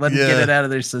it out. Let them get it out of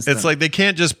their system. It's like they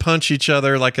can't just punch each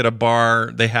other like at a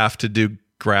bar. They have to do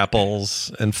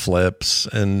grapples and flips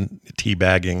and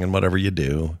teabagging and whatever you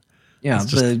do. Yeah,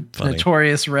 the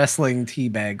notorious wrestling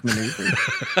teabag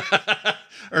maneuver.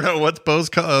 Or no, what's Bo's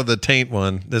called? The taint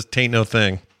one. This taint no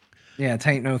thing. Yeah,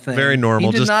 taint no thing. Very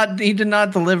normal. He did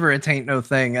not deliver a taint no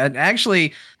thing. And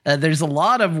actually, there's a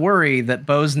lot of worry that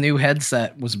Bo's new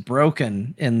headset was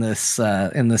broken in this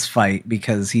fight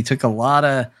because he took a lot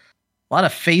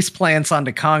of face plants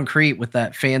onto concrete with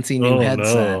that fancy new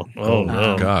headset.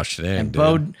 No. Gosh, dang.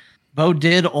 And Bo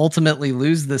did ultimately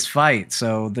lose this fight,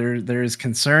 so there's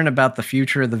concern about the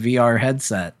future of the VR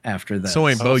headset after that. So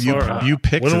wait, Bo, you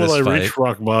picked this fight. When will I reach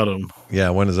rock bottom?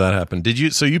 Yeah, when does that happen?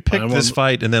 So you picked this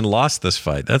fight and then lost this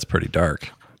fight? That's pretty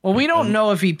dark. Well, we don't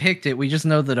know if he picked it. We just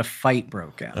know that a fight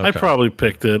broke out. Okay. I probably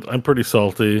picked it. I'm pretty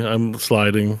salty. I'm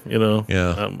sliding,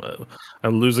 Yeah.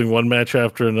 I'm losing one match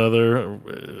after another.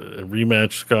 A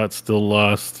rematch, Scott still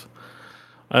lost.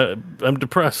 I'm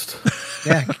depressed.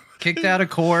 Yeah. Kicked out of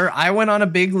Core. I went on a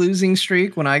big losing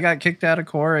streak. When I got kicked out of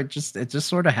Core, it just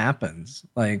sort of happens.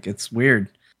 Like, it's weird.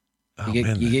 You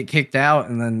get kicked out,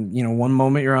 and then one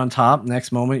moment you're on top,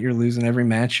 next moment you're losing every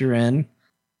match you're in.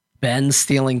 Ben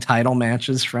stealing title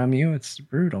matches from you. It's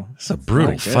brutal. It's a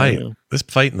brutal fight. Yeah. This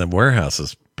fight in the warehouse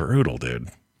is brutal, dude.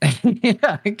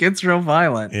 Yeah, it gets real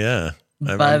violent. Yeah.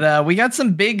 But we got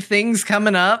some big things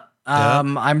coming up.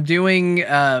 I'm doing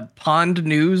Pond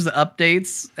News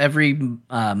updates every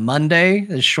Monday.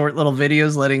 There's short little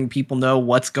videos letting people know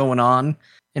what's going on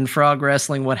in Frog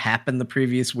Wrestling, what happened the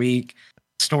previous week,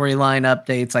 storyline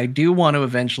updates. I do want to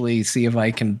eventually see if I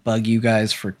can bug you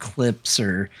guys for clips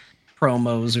or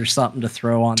promos or something to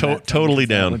throw on. Totally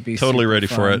down. Totally ready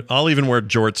for it. I'll even wear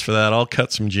jorts for that. I'll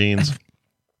cut some jeans.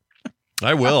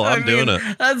 I will. I'm doing it.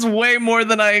 That's way more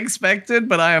than I expected,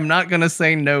 but I am not going to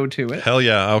say no to it. Hell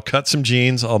yeah. I'll cut some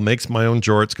jeans. I'll make my own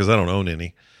jorts because I don't own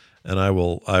any. And I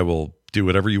will do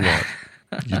whatever you want.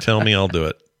 You tell me, I'll do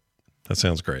it. That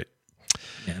sounds great.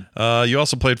 Yeah. You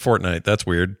also played Fortnite. That's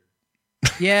weird.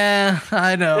 Yeah,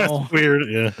 I know. That's weird.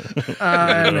 Yeah.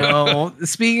 I know.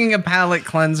 Speaking of palate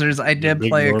cleansers, I did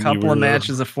play a couple of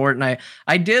matches of Fortnite.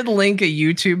 I did link a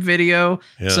YouTube video.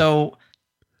 Yeah. So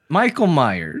Michael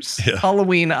Myers,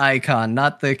 Halloween icon,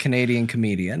 not the Canadian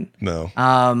comedian. No.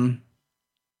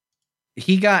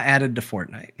 He got added to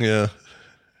Fortnite. Yeah.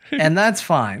 And that's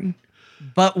fine.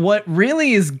 But what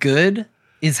really is good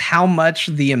is how much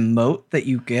the emote that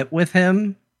you get with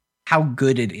him, how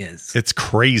good it is. It's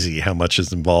crazy how much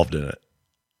is involved in it.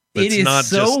 It is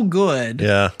so good.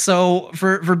 Yeah. So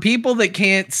for people that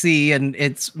can't see, and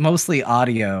it's mostly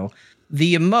audio,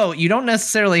 the emote, you don't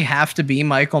necessarily have to be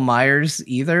Michael Myers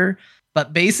either,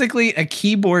 but basically a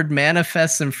keyboard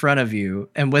manifests in front of you,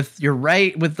 and with the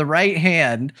right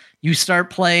hand, you start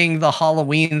playing the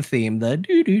Halloween theme, the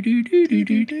do do do do do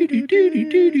do do do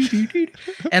do do do,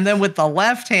 and then with the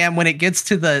left hand, when it gets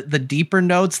to the deeper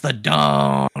notes, the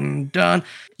dun dun,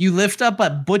 you lift up a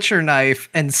butcher knife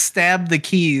and stab the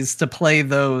keys to play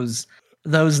those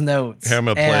notes. Here, I'm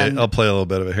gonna play. I'll play a little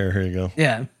bit of it. Here you go.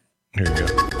 Yeah. Here you go.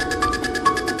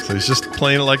 So he's just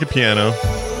playing it like a piano.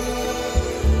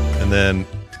 And then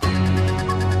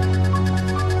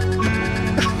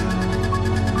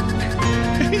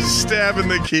he's stabbing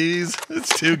the keys.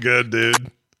 It's too good,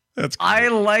 dude. That's cool. I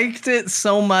liked it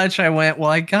so much. I went,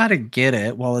 well, I got to get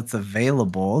it while it's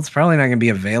available. It's probably not going to be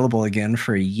available again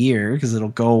for a year because it'll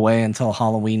go away until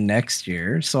Halloween next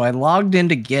year. So I logged in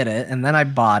to get it, and then I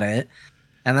bought it.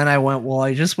 And then I went, well,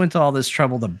 I just went to all this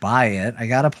trouble to buy it. I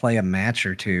got to play a match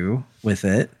or two with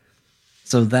it.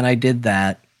 So then I did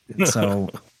that. So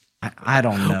I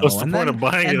don't know. What's the point of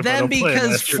buying it? And then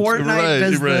because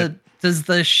Fortnite does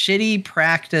the shitty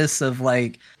practice of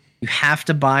like you have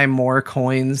to buy more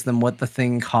coins than what the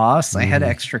thing costs. I had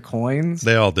extra coins.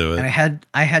 They all do it. And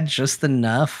I had just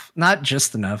enough, not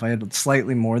just enough. I had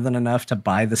slightly more than enough to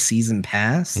buy the season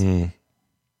pass. So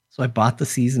I bought the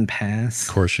season pass.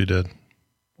 Of course you did.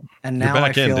 and You're now I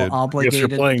back in, feel dude. obligated. Guess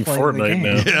you're playing to play Fortnite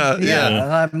the game. now.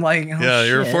 Yeah. I'm like, oh,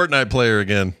 You're a shit. Fortnite player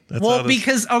again. That's Well, how this-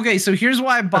 because okay, so here's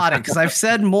why I bought it, because I've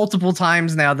said multiple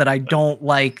times now that I don't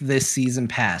like this season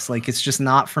pass. Like, it's just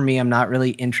not for me. I'm not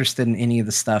really interested in any of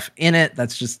the stuff in it.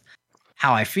 That's just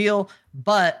how I feel.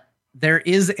 But there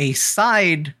is a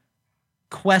side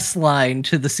quest line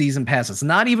to the season pass. It's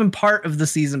not even part of the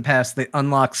season pass that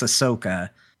unlocks Ahsoka,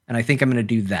 and I think I'm going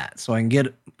to do that so I can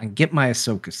get my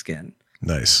Ahsoka skin.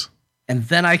 Nice. And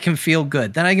then I can feel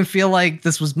good. Then I can feel like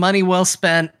this was money well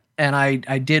spent, and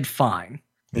I did fine.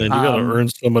 And you got to earn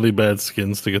so many bad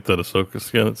skins to get that Ahsoka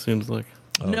skin, it seems like.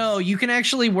 No, you can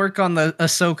actually work on the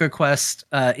Ahsoka quest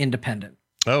independent.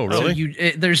 Oh, really?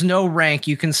 So there's no rank.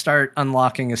 You can start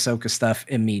unlocking Ahsoka stuff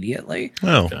immediately.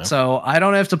 Oh. Okay. So I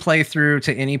don't have to play through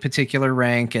to any particular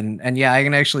rank. And yeah, I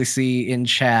can actually see in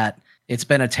chat, it's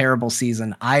been a terrible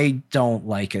season. I don't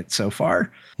like it so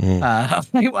far.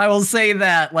 I will say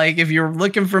that, like, if you're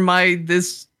looking for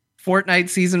this Fortnite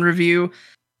season review,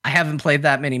 I haven't played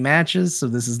that many matches, so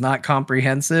this is not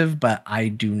comprehensive, but I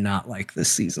do not like this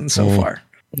season so far.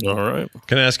 All right.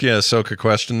 Can I ask you a Ahsoka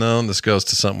question, though? And this goes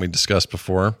to something we discussed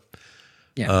before.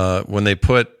 Yeah. When they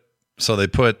put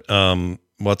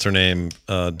what's her name?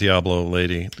 Diablo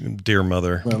lady, dear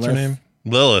mother. What's her Lilith. name?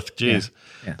 Lilith. Jeez.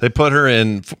 Yeah. They put her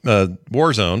in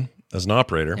Warzone as an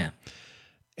operator. Yeah.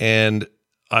 And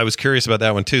I was curious about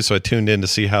that one, too. So I tuned in to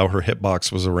see how her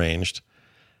hitbox was arranged.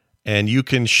 And you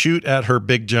can shoot at her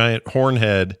big, giant horn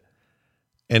head,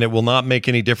 and it will not make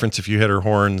any difference if you hit her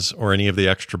horns or any of the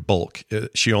extra bulk.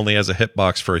 She only has a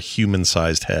hitbox for a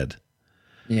human-sized head.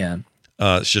 Yeah.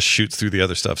 It just shoots through the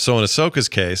other stuff. So in Ahsoka's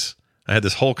case, I had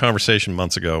this whole conversation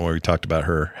months ago where we talked about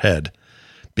her head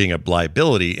being a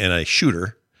liability in a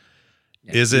shooter.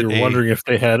 Is it You're wondering if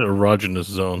they had erogenous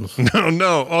zones.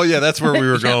 No. Oh, yeah, that's where we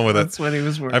were going with it. That's what he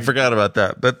was worried. I forgot about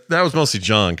that. But that was mostly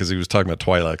John because he was talking about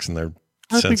Twi'leks and their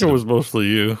I think it was mostly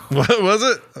you. What was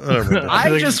it? I don't remember.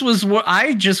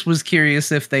 I just was curious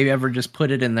if they ever just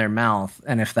put it in their mouth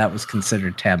and if that was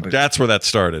considered taboo. That's where that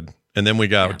started. And then we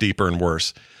got deeper and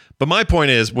worse. But my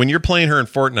point is, when you're playing her in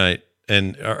Fortnite,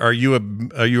 and are you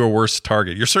a worse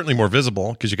target? You're certainly more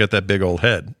visible because you got that big old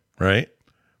head, right?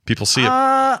 People see it.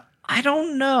 I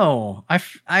don't know.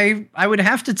 I would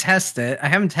have to test it. I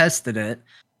haven't tested it,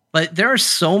 but there are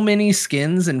so many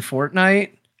skins in Fortnite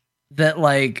that,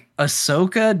 like,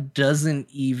 Ahsoka doesn't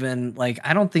even, like,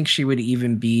 I don't think she would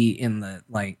even be in the,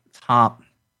 like, top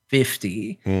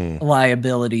 50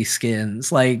 liability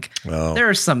skins. Like, there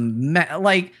are some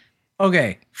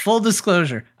okay, full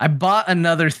disclosure, I bought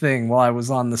another thing while I was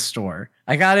on the store.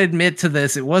 I gotta admit to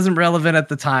this, it wasn't relevant at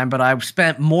the time, but I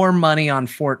spent more money on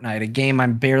Fortnite, a game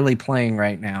I'm barely playing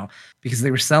right now, because they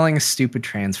were selling a stupid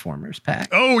Transformers pack.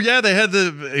 Oh, yeah, they had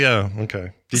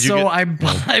okay.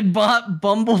 I bought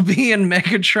Bumblebee and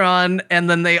Megatron, and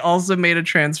then they also made a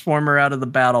Transformer out of the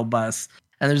battle bus.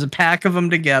 And there's a pack of them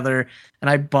together, and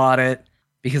I bought it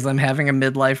because I'm having a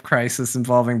midlife crisis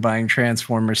involving buying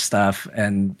Transformers stuff,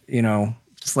 and,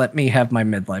 just let me have my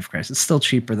midlife crisis. It's still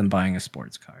cheaper than buying a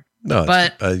sports car. No,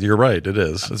 but you're right. It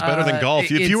is. It's better than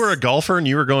golf. If you were a golfer and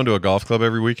you were going to a golf club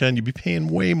every weekend, you'd be paying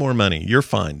way more money. You're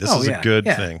fine. This is a good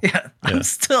thing. Yeah.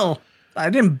 I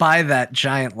didn't buy that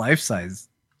giant life-size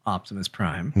Optimus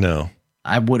Prime. No.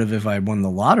 I would have if I won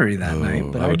the lottery that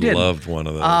night, but I would didn't. loved one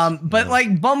of those. But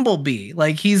like Bumblebee,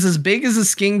 like, he's as big as a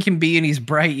skin can be, and he's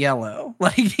bright yellow.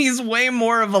 Like, he's way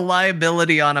more of a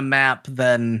liability on a map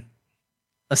than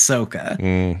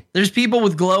Ahsoka. There's people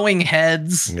with glowing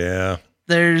heads. Yeah.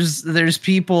 There's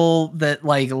people that,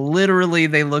 like, literally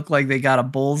they look like they got a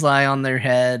bullseye on their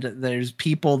head. There's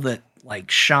people that,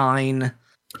 like, shine.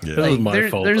 Yeah.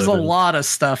 Like, there's a lot of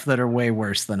stuff that are way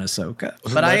worse than Ahsoka.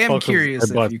 But I am curious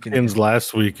if you can. Skins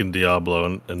last week in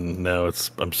Diablo, and now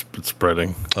it's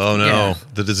spreading. Oh no, Yeah.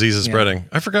 the disease is spreading.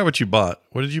 I forgot what you bought.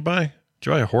 What did you buy? Did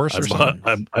you buy a horse or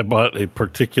something? I bought a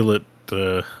particulate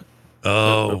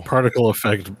particle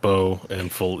effect bow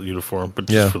and full uniform, but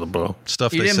just for the bow.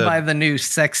 Stuff You they didn't said. buy the new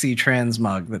sexy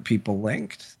transmog that people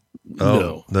linked. Oh,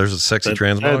 No. there's a sexy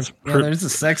transmog. Yeah, there's a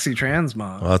sexy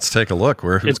transmog. Well, let's take a look.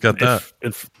 Who's got that?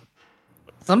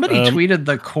 Somebody tweeted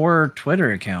the core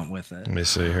Twitter account with it. Let me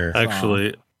see here.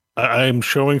 Actually, I'm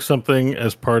showing something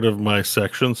as part of my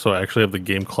section, so I actually have the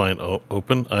game client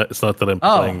open. It's not that I'm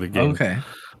playing the game. Okay.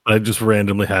 I just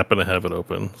randomly happen to have it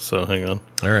open. So hang on.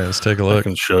 All right, let's take a I look.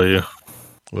 can show you.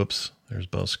 Whoops, there's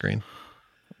Bell's screen.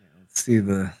 Let's see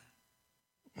the.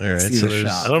 All right, see so the there's.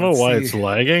 shot. I don't know Let's why see. it's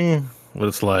lagging, but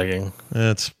it's lagging.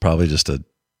 It's probably just a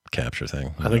capture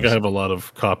thing. I think I have a lot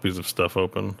of copies of stuff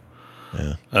open.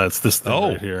 Yeah. It's this thing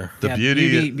right here. The Yeah,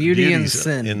 beauty Beauty and Beauty's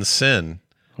Sin. in Sin.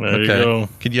 There you go.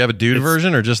 Could you have a dude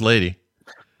version or just lady?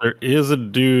 There is a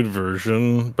dude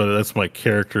version, but that's my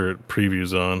character it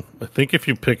previews on. I think if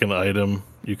you pick an item,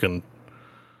 you can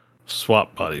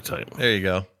swap body type. There you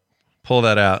go. Pull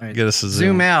that out. Right. Get us a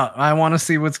Zoom out. I want to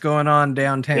see what's going on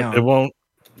downtown. It won't.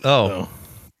 Oh, No.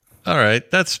 all right.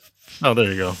 That's Oh,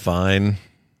 there you go. fine.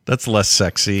 That's less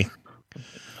sexy.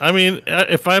 I mean,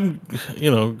 if I'm,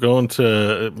 going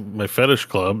to my fetish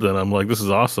club, then I'm like, this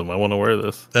is awesome. I want to wear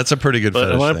this. That's a pretty good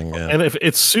But fetish thing. Yeah. And if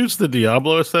it suits the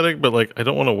Diablo aesthetic, but like, I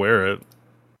don't want to wear it.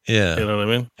 Yeah. You know what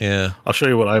I mean? Yeah. I'll show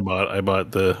you what I bought. I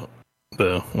bought the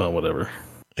well, whatever.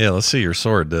 Yeah. Let's see your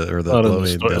sword or the Not in the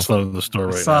blowy store. It's not in the store I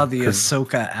right saw now. the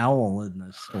Ahsoka owl in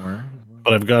the store.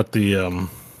 But I've got the,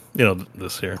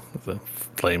 this here, the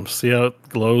flame. See how it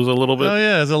glows a little bit? Oh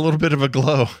yeah, it's a little bit of a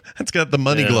glow. It's got the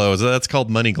money glow. That's called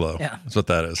money glow. Yeah. That's what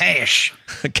that is. Cash.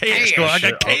 Cash. I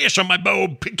got cash on my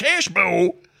bow. Cash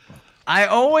bow. I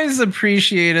always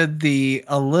appreciated the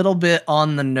a little bit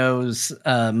on the nose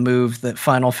move that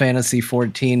Final Fantasy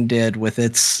XIV did with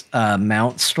its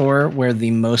mount store, where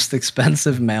the most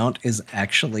expensive mount is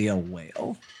actually a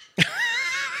whale.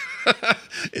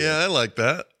 Yeah, I like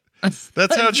that.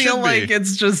 That's how it should be. I feel like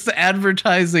it's just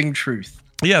advertising truth.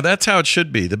 Yeah, that's how it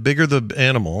should be. The bigger the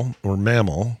animal or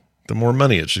mammal, the more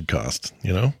money it should cost,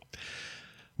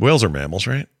 Whales are mammals,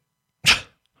 right?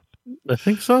 I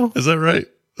think so. Is that right?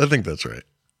 I think that's right.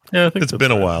 Yeah, I think It's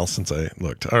been a while since I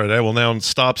looked. All right, I will now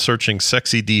stop searching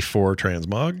sexy D4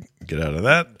 transmog. Get out of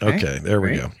that. Okay, there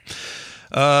we go.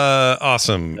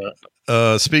 Awesome.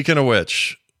 Speaking of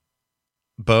which,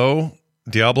 Bo,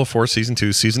 Diablo 4 Season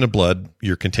 2, Season of Blood,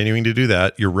 you're continuing to do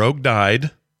that. Your rogue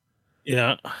died.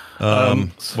 Yeah.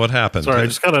 What happened? Sorry, I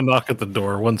just got a knock at the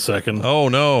door. 1 second. Oh,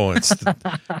 no. It's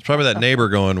probably that neighbor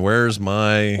going, where's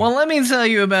my... Well, let me tell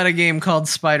you about a game called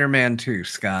Spider-Man 2,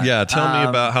 Scott. Yeah, tell me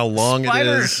about how long it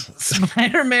is.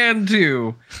 Spider-Man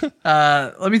 2.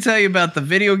 Let me tell you about the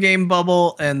video game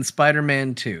bubble and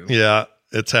Spider-Man 2. Yeah,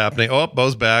 it's happening. Oh,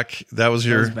 Bo's back. That was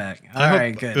your... Bo's back. All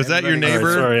right, good. Was that your Everybody- neighbor?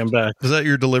 All right, sorry, I'm back. Was that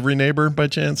your delivery neighbor by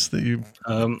chance that you...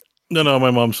 No,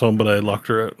 my mom's home, but I locked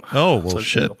her out. Oh, well, So I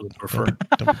shit. opened the door for her.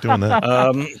 Don't be doing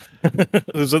that.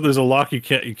 There's a lock you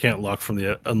can't unlock from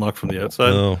the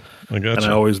outside. Oh, I got And you.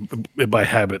 I always, by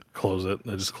habit, close it.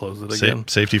 I just close it again.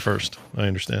 Safety first. I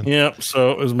understand. Yeah,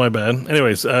 so it was my bad.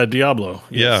 Anyways, Diablo.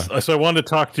 Yes. Yeah. So I wanted to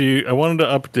talk to you. I wanted to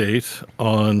update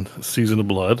on Season of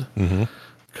Blood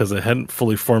because I hadn't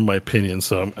fully formed my opinion.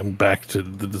 So I'm back to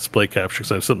the display capture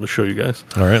because I have something to show you guys.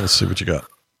 All right, let's see what you got.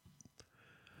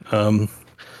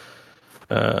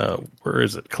 Where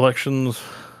is it? Collections.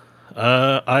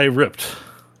 I ripped.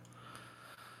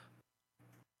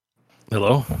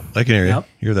 Hello. I can hear you. Yep.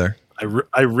 You're there.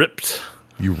 I ripped.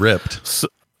 You ripped. So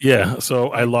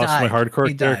I lost my hardcore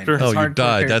He died. character. His Oh, you hardcore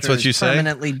died. That's character what you is say?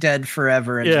 Permanently dead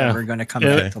forever and Yeah. never going to come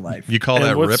Yeah. back to life. You call And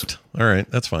that what's- ripped? All right,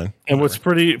 that's fine. And what's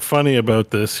pretty funny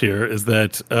about this here is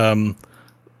that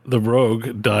the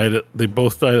rogue died. They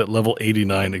both died at level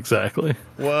 89 exactly.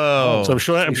 Whoa. So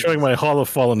I'm showing my Hall of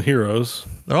Fallen Heroes.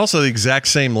 They're also the exact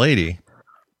same lady.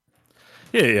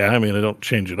 Yeah. I mean, I don't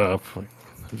change it up.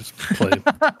 I just play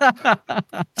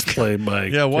my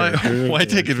Yeah, why character.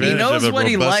 take He advantage knows of a what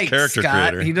he robust likes, character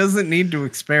Scott. creator? He doesn't need to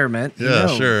experiment. He Yeah,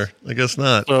 knows. sure. I guess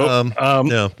not. So,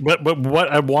 yeah. But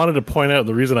what I wanted to point out,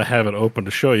 the reason I have it open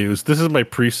to show you is this is my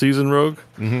preseason rogue,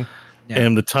 Yeah.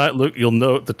 and the time. Look, you'll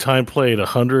note the time played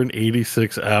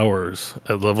 186 hours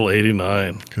at level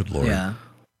 89. Good Lord. Yeah.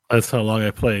 That's how long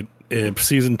I played. In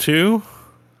season 2,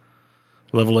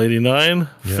 level 89,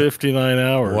 59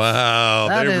 hours. Wow.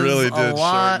 That they is really a did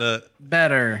lot shorten it.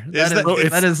 better. Is that-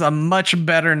 That is a much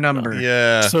better number.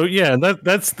 Yeah. So yeah,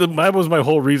 that was my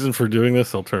whole reason for doing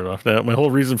this. I'll turn it off now. My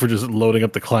whole reason for just loading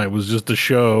up the client was just to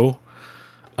show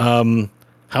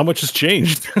how much has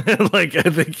changed. Like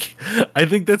I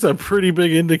think that's a pretty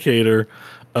big indicator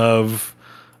of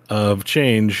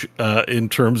change in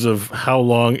terms of how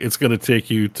long it's going to take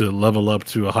you to level up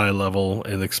to a high level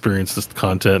and experience this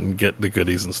content and get the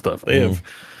goodies and stuff. They have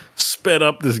sped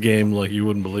up this game like you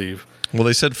wouldn't believe. Well,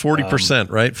 they said 40%,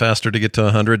 right? Faster to get to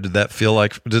 100. Did that feel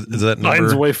like, is that number?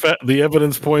 Mine's way the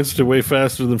evidence points to way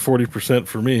faster than 40%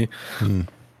 for me.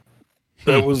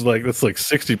 That's like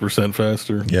 60%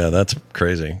 faster. Yeah, that's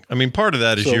crazy. I mean, part of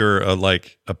that is So- you're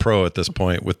a pro at this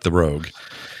point with the rogue.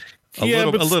 A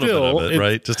little bit of it,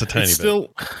 right? Just a tiny bit.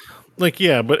 Still,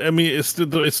 but I mean, it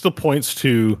still points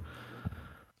to.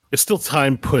 It's still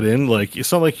time put in. Like,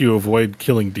 it's not like you avoid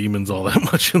killing demons all that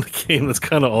much in the game. That's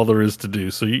kind of all there is to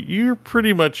do. So you're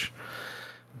pretty much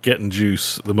getting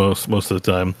juice most of the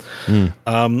time.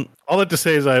 All that to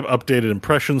say is I've updated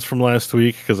impressions from last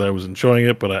week because I was enjoying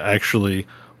it, but I actually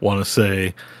want to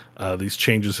say These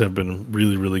changes have been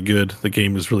really, really good. The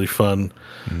game is really fun.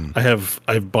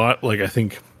 I've bought I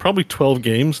think probably 12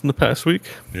 games in the past week.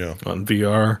 Yeah, on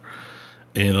VR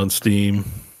and on Steam.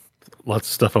 Lots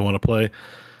of stuff I want to play.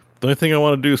 The only thing I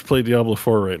want to do is play Diablo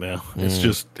 4 right now. It's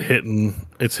just hitting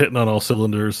on all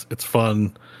cylinders. It's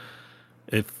fun.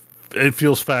 It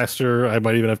feels faster. I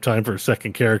might even have time for a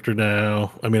second character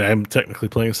now. I mean, I'm technically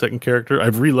playing a second character.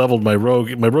 I've re-leveled my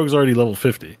rogue. My rogue's already level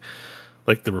 50.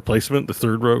 Like the replacement, the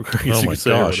third rogue. Oh my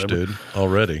gosh, dude!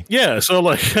 Already? Yeah. So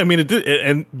I mean,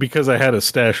 and because I had a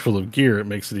stash full of gear, it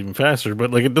makes it even faster.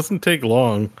 But it doesn't take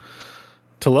long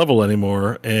to level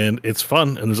anymore, and it's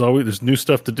fun. And there's new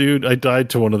stuff to do. I died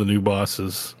to one of the new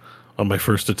bosses on my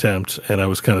first attempt, and I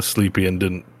was kind of sleepy and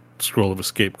didn't scroll of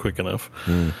escape quick enough.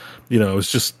 It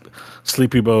was just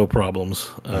sleepy bow problems.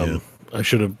 I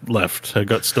should have left. I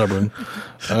got stubborn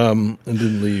and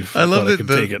didn't leave. I love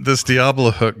that this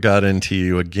Diablo hook got into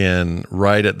you again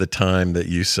right at the time that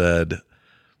you said,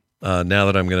 now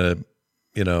that I'm going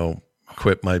to,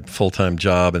 quit my full-time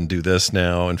job and do this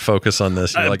now and focus on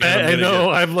this. You're like, I know.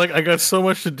 I got so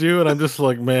much to do, and I'm just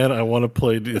like, man, I want to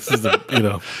play. This is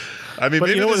I mean,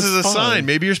 maybe this is a sign.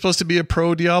 Maybe you're supposed to be a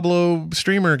pro Diablo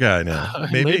streamer guy now.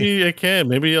 Maybe I can.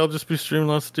 Maybe I'll just be streaming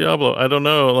lots of Diablo. I don't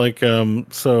know.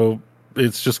 So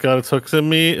it's just got its hooks in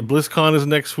me. BlizzCon is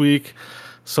next week,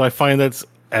 so I find that's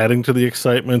adding to the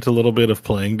excitement a little bit of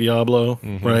playing Diablo,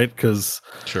 right? Because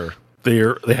they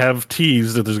have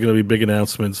teased that there's going to be big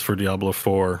announcements for Diablo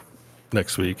 4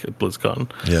 next week at BlizzCon.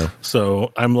 Yeah.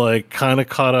 So I'm kind of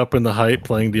caught up in the hype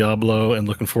playing Diablo and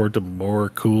looking forward to more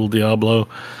cool Diablo.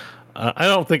 I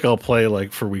don't think I'll play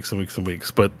for weeks and weeks and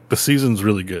weeks, but the season's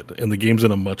really good, and the game's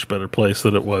in a much better place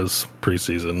than it was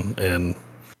preseason. And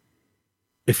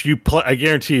if you play, I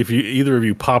guarantee if either of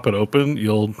you pop it open,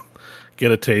 you'll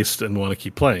get a taste and want to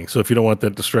keep playing. So if you don't want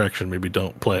that distraction, maybe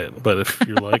don't play it. But if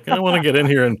you're like, I want to get in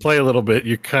here and play a little bit,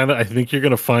 I think you're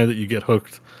going to find that you get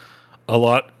hooked a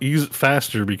lot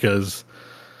faster because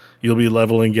you'll be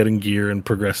leveling, getting gear, and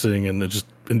progressing, and just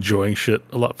enjoying shit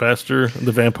a lot faster.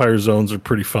 The vampire zones are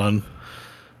pretty fun.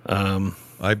 I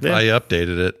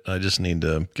updated it. I just need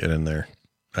to get in there.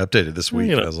 I updated this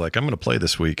week. I was like, I'm going to play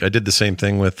this week. I did the same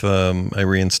thing with I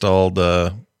reinstalled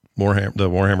the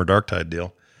Warhammer Darktide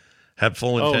deal. Have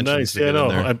full intentions to get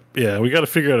in there. We got to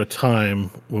figure out a time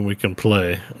when we can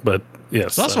play. But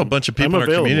yes, there's also a bunch of people in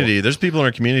our community. There's people in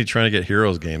our community trying to get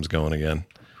Heroes games going again.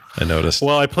 I noticed.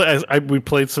 Well, we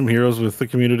played some Heroes with the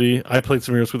community. I played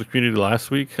some Heroes with the community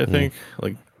last week, I think,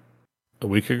 like a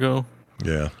week ago.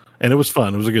 Yeah. And it was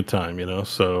fun. It was a good time,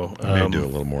 So I may do a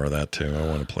little more of that too. I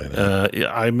want to play that.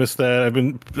 I missed that. I've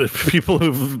been people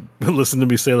who've listened to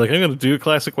me say I'm going to do a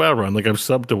classic WoW run. I've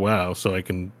subbed to WoW so I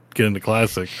can get into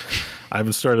classic. I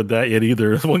haven't started that yet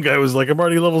either. One guy was like, "I'm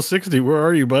already level 60. Where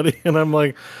are you, buddy?" And I'm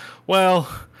like, "Well,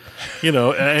 I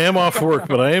am off work,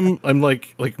 but I'm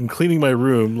cleaning my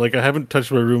room. I haven't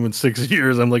touched my room in 6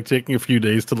 years. I'm taking a few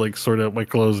days to sort out my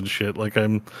clothes and shit.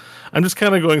 I'm just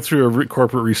kind of going through a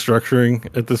corporate restructuring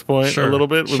at this point a little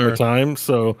bit with my time.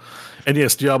 So, and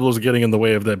yes, Diablo's getting in the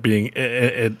way of that being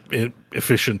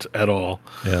efficient at all.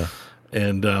 Yeah.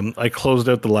 And I closed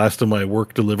out the last of my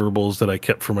work deliverables that I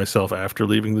kept for myself after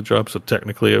leaving the job. So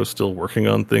technically I was still working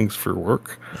on things for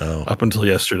work up until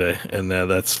yesterday. And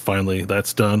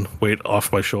that's done. Weight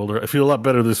off my shoulder. I feel a lot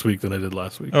better this week than I did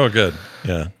last week. Oh, good.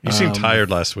 Yeah. You seemed tired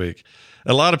last week.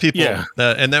 A lot of people,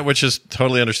 which is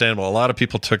totally understandable. A lot of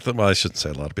people took them. Well, I shouldn't say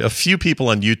a lot of people. A few people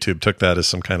on YouTube took that as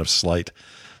some kind of slight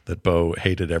that Bo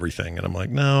hated everything. And I'm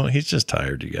like, no, he's just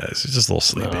tired, you guys. He's just a little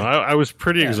sleepy. No, I was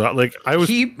pretty exhausted.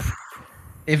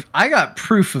 If I got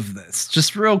proof of this,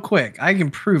 just real quick, I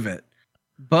can prove it.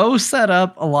 Bo set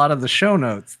up a lot of the show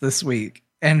notes this week.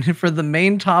 And for the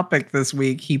main topic this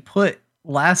week, he put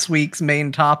last week's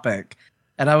main topic.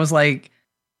 And I was like,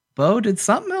 Bo, did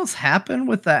something else happen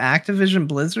with the Activision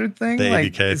Blizzard thing?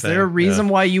 Is there a reason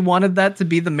why you wanted that to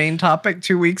be the main topic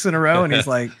 2 weeks in a row? And he's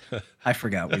like, I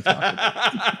forgot we talked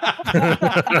about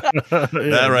it.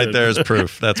 That right there is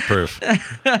proof. That's proof.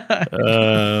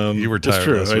 You were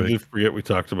tired last week. I did forget we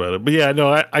talked about it. But yeah,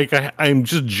 no, I'm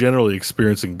just generally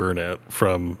experiencing burnout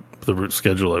from the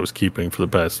schedule I was keeping for the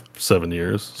past 7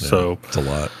 years. Yeah, so it's a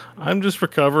lot. I'm just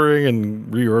recovering and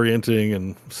reorienting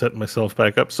and setting myself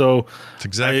back up. So it's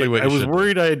exactly what I was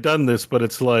worried I had done this, but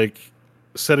it's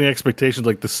setting expectations.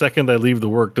 The second I leave the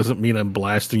work doesn't mean I'm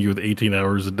blasting you with 18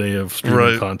 hours a day of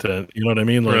streaming content. You know what I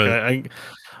mean?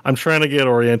 I'm trying to get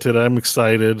oriented. I'm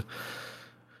excited.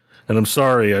 And I'm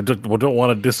sorry, I don't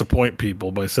want to disappoint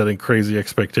people by setting crazy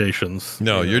expectations.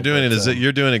 No, you're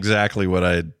doing exactly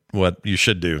what you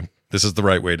should do. This is the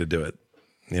right way to do it.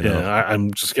 You know? Yeah,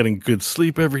 I'm just getting good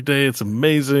sleep every day. It's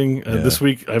amazing. This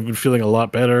week, I've been feeling a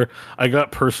lot better. I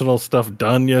got personal stuff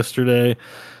done yesterday.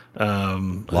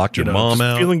 Locked your mom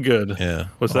out. Feeling good. Yeah.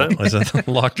 What's that? I said,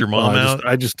 locked your mom out.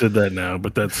 I just did that now,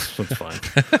 but that's fine.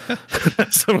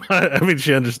 So I mean,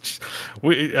 she understands.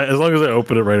 As long as I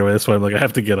open it right away, that's why I'm like, I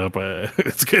have to get up.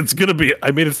 It's gonna be.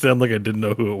 I made it sound like I didn't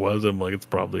know who it was. I'm like, it's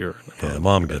probably her. Yeah,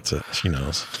 mom gets it. She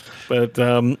knows. But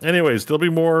anyways, there'll be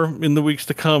more in the weeks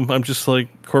to come. I'm just like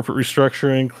corporate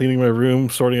restructuring, cleaning my room,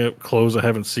 sorting out clothes I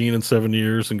haven't seen in 7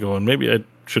 years, and going, maybe I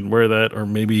shouldn't wear that, or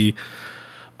maybe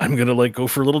I'm going to like go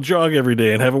for a little jog every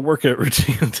day and have a workout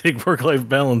routine and take work-life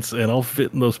balance, and I'll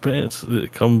fit in those pants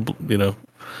come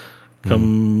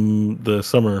the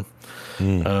summer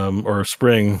or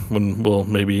spring when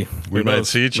we might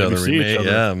see each other. We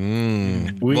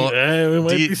might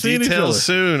be seeing each other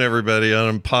soon, everybody, on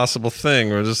an impossible thing.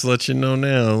 We'll just let you know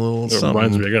now. A little something.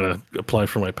 Reminds me, I got to apply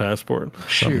for my passport.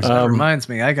 Shoot, that reminds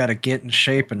me, I got to get in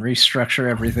shape and restructure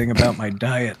everything about my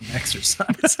diet and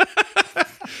exercise.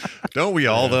 Don't we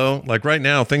all, though? Like right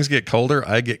now, things get colder.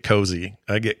 I get cozy.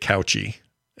 I get couchy.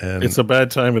 And it's a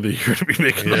bad time of the year to be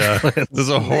making This is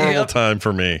a horrible time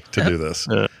for me to do this.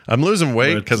 I'm losing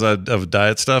weight because of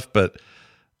diet stuff, but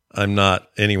I'm not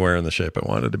anywhere in the shape I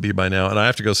wanted to be by now. And I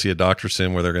have to go see a doctor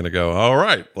soon where they're going to go, all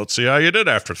right, let's see how you did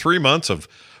after 3 months of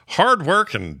hard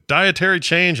work and dietary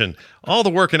change and all the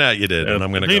working out you did. And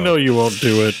I'm going to go. They know you won't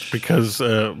do it because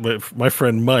my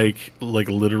friend Mike like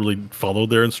literally followed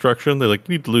their instruction. They like,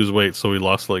 need to lose weight. So he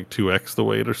lost like 2x the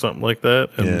weight or something like that.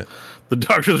 And the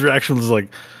doctor's reaction was like,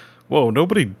 whoa,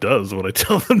 nobody does what I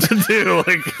tell them to do.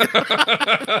 Like,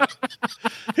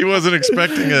 he wasn't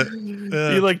expecting it.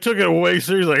 He like took it way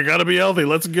serious. Like, I gotta be healthy.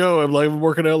 Let's go. I'm like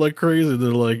working out like crazy.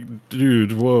 They're like,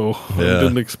 dude, whoa. I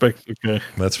didn't expect. Okay,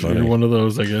 that's funny. You're one of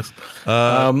those, I guess.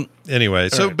 Anyway,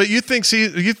 so right. But you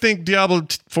think Diablo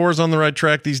 4 is on the right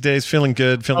track these days? Feeling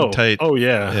good, feeling tight. Oh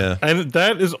yeah. And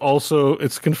that is also,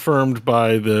 it's confirmed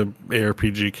by the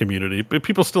ARPG community. But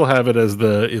people still have it as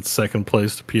its second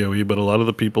place to PoE. But a lot of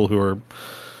the people who are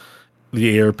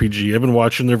the ARPG, I've been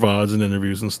watching their VODs and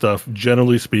interviews and stuff.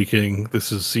 Generally speaking,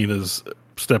 this is seen as a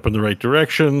step in the right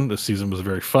direction. The season was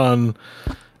very fun.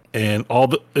 And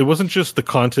it wasn't just the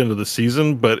content of the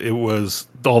season, but it was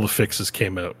all the fixes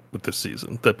came out with this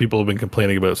season that people have been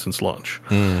complaining about since launch.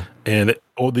 And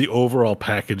the overall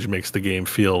package makes the game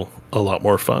feel a lot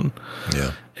more fun.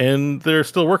 Yeah. And they're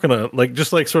still working on it.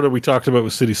 Just like sort of we talked about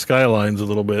with City Skylines a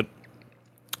little bit.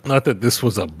 Not that this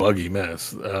was a buggy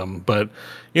mess, but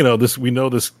we know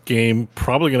this game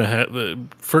probably going to have.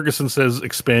 Ferguson says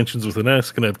expansions with an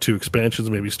S, going to have 2 expansions,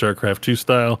 maybe StarCraft 2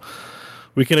 style.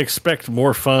 We can expect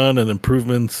more fun and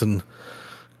improvements and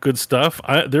good stuff.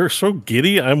 They're so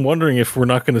giddy. I'm wondering if we're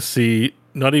not going to see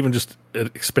not even just an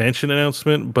expansion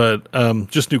announcement, but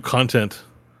just new content,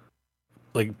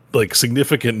 like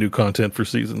significant new content for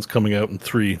seasons coming out in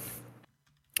 3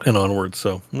 and onwards.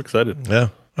 So I'm excited. Yeah,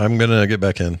 I'm gonna get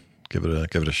back in, give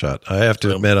it a shot. I have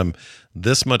to admit, I'm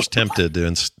this much tempted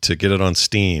to get it on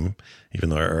Steam, even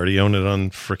though I already own it on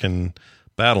freaking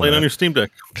Battle.net. Play it on your Steam Deck.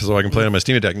 So I can play it on my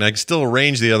Steam Deck. And I can still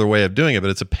arrange the other way of doing it, but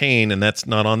it's a pain, and that's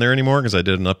not on there anymore because I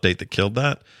did an update that killed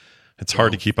that. It's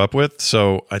hard to keep up with.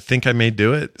 So I think I may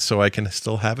do it so I can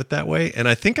still have it that way. And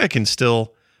I think I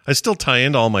still tie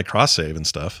into all my cross-save and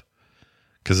stuff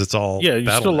because it's all you're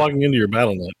still logging into your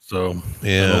Battle.net. So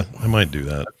yeah, I might do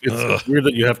that. It's weird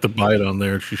that you have to buy it on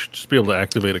there. You should just be able to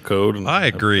activate a code. I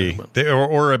agree.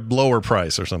 Or a lower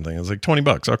price or something. It's like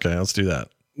 $20. Okay, let's do that.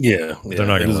 Yeah, they're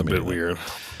not going to let me. It's a bit weird,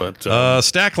 but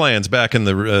Stacklands back in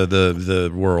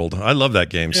the world. I love that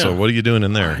game. Yeah. So what are you doing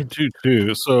in there? I do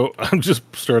too. So I'm just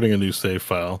starting a new save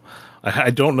file.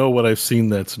 I don't know what I've seen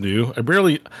that's new.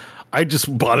 I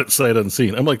just bought it sight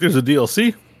unseen. I'm like, there's a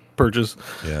DLC purchase.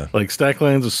 Yeah, like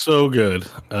Stacklands is so good.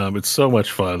 It's so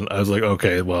much fun. I was like,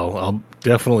 okay, well, I'll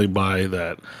definitely buy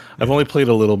that. I've only played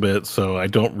a little bit, so I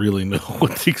don't really know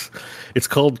what it's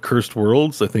called. Cursed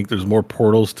Worlds. I think there's more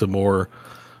portals to more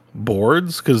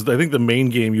boards because I think the main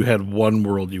game you had one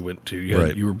world you went to.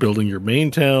 You were building your main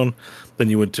town, then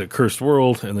you went to Cursed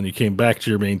World, and then you came back to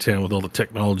your main town with all the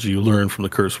technology you learned from the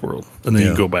Cursed World, and then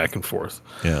you go back and forth.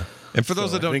 Yeah. And for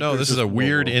those that don't know, this is a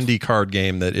weird indie card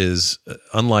game that is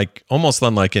almost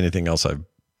unlike anything else I've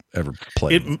ever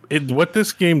played. What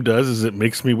this game does is it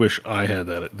makes me wish I had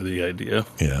the idea.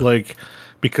 Yeah.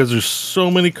 Because there's so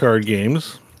many card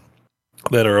games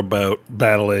that are about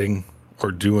battling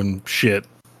or doing shit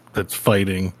that's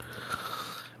fighting.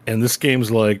 And this game's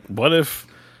like, what if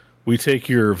we take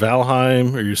your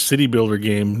Valheim or your city builder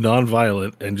game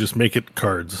non-violent and just make it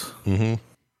cards? Mm-hmm.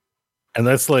 And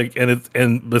that's like,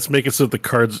 and let's make it so that the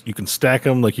cards, you can stack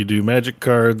them like you do Magic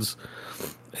cards,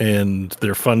 and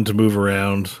they're fun to move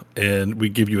around. And we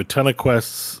give you a ton of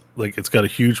quests. Like, it's got a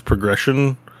huge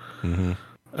progression,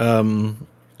 a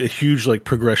huge like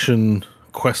progression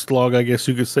quest log, I guess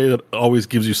you could say, that always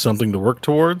gives you something to work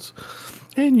towards.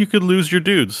 And you could lose your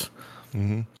dudes.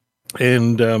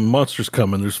 And monsters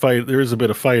come, and there is a bit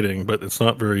of fighting, but it's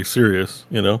not very serious,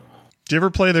 you know. Do you ever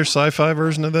play their sci-fi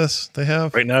version of this? They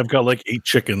have right now. I've got like 8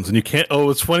 chickens, and you can't. Oh,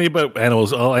 what's funny about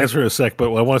animals? I'll answer in a sec.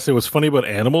 But I want to say what's funny about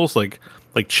animals, like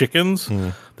chickens,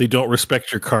 they don't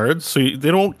respect your cards, so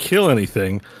they don't kill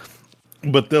anything,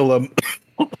 but they'll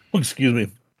excuse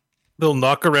me, they'll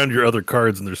knock around your other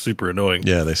cards, and they're super annoying.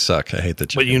 Yeah, they suck. I hate the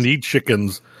chickens. But you need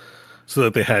chickens so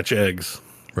that they hatch eggs,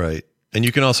 right? And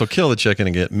you can also kill the chicken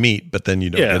and get meat, but then you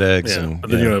don't get eggs. Yeah. And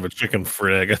but then you don't have a chicken for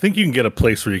an egg. I think you can get a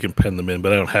place where you can pen them in,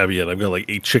 but I don't have it yet. I've got like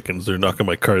 8 chickens. They're knocking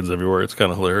my cards everywhere. It's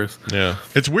kind of hilarious. Yeah.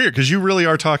 It's weird because you really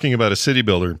are talking about a city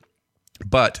builder,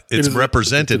 but it's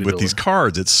represented with these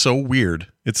cards. It's so weird.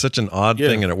 It's such an odd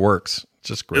thing, and it works. It's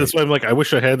just great. That's why I'm like, I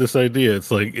wish I had this idea. It's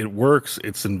like, it works.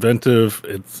 It's inventive.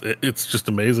 It's just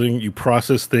amazing. You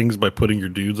process things by putting your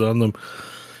dudes on them.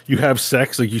 You have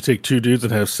sex, like you take 2 dudes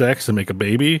and have sex and make a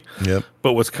baby. Yep.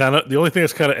 But the only thing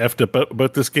that's kind of effed up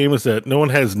about this game is that no one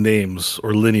has names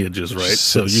or lineages, right?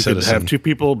 So you can have 2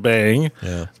 people bang,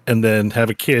 and then have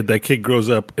a kid. That kid grows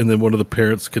up, and then one of the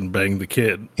parents can bang the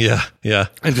kid. Yeah, yeah.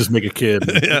 And just make a kid.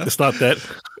 It's not that.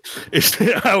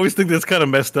 I always think that's kind of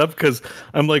messed up because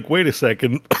I'm like, wait a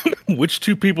second, which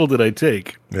 2 people did I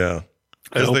take? Yeah.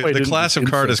 The class of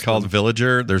card is called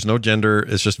Villager. There's no gender.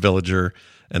 It's just Villager.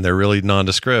 And they're really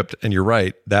nondescript. And you're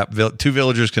right. That 2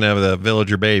 villagers can have a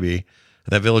villager baby. And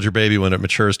that villager baby, when it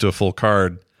matures to a full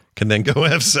card, can then go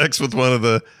have sex with one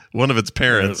of its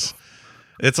parents.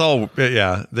 It's all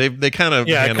They kind of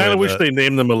I kind of wish they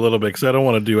named them a little bit because I don't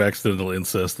want to do accidental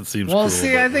incest. It seems well. Cruel,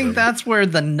 see, I think that's where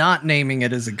the not naming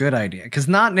it is a good idea, because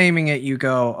not naming it, you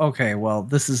go, okay, well,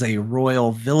 this is a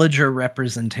royal villager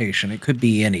representation. It could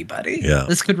be anybody. Yeah,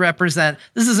 this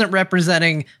isn't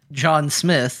representing John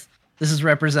Smith. This is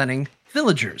representing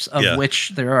villagers, of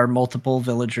which there are multiple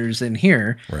villagers in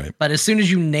here. Right. But as soon as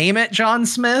you name it John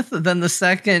Smith, then the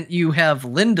second you have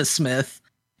Linda Smith,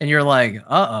 and you're like,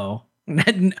 uh-oh.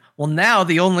 Well, now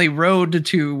the only road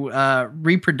to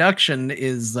reproduction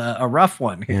is a rough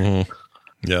one here.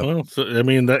 Yeah. Well, so, I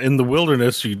mean, that in the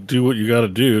wilderness, you do what you got to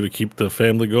do to keep the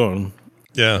family going.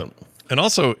 Yeah. And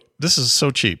also, this is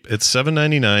so cheap. It's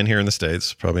 $7.99 here in the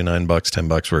States, probably $9,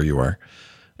 $10 where you are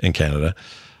in Canada.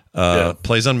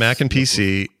 Plays on Mac and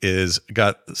PC, is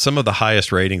got some of the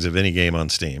highest ratings of any game on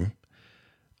Steam.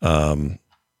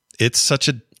 It's such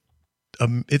a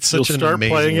You'll start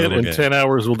playing it, and 10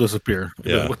 hours will disappear.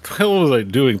 Yeah. What the hell was I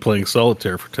doing playing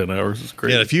solitaire for 10 hours? It's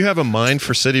crazy. Yeah, if you have a mind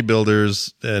for city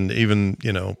builders, and even,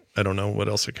 I don't know what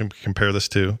else I can compare this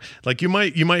to. Like, you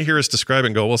might hear us describe it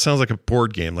and go, well, it sounds like a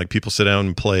board game. Like, people sit down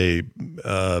and play,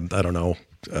 I don't know,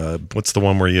 what's the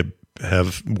one where you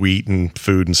have wheat and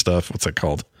food and stuff? What's that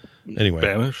called? Anyway.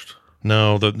 Banished?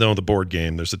 No, the board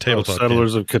game. There's a tabletop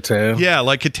Settlers game. of Catan. Yeah,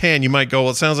 like Catan. You might go,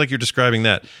 well, it sounds like you're describing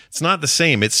that. It's not the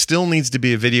same. It still needs to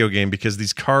be a video game because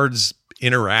these cards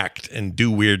interact and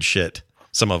do weird shit.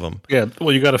 Some of them. Yeah,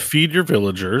 well, you got to feed your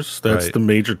villagers. That's right. The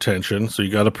major tension. So you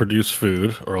got to produce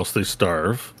food or else they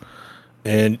starve.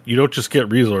 And you don't just get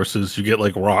resources. You get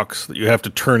like rocks that you have to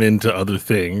turn into other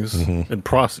things. And you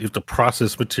have to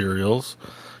process materials.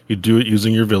 You do it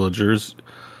using your villagers.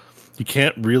 You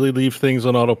can't really leave things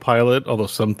on autopilot, although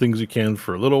some things you can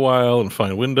for a little while and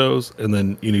find windows. And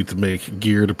then you need to make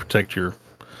gear to protect your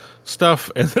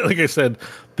stuff. And like I said,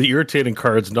 the irritating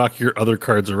cards knock your other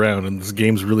cards around. And this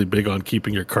game's really big on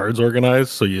keeping your cards organized.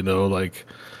 So you know, like,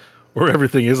 where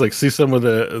everything is. Like, see, some of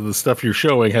the stuff you're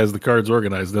showing has the cards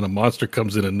organized. Then a monster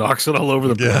comes in and knocks it all over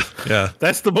the place. Yeah.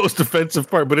 That's the most offensive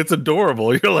part, but it's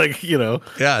adorable. You're like, Yeah,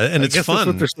 and it's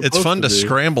fun. It's fun to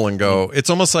scramble and go. It's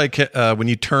almost like when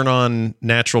you turn on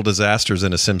natural disasters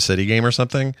in a SimCity game or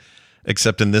something,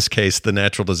 except in this case, the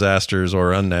natural disasters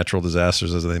or unnatural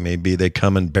disasters as they may be, they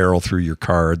come and barrel through your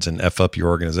cards and F up your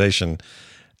organization.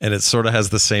 And it sort of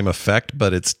has the same effect,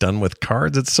 but it's done with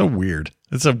cards. It's so weird.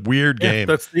 It's a weird game.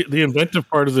 That's the inventive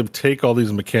part is to take all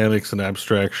these mechanics and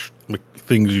abstract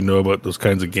things you know about those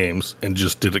kinds of games and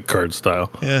just did it card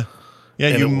style. Yeah. Yeah,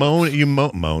 and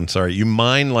you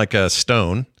mine like a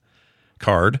stone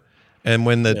card, and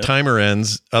when the timer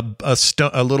ends,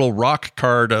 a little rock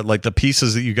card, like the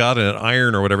pieces that you got in an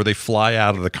iron or whatever, they fly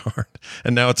out of the card,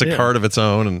 and now it's a card of its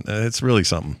own, and it's really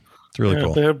something. It's really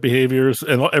cool. They have behaviors,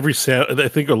 and every sound. I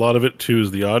think a lot of it too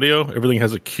is the audio. Everything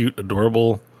has a cute,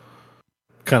 adorable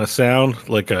kind of sound,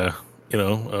 like a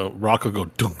rock will go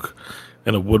dunk,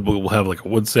 and a wood will have like a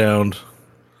wood sound.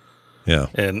 Yeah,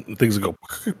 and things will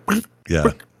go.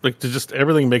 Yeah, like just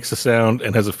everything makes a sound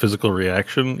and has a physical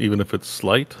reaction, even if it's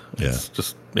slight. It's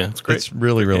just it's great. It's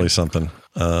really something.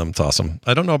 It's awesome.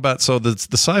 I don't know about the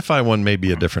sci-fi one may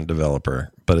be a different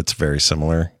developer, but it's very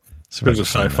similar. There's a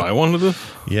sci-fi one to this?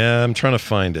 Yeah, I'm trying to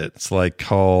find it. It's like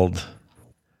called.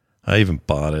 I even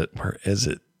bought it. Where is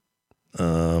it?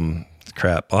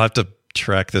 Crap. I'll have to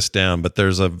track this down. But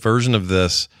there's a version of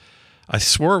this. I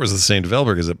swore it was the same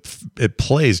developer because it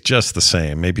plays just the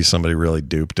same. Maybe somebody really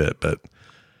duped it, but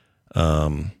I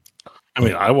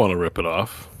mean, I want to rip it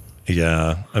off.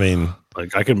 Yeah, I mean,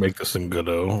 like I can make this in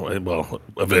Godot. Well,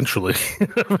 eventually.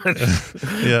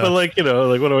 Yeah, but like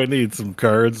what do I need? Some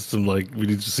cards. We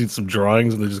just need some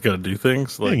drawings, and they just got to do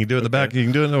things. Like, you can do it in the back. You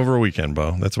can do it over a weekend,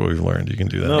 Bo. That's what we've learned. You can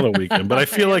do that. Not a weekend, but I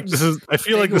feel like this is. I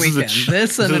feel like this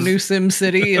is a new Sim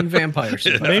City and Vampire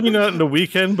City. Maybe not in a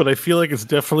weekend, but I feel like it's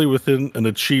definitely within an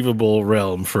achievable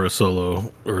realm for a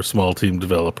solo or a small team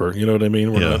developer. You know what I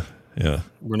mean?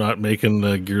 We're not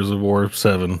making Gears of War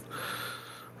 7.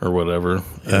 Or whatever.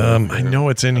 I know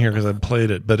it's in here because I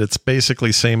played it, but it's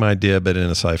basically same idea, but in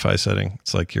a sci-fi setting.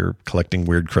 It's like you're collecting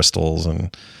weird crystals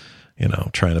and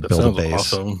trying to build a base.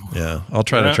 Awesome. Yeah, I'll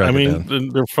try to track it down.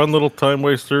 They're fun little time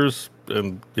wasters,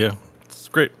 and it's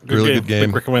great. Good game.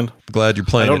 Big recommend. Glad you're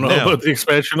playing. I don't know about the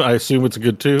expansion. I assume it's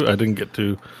good too. I didn't get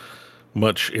too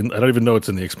much in. I don't even know it's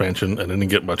in the expansion. I didn't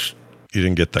get much. You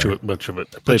didn't get there. Much of it.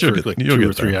 I played for like 2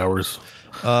 or 3 hours.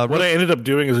 What I ended up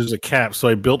doing is there's a cap, so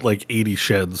I built like 80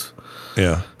 sheds.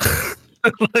 Yeah.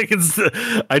 I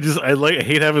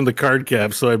hate having the card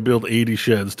cap, so I built 80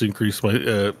 sheds to increase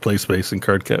my play space in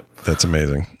card cap. That's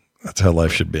amazing. That's how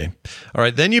life should be. All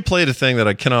right, then you played a thing that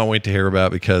I cannot wait to hear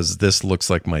about because this looks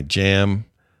like my jam.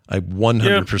 I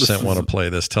 100% want to play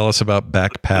this. Tell us about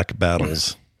Backpack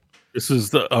Battles. This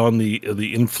is on the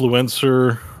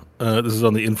influencer. This is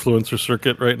on the influencer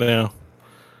circuit right now.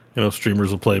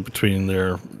 Streamers will play between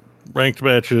their ranked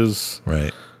matches.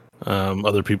 Right.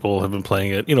 Other people have been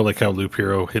playing it, like how Loop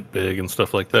Hero hit big and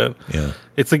stuff like that. Yeah.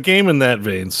 It's a game in that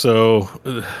vein. So,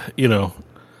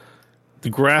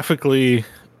 graphically,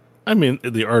 I mean,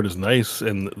 the art is nice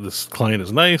and this client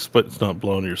is nice, but it's not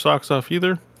blowing your socks off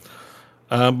either.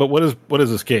 But what is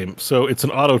this game? So it's an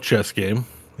auto chess game.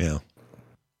 Yeah.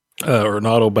 Or an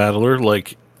auto battler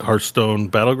like Hearthstone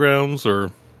Battlegrounds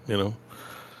or,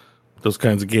 those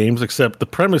kinds of games, except the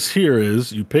premise here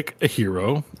is you pick a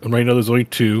hero, and right now there's only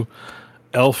 2,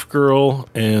 Elf Girl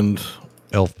and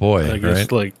Elf Boy, I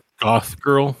guess like Goth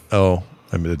Girl. Oh,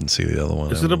 I didn't see the other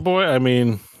one. Is it a boy? I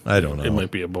mean, I don't know. It might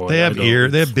be a boy. They have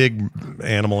ears. They have big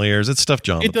animal ears. It's stuff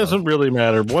John. It doesn't really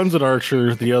matter. One's an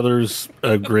archer, the other's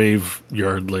a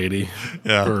graveyard lady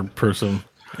or person.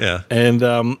 Yeah. And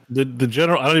the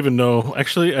general, I don't even know.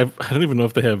 Actually, I don't even know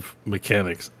if they have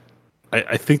mechanics.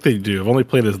 I think they do. I've only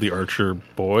played as the archer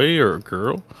boy or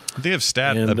girl. They have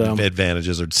stat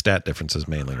advantages or stat differences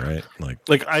mainly, right?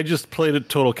 Like I just played it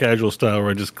total casual style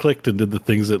where I just clicked and did the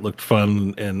things that looked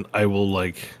fun, and I will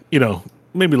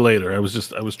maybe later. I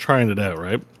was trying it out,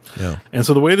 right? Yeah. And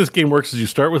so the way this game works is you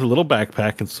start with a little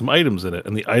backpack and some items in it,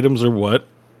 and the items are what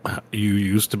you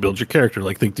use to build your character.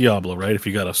 Like think Diablo, right? If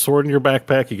you got a sword in your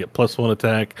backpack, you get +1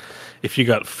 attack. If you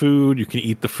got food, you can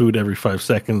eat the food every 5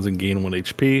 seconds and gain 1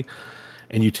 HP.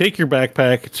 And you take your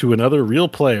backpack to another real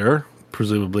player,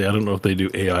 presumably. I don't know if they do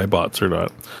AI bots or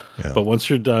not. Yeah. But once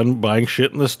you're done buying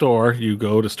shit in the store, you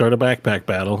go to start a backpack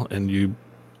battle, and you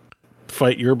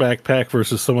fight your backpack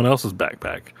versus someone else's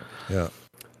backpack. Yeah.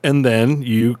 And then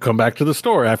you come back to the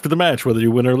store after the match, whether you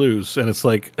win or lose. And it's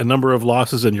like a number of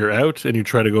losses and you're out, and you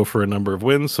try to go for a number of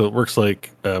wins. So it works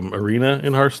like Arena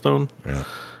in Hearthstone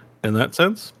in that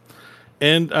sense.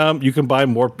 And you can buy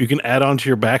more. You can add on to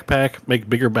your backpack, make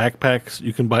bigger backpacks.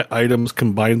 You can buy items,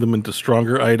 combine them into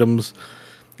stronger items.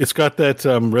 It's got that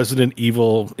Resident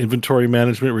Evil inventory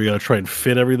management where you got to try and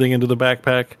fit everything into the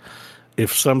backpack.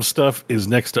 If some stuff is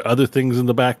next to other things in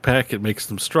the backpack, it makes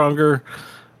them stronger.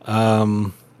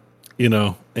 And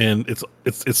it's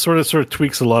sort of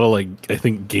tweaks a lot of like I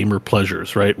think gamer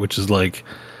pleasures, right? Which is like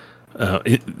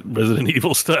Resident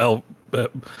Evil style.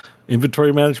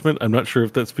 Inventory management. I'm not sure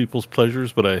if that's people's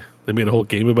pleasures, but they made a whole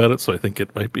game about it, so I think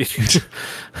it might be.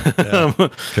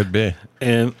 Could be.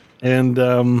 And and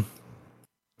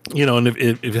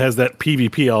if it has that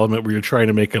PvP element where you're trying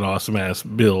to make an awesome ass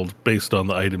build based on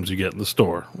the items you get in the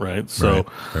store, right? So,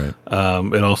 right.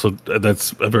 And also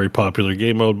that's a very popular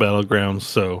game mode, Battlegrounds.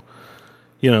 So,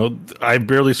 I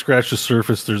barely scratched the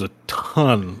surface. There's a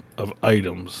ton of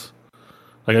items.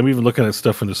 Like I'm even looking at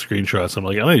stuff in the screenshots. I'm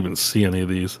like, I don't even see any of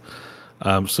these.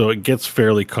 So it gets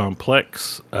fairly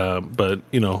complex, but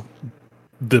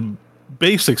the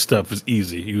basic stuff is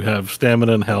easy. You have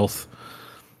stamina and health.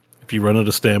 If you run out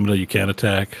of stamina, you can't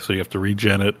attack, so you have to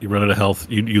regen it. You run out of health,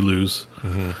 you lose.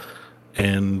 Mm-hmm.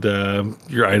 And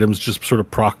your items just sort of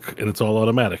proc, and it's all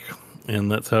automatic.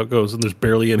 And that's how it goes. And there's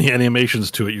barely any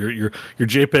animations to it. Your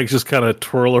JPEGs just kind of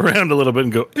twirl around a little bit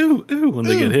and go, ooh, ooh, when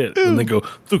they get hit. And they go,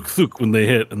 thuk, thuk, when they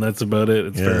hit. And that's about it.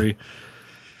 It's very...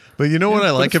 But you know what I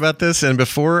like about this? And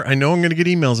before, I know I'm going to get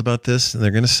emails about this, and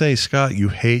they're going to say, Scott, you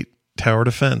hate tower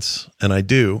defense. And I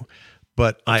do.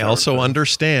 But I also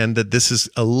understand that this is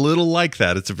a little like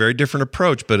that. It's a very different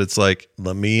approach, but it's like,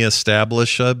 let me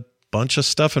establish a bunch of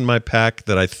stuff in my pack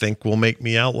that I think will make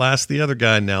me outlast the other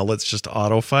guy. Now let's just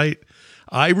auto fight.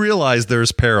 I realize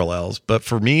there's parallels, but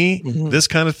for me, this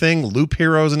kind of thing, Loop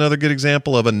Hero is another good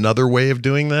example of another way of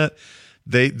doing that.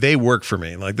 They work for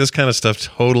me. Like, this kind of stuff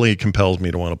totally compels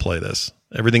me to want to play this.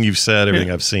 Everything you've said,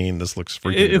 everything I've seen, this looks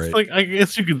freaking great. It's like, I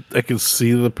guess I can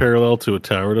see the parallel to a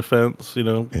tower defense,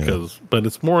 but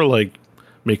it's more like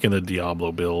making a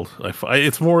Diablo build.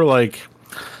 It's more like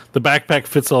the backpack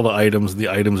fits all the items. The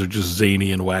items are just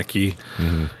zany and wacky.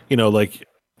 Mm-hmm.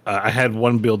 I had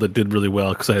one build that did really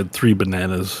well because I had 3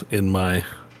 bananas in my...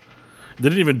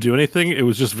 Didn't even do anything. It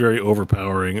was just very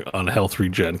overpowering on health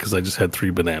regen because I just had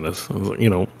 3 bananas. I was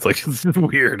like, it's just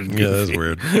weird. Yeah, that's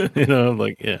weird.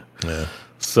 Yeah.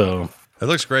 So it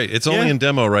looks great. It's only in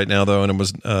demo right now, though, and it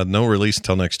was no release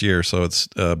till next year, so it's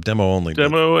demo only.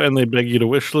 And they beg you to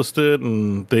wishlist it,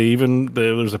 and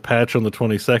there's a patch on the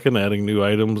 22nd adding new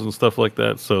items and stuff like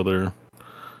that. So the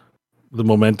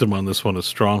momentum on this one is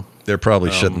strong. They're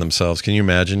probably shitting themselves. Can you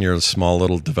imagine? You're a small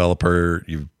little developer.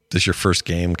 This is your first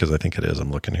game, because I think it is.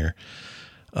 I'm looking here.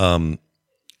 And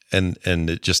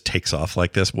it just takes off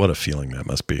like this. What a feeling that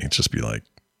must be. It's just be like,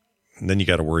 and then you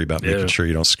got to worry about making sure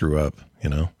you don't screw up,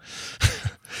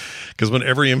 Because when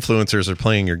every influencers are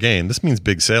playing your game, this means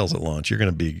big sales at launch. You're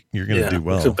going to do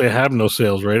well. Except they have no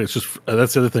sales, right? It's just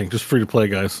that's the other thing. Just free to play,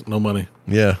 guys. No money.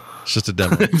 Yeah, it's just a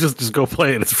demo. just go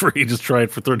play it. It's free. Just try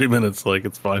it for 30 minutes. Like,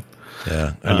 it's fine.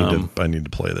 Yeah, I need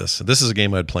to play this. This is a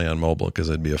game I'd play on mobile because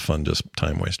it'd be a fun just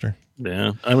time waster.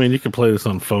 Yeah, I mean, you could play this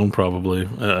on phone probably.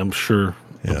 I'm sure.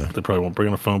 Yeah, they probably won't bring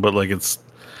in a phone, but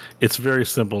it's very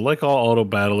simple. Like all auto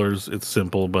battlers, it's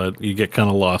simple, but you get kind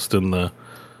of lost in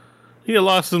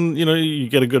you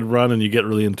get a good run and you get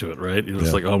really into it, right? You're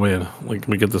just like, oh man, let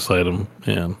me get this item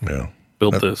and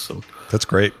build this. And, that's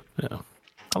great. Yeah.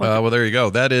 Well, there you go.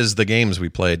 That is the games we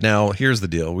played. Now, here's the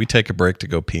deal. We take a break to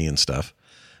go pee and stuff,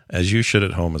 as you should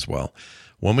at home as well.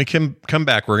 When we come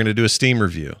back, we're going to do a Steam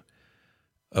review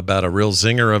about a real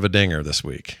zinger of a dinger this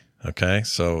week. Okay,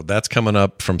 so that's coming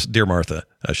up from Dear Martha,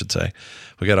 I should say.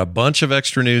 We got a bunch of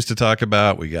extra news to talk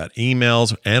about. We got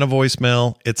emails and a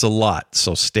voicemail. It's a lot,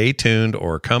 so stay tuned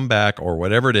or come back or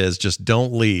whatever it is. Just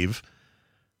don't leave,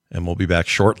 and we'll be back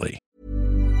shortly.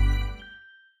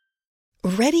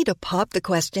 Ready to pop the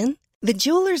question? The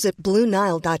jewelers at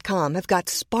BlueNile.com have got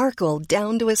sparkle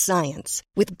down to a science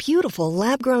with beautiful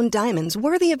lab-grown diamonds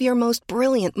worthy of your most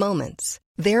brilliant moments.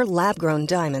 Their lab-grown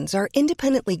diamonds are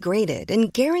independently graded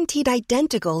and guaranteed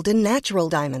identical to natural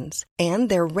diamonds, and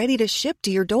they're ready to ship to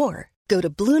your door. Go to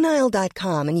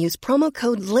BlueNile.com and use promo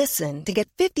code LISTEN to get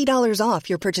 $50 off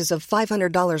your purchase of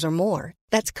 $500 or more.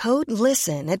 That's code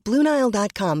LISTEN at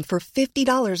BlueNile.com for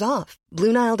 $50 off.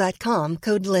 BlueNile.com,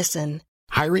 code LISTEN.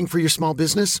 Hiring for your small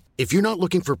business? If you're not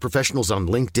looking for professionals on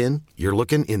LinkedIn, you're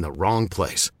looking in the wrong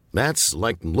place. That's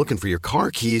like looking for your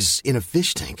car keys in a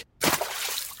fish tank.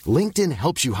 LinkedIn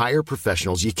helps you hire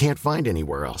professionals you can't find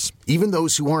anywhere else, even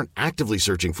those who aren't actively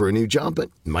searching for a new job but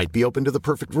might be open to the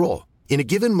perfect role. In a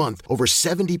given month, over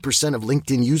 70% of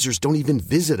LinkedIn users don't even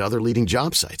visit other leading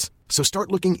job sites. So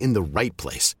start looking in the right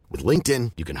place. With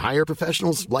LinkedIn, you can hire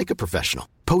professionals like a professional.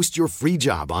 Post your free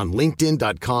job on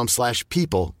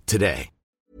linkedin.com/people today.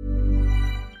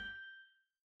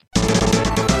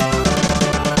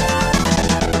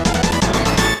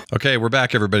 Okay, we're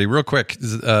back, everybody. Real quick,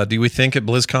 do we think at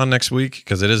BlizzCon next week,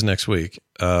 because it is next week,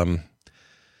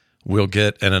 we'll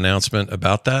get an announcement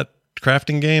about that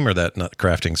crafting game, or that not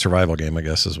crafting survival game, I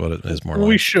guess is what it is more like?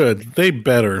 We should. They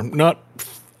better. Not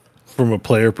from a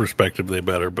player perspective, they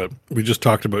better, but we just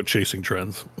talked about chasing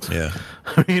trends. Yeah.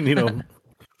 I mean,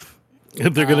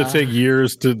 if they're going to take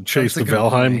years to chase the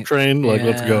Valheim train,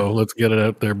 let's go. Let's get it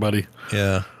out there, buddy.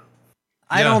 Yeah.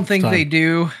 I don't think they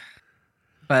do.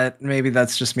 But maybe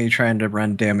that's just me trying to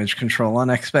run damage control on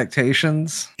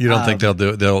expectations. You don't think they'll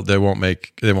do? They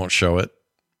won't show it.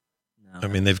 No. I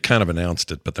mean, they've kind of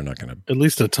announced it, but they're not going to. At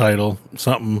least a title,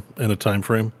 something in a time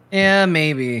frame. Yeah,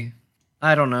 maybe.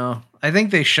 I don't know. I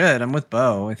think they should. I'm with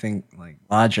Bo. I think, like,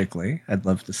 logically, I'd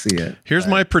love to see it. Here's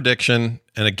my prediction.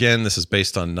 And again, this is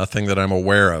based on nothing that I'm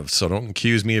aware of. So don't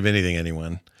accuse me of anything,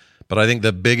 anyone. But I think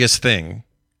the biggest thing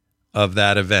of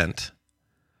that event,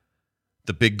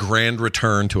 the big grand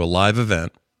return to a live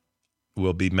event,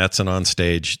 will be Metzen on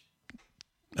stage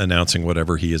announcing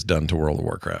whatever he has done to World of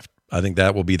Warcraft. I think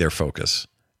that will be their focus.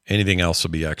 Anything else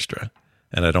will be extra.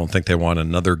 And I don't think they want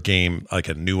another game, like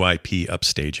a new IP,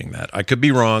 upstaging that. I could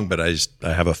be wrong, but I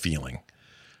have a feeling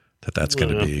that that's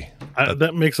going to be.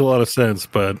 That makes a lot of sense,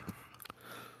 but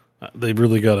they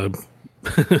really got to.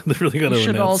 They really got to. We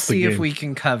should all see if we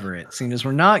can cover it. Seeing as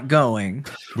we're not going,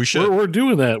 we should. We're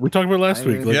doing that. We talked about last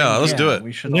week. Yeah, let's do it.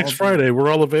 We should next Friday.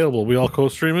 We're all available. We all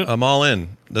co-stream it. I'm all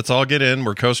in. Let's all get in.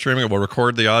 We're co-streaming it. We'll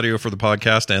record the audio for the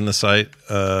podcast and the site.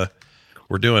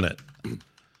 We're doing it.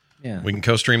 Yeah, we can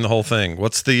co-stream the whole thing.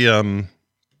 What's the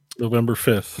November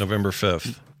 5th? November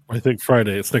 5th. I think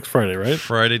Friday. It's next Friday, right?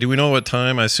 Friday. Do we know what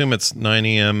time? I assume it's 9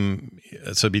 a.m.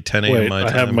 So it'd be 10 a.m. my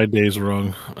time. I have my days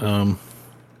wrong.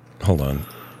 Hold on.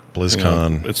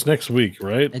 BlizzCon. It's next week,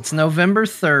 right? It's November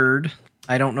 3rd.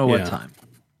 I don't know what time.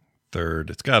 3rd.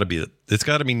 It's got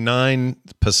to be 9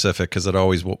 Pacific because it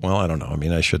always. Well, I don't know. I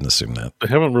mean, I shouldn't assume that. They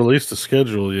haven't released a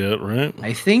schedule yet, right?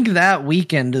 I think that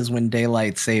weekend is when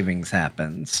daylight savings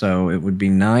happens, so it would be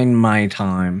 9 my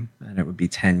time, and it would be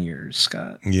 10 yours,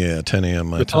 Scott. Yeah, 10 a.m.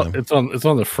 my time. It's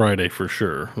on the Friday for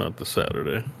sure, not the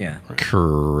Saturday. Yeah, right.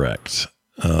 Correct.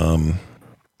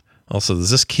 Also, does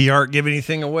this key art give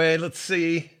anything away? Let's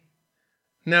see.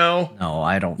 No,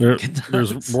 I don't. Think it does.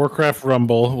 There's Warcraft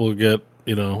Rumble. We'll get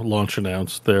launch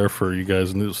announced there for you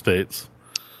guys in the States.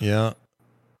 Yeah.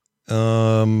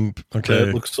 Okay.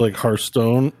 That looks like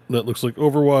Hearthstone. That looks like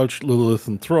Overwatch, Lilith,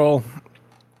 and Thrall.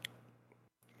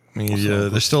 Media.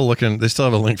 They're still looking. They still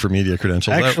have a link for media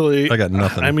credentials. Actually, I got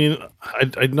nothing. I mean,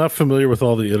 I'm not familiar with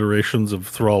all the iterations of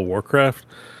Thrall Warcraft.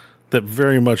 That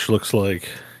very much looks like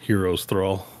Heroes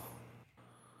Thrall.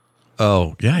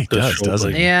 Oh yeah, he does,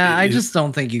 doesn't he? Yeah, I just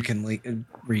don't think you can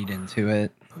read into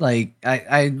it. Like,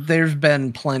 there's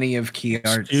been plenty of key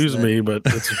arts. Excuse me, but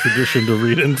it's a tradition to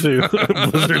read into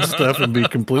Blizzard stuff and be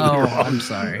completely wrong. I'm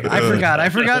sorry. I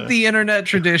forgot the internet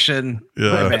tradition.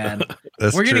 Yeah, my bad.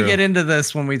 We're gonna get into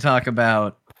this when we talk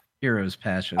about Heroes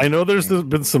patches. I know there's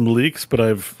been some leaks, but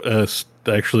I've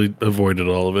actually avoided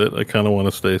all of it. I kind of want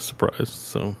to stay surprised,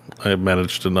 so I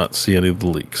managed to not see any of the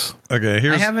leaks. Okay,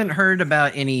 I haven't heard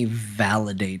about any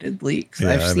validated leaks. Yeah,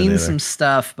 I've seen some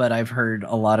stuff, but I've heard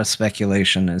a lot of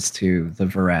speculation as to the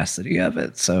veracity of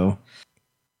it. So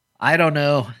I don't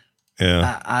know.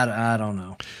 Yeah, I don't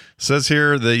know. Says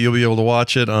here that you'll be able to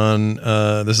watch it on.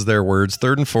 This is their words.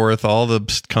 3rd and 4th, all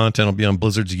the content will be on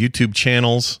Blizzard's YouTube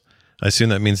channels. I assume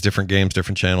that means different games,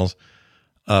 different channels,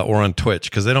 or on Twitch,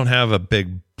 because they don't have a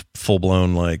big,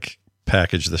 full-blown like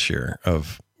package this year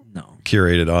of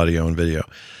curated audio and video.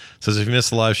 Says if you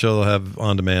miss the live show, they'll have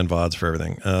on-demand VODs for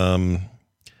everything.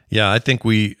 Yeah, I think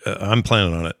I'm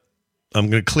planning on it.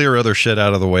 I'm going to clear other shit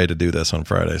out of the way to do this on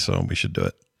Friday, so we should do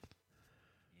it.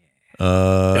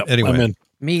 Anyway,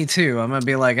 me too. I'm gonna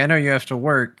be like, I know you have to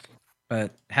work,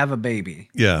 but have a baby.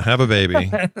 Yeah, have a baby.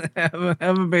 have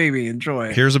a baby.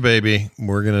 Enjoy. Here's a baby.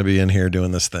 We're going to be in here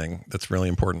doing this thing. That's really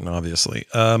important, obviously.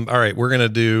 All right, we're going to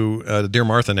do Dear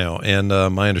Martha now. And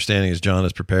my understanding is John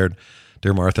is prepared.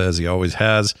 Dear Martha, as he always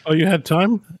has. Oh, you had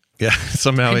time? Yeah,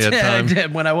 somehow he had time. I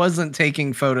did when I wasn't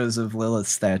taking photos of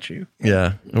Lilith's statue.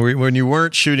 Yeah, when you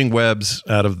weren't shooting webs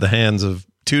out of the hands of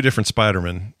 2 different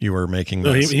Spider-Men, you were making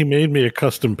this. No, he made me a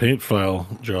custom paint file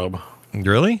job.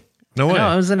 Really? No way.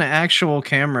 No, it was an actual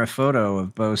camera photo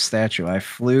of Bo's statue. I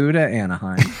flew to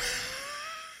Anaheim.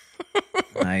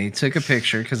 I took a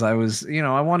picture because I was,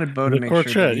 I wanted Bo to make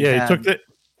sure. That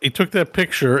he took that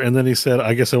picture and then he said,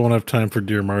 "I guess I won't have time for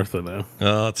Dear Martha now."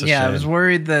 Oh, that's a shame. I was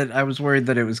worried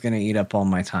that it was going to eat up all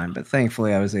my time, but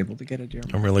thankfully I was able to get a Dear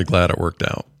Martha. I'm really glad it worked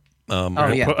out.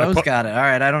 Bo's got it. All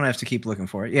right, I don't have to keep looking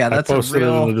for it. Yeah, that's I posted it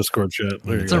in the Discord chat.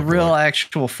 It's a real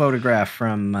actual photograph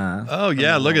from. Look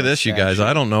at this, you guys.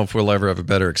 I don't know if we'll ever have a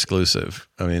better exclusive.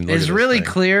 I mean, it's really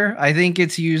clear. I think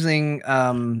it's using,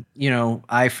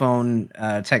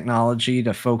 iPhone technology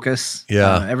to focus.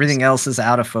 Yeah, everything else is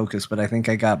out of focus, but I think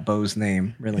I got Bo's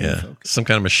name really in focus. Some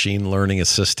kind of machine learning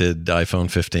assisted iPhone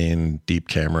 15 deep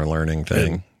camera learning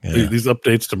thing. Yeah. These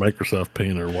updates to Microsoft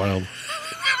Paint are wild.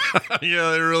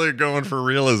 Yeah, they're really going for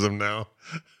realism now.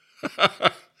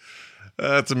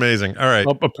 That's amazing. All right.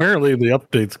 Apparently the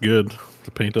update's good.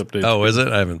 The Paint update. Oh, is it?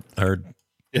 I haven't heard.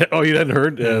 Yeah. Oh, you hadn't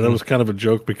heard? Yeah, that was kind of a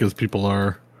joke because people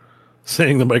are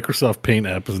saying the Microsoft Paint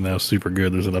app is now super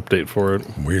good. There's an update for it.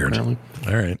 Weird. Apparently.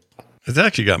 All right. It's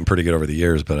actually gotten pretty good over the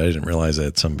years, but I didn't realize I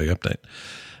had some big update.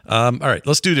 All right,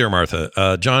 let's do Dear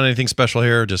Martha. John, anything special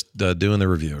here? Just doing the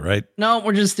review, right? No,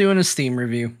 we're just doing a Steam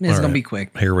review. It's going to be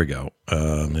quick. Here we go.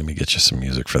 Let me get you some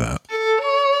music for that.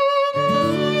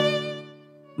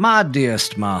 My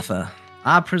dearest Martha,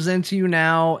 I present to you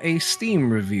now a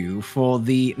Steam review for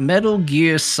the Metal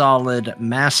Gear Solid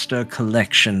Master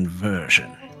Collection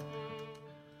version.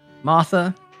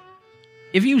 Martha,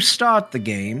 if you start the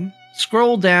game,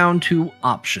 scroll down to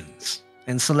Options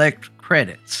and select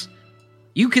Credits.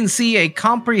 You can see a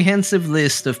comprehensive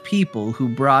list of people who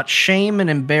brought shame and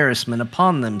embarrassment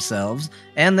upon themselves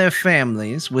and their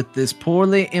families with this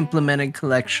poorly implemented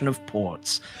collection of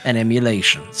ports and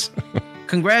emulations.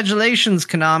 Congratulations,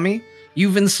 Konami.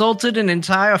 You've insulted an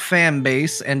entire fan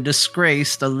base and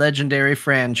disgraced a legendary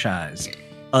franchise.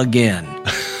 Again.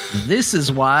 This is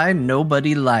why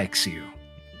nobody likes you.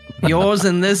 Yours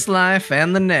in this life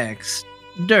and the next,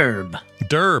 Derb.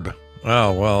 Derb.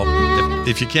 Oh, well,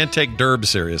 if you can't take Derb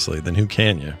seriously, then who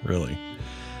can you, really?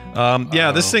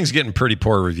 This thing's getting pretty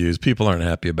poor reviews. People aren't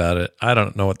happy about it. I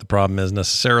don't know what the problem is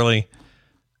necessarily.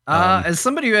 As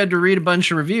somebody who had to read a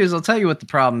bunch of reviews, I'll tell you what the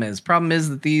problem is. Problem is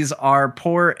that these are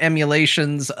poor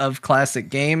emulations of classic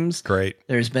games. Great.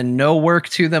 There's been no work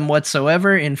to them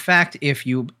whatsoever. In fact, if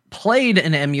you played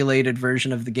an emulated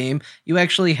version of the game, you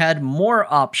actually had more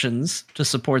options to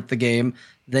support the game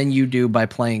than you do by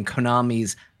playing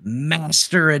Konami's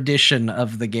Master Edition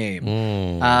of the game.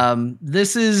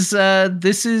 This is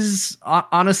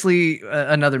honestly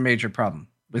another major problem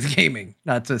with gaming.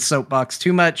 Not to soapbox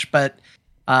too much, but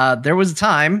there was a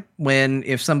time when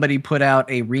if somebody put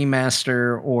out a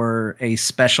remaster or a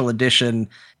special edition,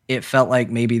 it felt like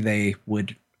maybe they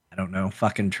would, I don't know,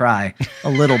 fucking try a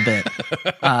little bit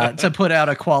to put out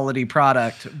a quality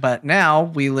product. But now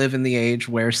we live in the age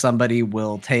where somebody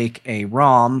will take a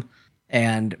ROM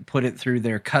and put it through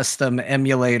their custom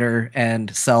emulator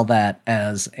and sell that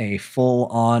as a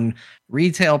full-on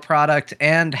retail product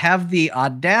and have the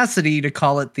audacity to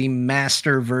call it the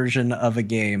master version of a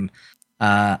game.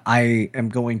 I am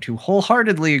going to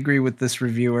wholeheartedly agree with this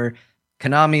reviewer.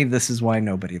 Konami, this is why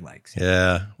nobody likes you.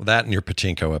 Yeah, well, that and your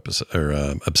pachinko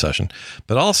obsession.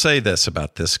 But I'll say this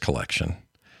about this collection.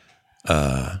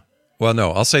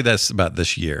 I'll say this about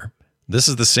this year. This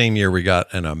is the same year we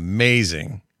got an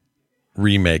amazing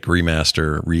remake,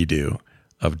 remaster, redo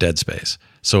of Dead Space.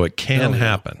 So it can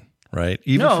happen, right?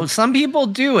 Some people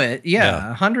do it.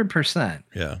 Yeah, 100%.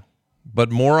 Yeah.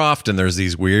 But more often there's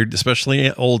these weird,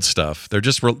 especially old stuff. They're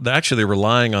just they're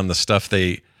relying on the stuff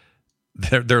their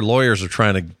lawyers are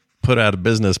trying to put out of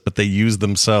business, but they use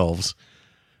themselves,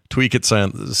 tweak it, a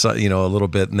little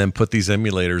bit, and then put these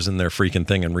emulators in their freaking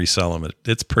thing and resell them.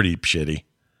 It's pretty shitty.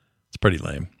 It's pretty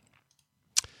lame.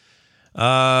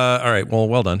 All right.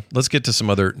 Well done. Let's get to some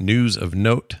other news of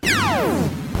note. I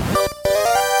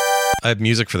have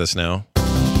music for this now.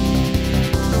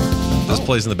 This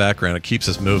plays in the background. It keeps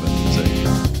us moving.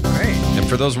 Great. And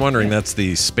for those wondering, that's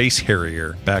the Space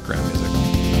Harrier background music.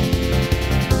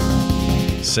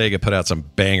 Sega put out some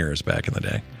bangers back in the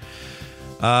day.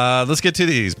 Let's get to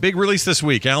these. Big release this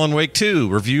week. Alan Wake 2.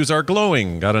 Reviews are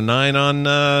glowing. Got a 9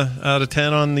 out of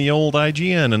 10 on the old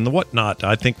IGN and the whatnot.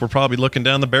 I think we're probably looking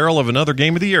down the barrel of another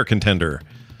Game of the Year contender.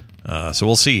 So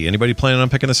we'll see. Anybody planning on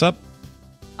picking this up?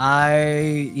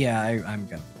 I'm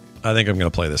going. I think I'm going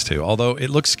to play this too. Although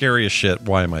it looks scary as shit.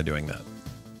 Why am I doing that?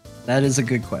 That is a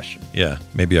good question. Yeah,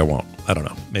 maybe I won't. I don't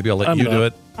know. Maybe I'll let you do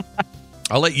it.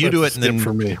 I'll let you do it, and then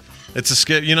for me. It's a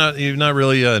skip. You're not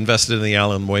really invested in the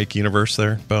Alan Wake universe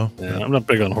there, Bo? Yeah, I'm not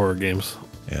big on horror games.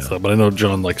 Yeah. So, but I know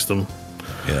John likes them.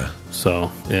 Yeah.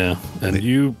 So, yeah. And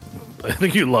I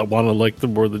think you want to like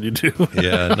them more than you do.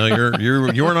 Yeah, no,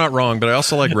 you're not wrong, but I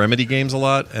also like Remedy games a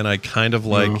lot, and I kind of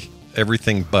like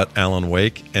everything but Alan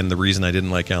Wake, and the reason I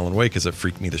didn't like Alan Wake is it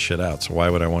freaked me the shit out, so why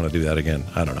would I want to do that again?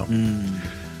 I don't know.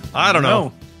 I don't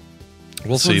know.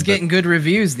 We'll see. It's getting good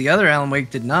reviews. The other Alan Wake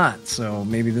did not, so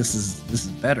maybe this is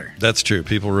better. That's true.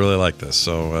 People really like this,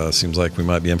 so seems like we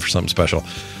might be in for something special.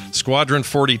 Squadron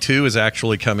 42 is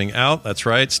actually coming out. That's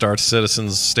right. Star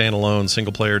Citizen's standalone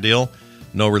single-player deal.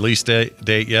 No release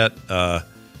date yet.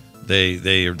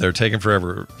 They're taking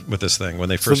forever with this thing. When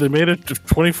they first, so they made a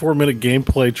 24-minute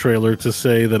gameplay trailer to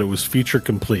say that it was feature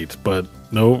complete, but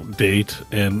no date.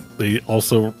 And they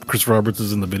also, Chris Roberts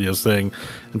is in the video saying,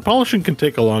 and polishing can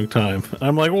take a long time.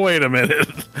 I'm like, wait a minute.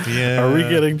 Yeah. Are we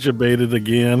getting debated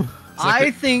again?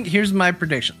 I think, here's my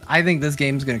prediction. I think this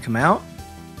game's going to come out.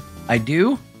 I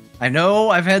do. I know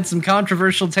I've had some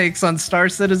controversial takes on Star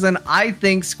Citizen. I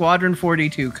think Squadron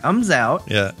 42 comes out.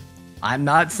 Yeah. I'm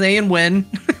not saying when,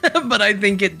 but I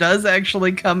think it does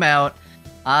actually come out.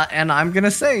 And I'm going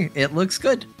to say it looks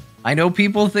good. I know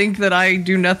people think that I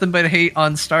do nothing but hate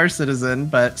on Star Citizen,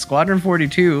 but Squadron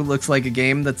 42 looks like a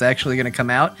game that's actually going to come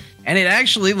out, and it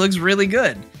actually looks really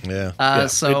good. Yeah.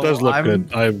 So it does look good.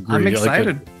 I agree. I'm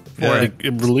excited for it.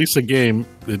 Release a game,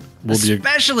 it will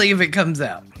especially if it comes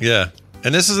out. Yeah.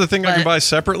 And this is the thing I can buy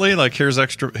separately. Like here's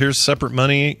separate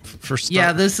money for Star.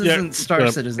 Yeah, this isn't Star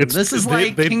Citizen. This is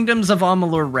like Kingdoms of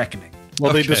Amalur Reckoning.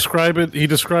 Well, they describe it. He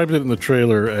described it in the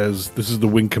trailer as this is the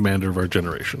wing commander of our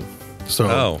generation. So,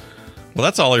 well,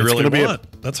 that's all I really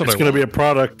want. That's what it's going to be a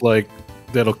product like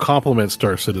that'll complement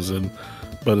Star Citizen,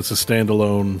 but it's a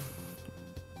standalone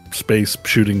space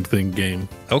shooting thing game.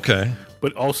 Okay.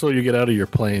 But also, you get out of your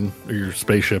plane or your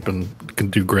spaceship and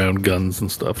can do ground guns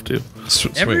and stuff too.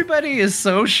 Sweet. Everybody is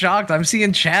so shocked. I'm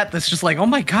seeing chat that's just like, "Oh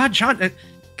my god, John,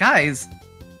 guys!"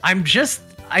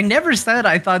 I never said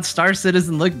I thought Star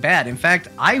Citizen looked bad. In fact,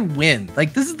 I win.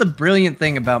 Like, this is the brilliant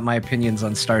thing about my opinions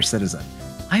on Star Citizen.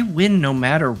 I win no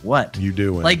matter what. You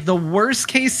do win. Like, the worst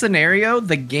case scenario,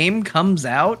 the game comes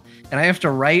out and I have to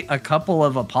write a couple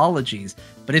of apologies.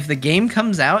 But if the game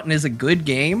comes out and is a good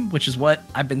game, which is what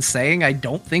I've been saying I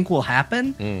don't think will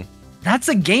happen, that's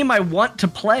a game I want to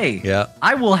play. Yeah.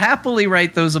 I will happily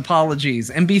write those apologies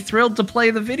and be thrilled to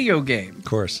play the video game. Of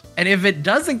course. And if it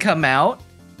doesn't come out,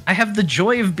 I have the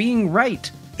joy of being right.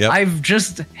 Yep. I've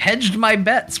just hedged my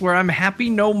bets where I'm happy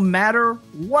no matter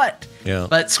what. Yeah.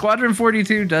 But Squadron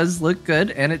 42 does look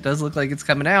good, and it does look like it's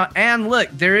coming out. And look,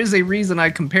 there is a reason I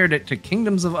compared it to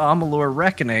Kingdoms of Amalur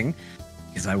Reckoning,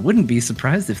 because I wouldn't be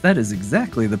surprised if that is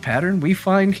exactly the pattern we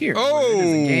find here. Oh! It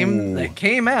is a game that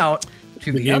came out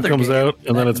to the game other comes game out,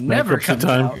 and then it's never bankruptcy comes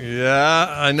time. out.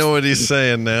 Yeah, I know what he's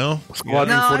saying now.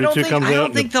 Squadron 42 comes out. I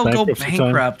don't think they'll go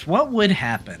bankrupt. What would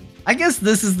happen? I guess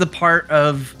this is the part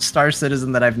of Star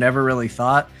Citizen that I've never really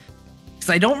thought. Because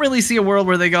I don't really see a world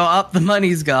where they go, the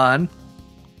money's gone.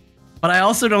 But I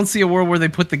also don't see a world where they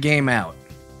put the game out.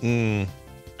 So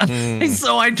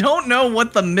I don't know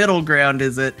what the middle ground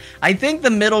is. I think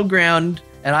the middle ground,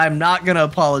 and I'm not going to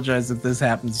apologize if this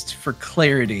happens for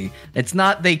clarity. It's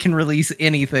not they can release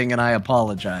anything and I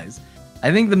apologize.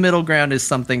 I think the middle ground is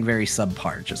something very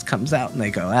subpar. It just comes out and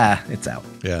they go, it's out.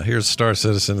 Yeah, here's Star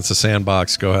Citizen. It's a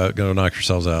sandbox. Go knock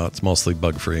yourselves out. It's mostly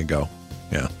bug-free and go.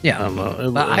 Yeah. Yeah.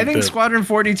 I think Squadron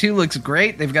 42 looks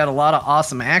great. They've got a lot of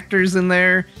awesome actors in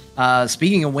there.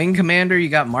 Speaking of Wing Commander, you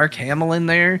got Mark Hamill in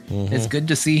there. Mm-hmm. It's good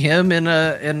to see him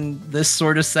in this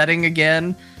sort of setting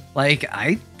again. Like,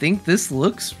 I think this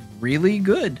looks really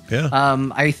good. Yeah.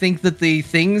 I think that the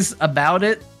things about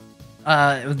it,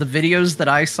 the videos that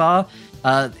I saw,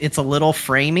 it's a little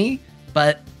framey,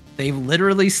 but they've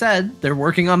literally said they're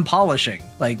working on polishing.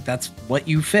 Like, that's what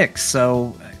you fix.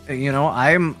 So,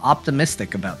 I'm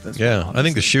optimistic about this. Yeah, honestly. I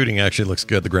think the shooting actually looks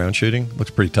good. The ground shooting looks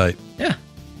pretty tight. Yeah.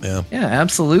 Yeah. Yeah,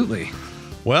 absolutely.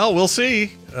 Well, we'll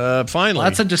see. Finally.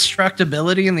 Lots of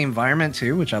destructibility in the environment,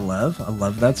 too, which I love. I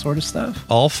love that sort of stuff.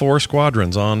 All 4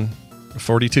 squadrons on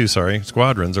 42,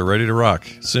 squadrons are ready to rock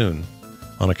soon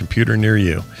on a computer near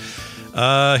you.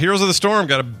 Heroes of the Storm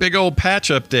got a big old patch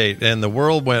update, and the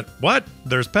world went, what?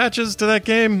 There's patches to that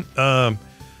game?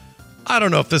 I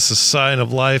don't know if this is a sign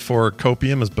of life or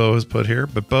copium, as Bo has put here,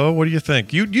 but Bo, what do you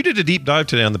think? You did a deep dive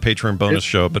today on the Patreon bonus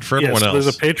show, but for everyone else. There's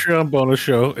a Patreon bonus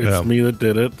show. It's me that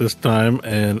did it this time,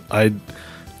 and I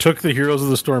took the Heroes of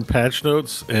the Storm patch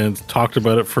notes and talked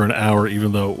about it for an hour,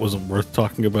 even though it wasn't worth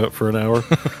talking about for an hour.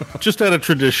 Just out of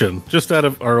tradition, just out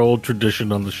of our old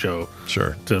tradition on the show.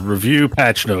 Sure. To review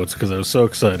patch notes, because I was so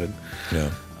excited.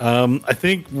 Yeah. I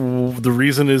think the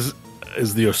reason is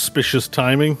the auspicious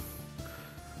timing.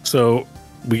 So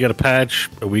we get a patch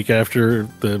a week after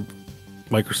the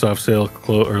Microsoft sale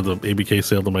or the ABK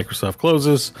sale to Microsoft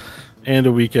closes, and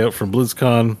a week out from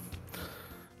BlizzCon.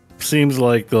 Seems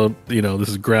like this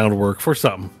is groundwork for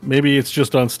something. Maybe it's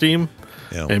just on Steam.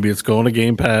 Yeah. Maybe it's going to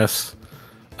Game Pass.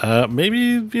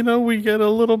 Maybe we get a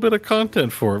little bit of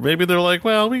content for it. Maybe they're like,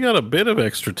 well, we got a bit of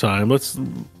extra time. Let's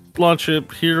launch a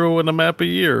hero and a map a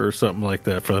year or something like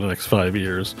that for the next 5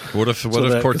 years. What if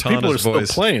Cortana's voice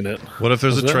still playing it? What if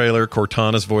there's a trailer?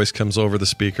 Cortana's voice comes over the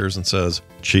speakers and says,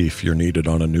 "Chief, you're needed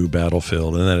on a new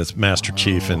battlefield," and then it's Master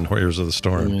Chief in Heroes of the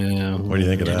Storm. Yeah. What do you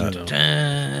think of that?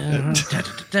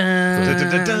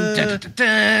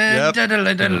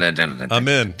 Yep. I'm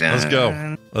in.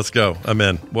 Let's go. I'm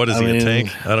in. What is he? A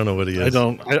tank? I don't know what he is.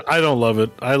 I don't love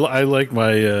it. I like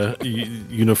my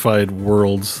unified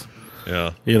worlds.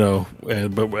 Yeah.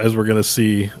 But as we're going to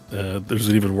see, there's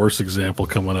an even worse example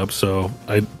coming up, so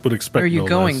I would expect Where are you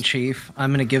going, less. Chief? I'm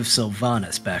going to give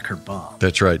Sylvanas back her bomb.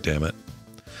 That's right, damn it.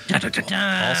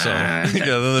 Also, yeah,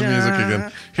 then the music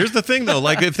again. Here's the thing, though.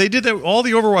 Like, if they did that, all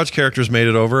the Overwatch characters made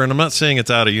it over, and I'm not saying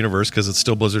it's out of universe because it's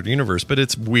still Blizzard universe, but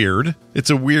it's weird. It's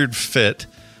a weird fit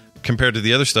compared to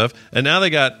the other stuff. And now they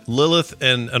got Lilith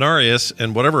and Anarius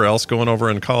and whatever else going over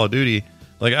in Call of Duty.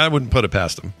 Like, I wouldn't put it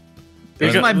past them.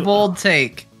 Here's my bold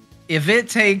take. If it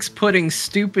takes putting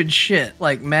stupid shit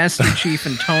like Master Chief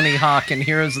and Tony Hawk and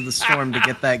Heroes of the Storm to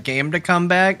get that game to come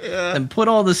back, then put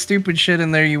all the stupid shit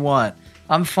in there you want.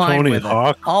 I'm fine with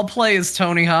it. I'll play as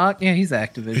Tony Hawk. Yeah, he's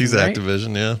Activision. He's right?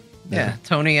 Activision, yeah. Yeah,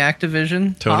 Tony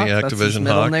Activision. Tony Hawk, Activision that's his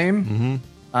middle Hawk. name.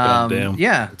 Mm-hmm.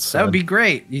 Yeah, that would be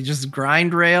great. You just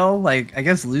grind rail. Like, I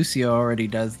guess Lucio already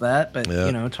does that, but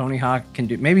you know, Tony Hawk can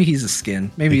do. Maybe he's a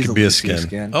skin. Maybe he's a Lucio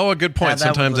skin. Oh, a good point.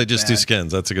 Sometimes they just do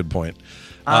skins. That's a good point.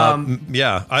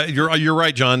 You're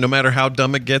right, John. No matter how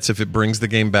dumb it gets, if it brings the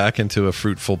game back into a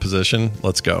fruitful position,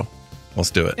 let's go.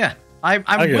 Let's do it. Yeah, I'm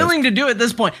willing to do it at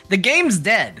this point. The game's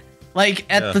dead. Like,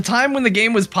 at the time when the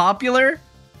game was popular,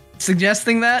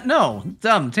 suggesting that, no,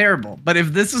 dumb, terrible. But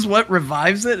if this is what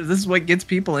revives it, if this is what gets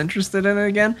people interested in it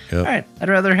again, all right, I'd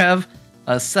rather have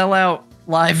a sellout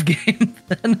live game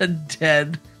than a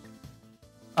dead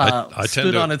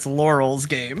stood on its laurels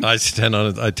game. I tend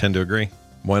to agree.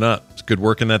 Why not? It's good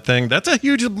work in that thing. That's a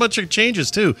huge bunch of changes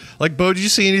too. Like, Bo, did you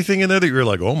see anything in there that you were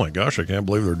like, oh my gosh, I can't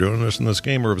believe they're doing this in this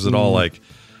game? Or was it all like...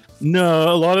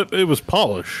 No, a lot of it was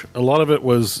polish. A lot of it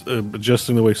was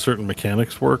adjusting the way certain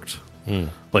mechanics worked,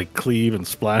 like cleave and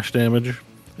splash damage,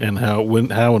 and how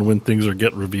and when things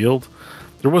get revealed.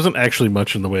 There wasn't actually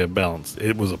much in the way of balance.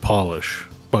 It was a polish,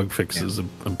 bug fixes,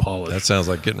 and polish. That sounds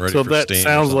like getting ready for Steam. So that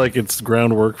sounds like it's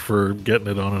groundwork for getting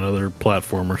it on another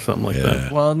platform or something like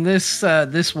that. Well, and this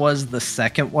was the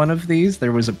second one of these.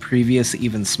 There was a previous,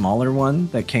 even smaller one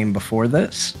that came before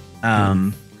this.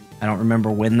 I don't remember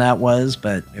when that was,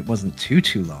 but it wasn't too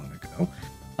long ago.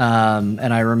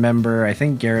 And I remember, I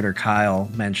think Garrett or Kyle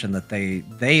mentioned that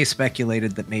they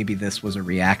speculated that maybe this was a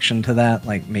reaction to that,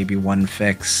 like maybe one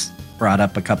fix brought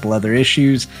up a couple other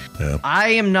issues. Yeah. I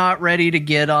am not ready to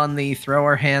get on the throw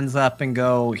our hands up and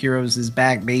go, Heroes is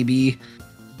back, baby.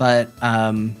 But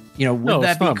would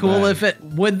that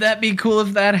be cool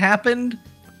if that happened?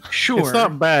 Sure. It's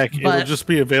not back. It'll just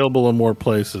be available in more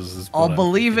places. I'll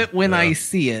believe it when I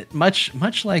see it.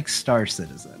 Much like Star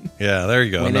Citizen. Yeah, there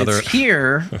you go. When it's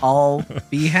here, I'll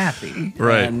be happy.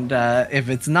 Right. And if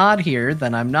it's not here,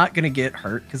 then I'm not going to get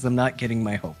hurt because I'm not getting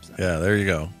my hopes up. Yeah, there you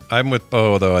go. I'm with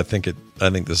Bo, though. I think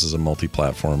this is a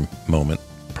multi-platform moment,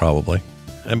 probably.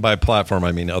 And by platform,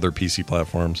 I mean other PC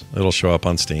platforms. It'll show up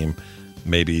on Steam.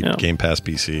 Maybe Game Pass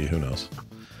PC. Who knows?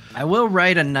 I will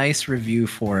write a nice review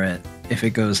for it if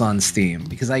it goes on Steam,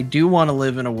 because I do want to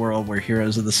live in a world where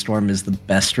Heroes of the Storm is the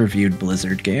best reviewed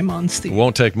Blizzard game on Steam. It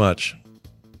won't take much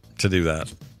to do that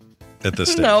at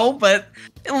this stage. No, but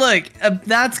look,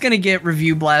 that's going to get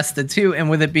review blasted too, and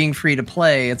with it being free to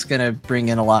play, it's going to bring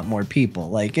in a lot more people.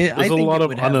 Like, there's a lot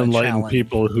of unenlightened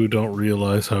people who don't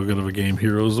realize how good of a game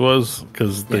Heroes was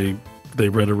because they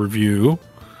read a review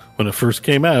when it first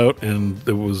came out, and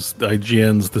it was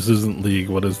IGN's "This Isn't League,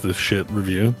 What Is This Shit"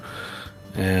 review,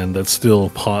 and that still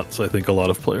haunts, I think, a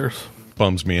lot of players.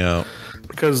 Bums me out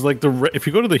because, like, if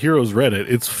you go to the Heroes Reddit,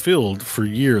 it's filled for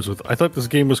years with "I thought this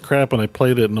game was crap and I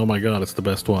played it, and oh my god, it's the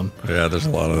best one." Yeah, there's a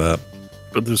lot of that,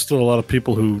 but there's still a lot of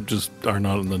people who just are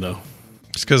not in the know.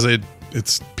 It's because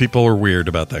people are weird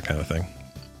about that kind of thing.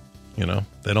 You know,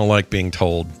 they don't like being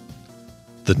told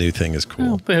the new thing is cool.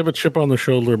 Well, they have a chip on their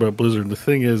shoulder about Blizzard. The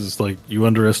thing is, like, you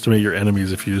underestimate your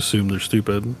enemies if you assume they're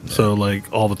stupid. Yeah. So,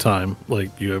 like, all the time,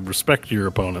 like, you have respect to your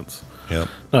opponents. Yeah.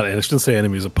 I shouldn't say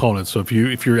enemies, opponents. So if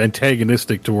you're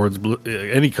antagonistic towards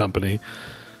any company,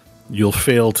 you'll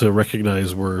fail to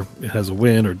recognize where it has a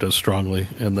win or does strongly,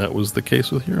 and that was the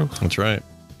case with Heroes. That's right.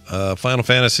 Final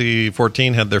Fantasy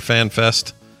 14 had their fan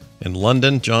fest in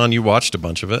London. John, you watched a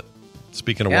bunch of it.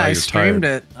 Speaking of why you're tired. I streamed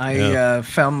it. I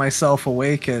found myself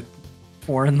awake at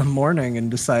 4 a.m.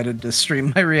 and decided to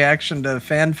stream my reaction to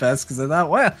FanFest because I thought,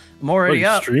 well, I'm already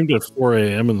up. You streamed at 4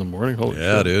 a.m. in the morning? Holy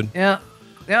shit. Dude. Yeah.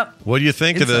 Yep. What do you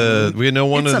think of the? We know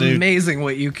one of the. It's amazing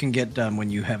what you can get done when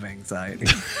you have anxiety.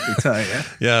 I tell you.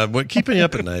 Yeah, but keeping you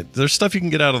up at night. There's stuff you can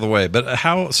get out of the way, but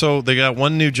how? So they got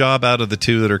one new job out of the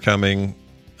 2 that are coming.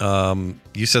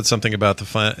 You said something about the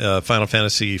Final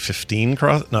Fantasy 15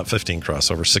 crossover, 16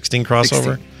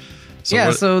 crossover.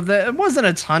 16. So it wasn't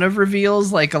a ton of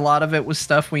reveals. Like, a lot of it was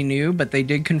stuff we knew, but they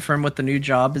did confirm what the new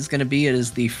job is going to be. It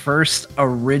is the first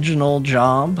original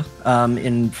job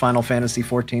in Final Fantasy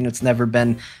 14. It's never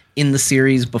been in the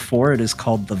series before. It is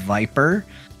called the Viper.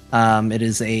 It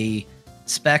is a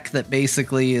spec that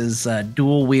basically is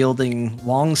dual wielding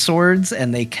long swords,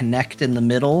 and they connect in the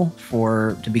middle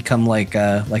to become like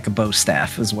a bow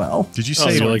staff as well. Did you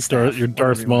say like your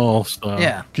Darth Maul stuff?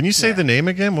 Yeah. Can you say the name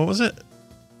again? What was it?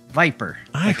 Viper.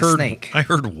 I heard snake. I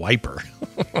heard Wiper.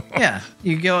 Yeah,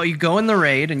 you go in the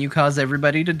raid and you cause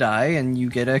everybody to die and you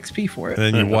get XP for it.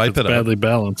 And then you wipe it up. Badly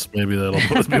balanced. Maybe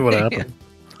that'll be what happens.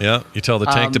 Yeah, you tell the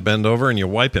tank to bend over and you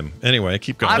wipe him. Anyway,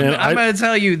 keep going. I'm going to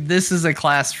tell you, this is a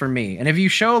class for me. And if you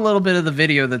show a little bit of the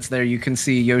video that's there, you can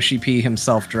see Yoshi P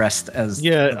himself dressed as.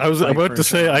 Yeah, I was about to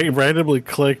say, I randomly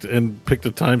clicked and picked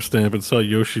a timestamp and saw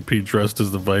Yoshi P dressed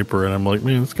as the Viper, and I'm like,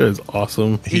 man, this guy's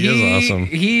awesome. He is awesome.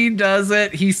 He does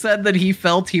it. He said that he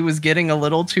felt he was getting a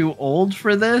little too old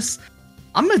for this.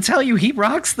 I'm going to tell you, he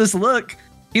rocks this look.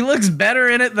 He looks better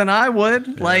in it than I would.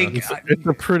 Yeah, like it's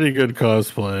a pretty good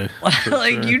cosplay.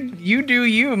 Like sure. you do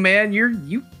you, man.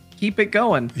 You keep it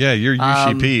going. Yeah, you're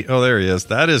Yoshi P. Oh, there he is.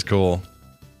 That is cool.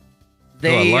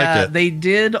 They I like it. They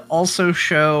did also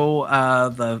show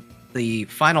the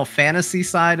Final Fantasy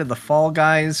side of the Fall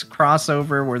Guys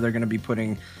crossover, where they're going to be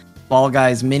putting Fall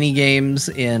Guys mini games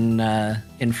in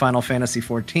Final Fantasy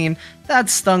 14. That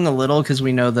stung a little because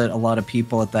we know that a lot of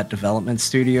people at that development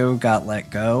studio got let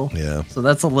go. Yeah. So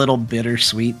that's a little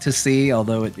bittersweet to see,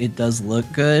 although it does look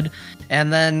good.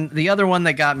 And then the other one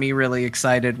that got me really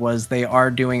excited was they are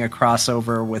doing a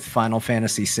crossover with Final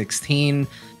Fantasy 16.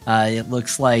 It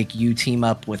looks like you team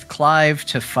up with Clive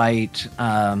to fight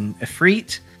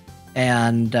Ifrit.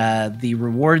 And the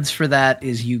rewards for that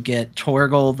is you get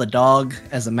Torgal the dog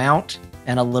as a mount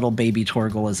and a little baby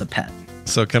Torgal as a pet.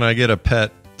 So can I get a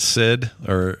pet Sid,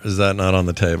 or is that not on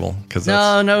the table?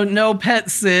 No pet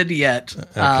Sid yet.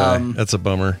 Okay, that's a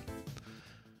bummer.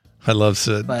 I love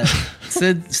Sid. But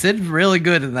Sid's really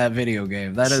good in that video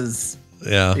game. That is,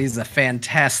 yeah, he's a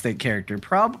fantastic character.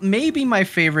 Maybe my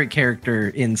favorite character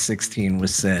in 16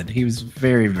 was Sid. He was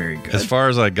very, very good. As far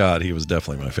as I got, he was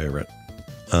definitely my favorite.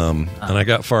 And I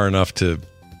got far enough to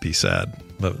be sad,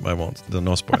 but I won't.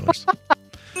 No spoilers.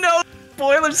 No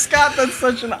spoilers, Scott. That's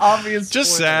such an obvious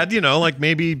Just spoiler. sad, like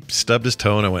maybe stubbed his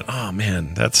toe and I went, oh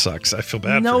man, that sucks. I feel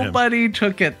bad Nobody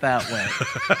took it that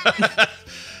way.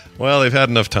 Well, they've had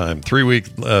enough time.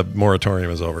 3-week moratorium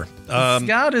is over.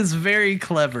 Scott is very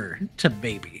clever to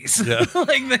babies. Yeah.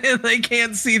 Like they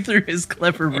can't see through his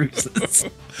clever ruses.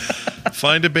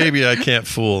 Find a baby I can't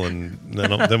fool, and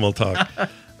then we'll talk.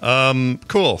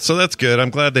 Cool. So that's good.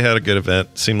 I'm glad they had a good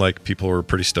event. Seemed like people were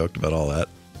pretty stoked about all that.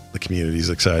 The community's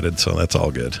excited, so that's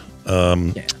all good.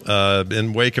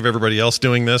 In wake of everybody else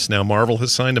doing this, now Marvel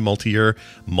has signed a multi-year,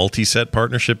 multi-set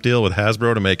partnership deal with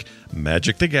Hasbro to make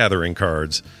Magic the Gathering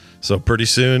cards. So pretty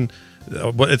soon,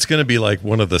 it's going to be like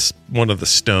one of the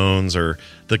stones or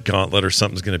the gauntlet or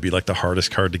something's going to be like the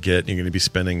hardest card to get. You're going to be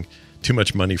spending too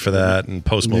much money for that, and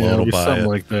Post Malone will buy something it.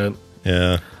 Like that.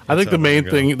 Yeah, I think the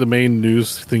main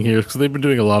news thing here, because they've been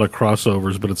doing a lot of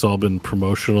crossovers, but it's all been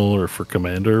promotional or for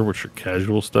Commander, which are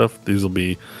casual stuff. These will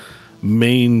be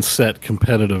main set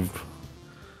competitive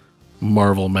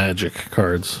Marvel Magic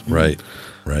cards. Right.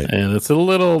 And it's a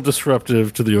little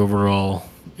disruptive to the overall,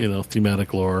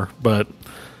 thematic lore, but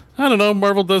I don't know.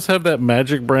 Marvel does have that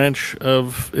Magic branch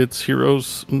of its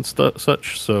heroes and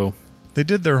such, so. They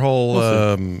did their whole,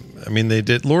 they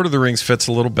did Lord of the Rings fits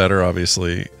a little better,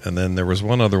 obviously. And then there was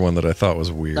one other one that I thought was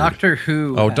weird. Doctor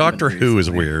Who. Oh, Doctor Who is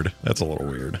weird. That's a little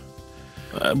weird.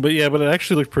 But it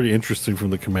actually looked pretty interesting from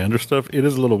the Commander stuff. It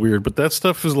is a little weird, but that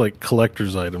stuff is like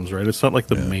collector's items, right? It's not like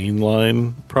the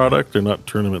mainline product. They're not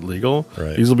tournament legal.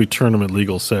 Right. These will be tournament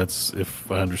legal sets,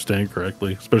 if I understand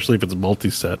correctly, especially if it's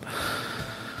multi-set.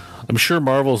 I'm sure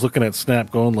Marvel's looking at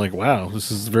Snap going like, wow,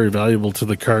 this is very valuable to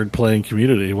the card playing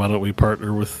community. Why don't we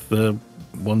partner with the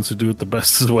ones who do it the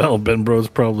best as well? Ben Bro's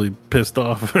probably pissed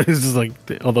off. He's just like,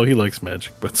 although he likes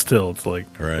Magic, but still, it's like,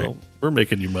 well, we're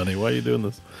making you money. Why are you doing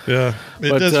this? Yeah.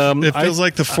 It feels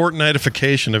like the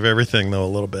Fortnitification of everything, though,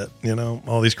 a little bit.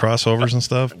 All these crossovers and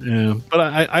stuff. Yeah. But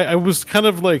I was kind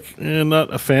of like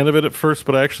not a fan of it at first,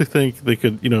 but I actually think they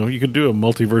could, you could do a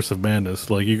multiverse of madness.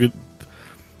 Like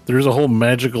there's a whole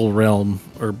magical realm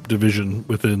or division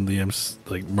within the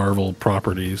Marvel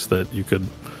properties that you could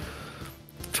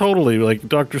totally, like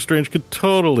Doctor Strange could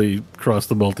totally cross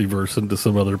the multiverse into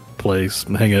some other place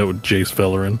and hang out with Jace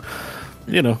Bellerin.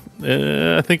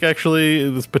 I think actually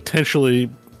it's potentially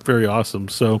very awesome.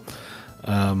 So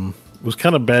it was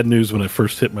kind of bad news when it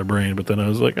first hit my brain, but then I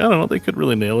was like, I don't know, they could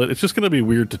really nail it. It's just going to be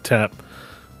weird to tap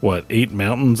 8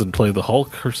 mountains and play the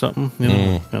Hulk or something.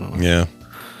 I don't know.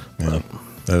 Yeah.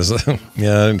 I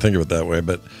didn't think of it that way,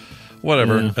 but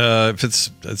whatever. Yeah. If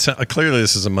it's clearly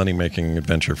this is a money-making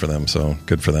adventure for them, so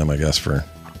good for them, I guess, for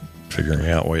figuring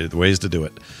out ways to do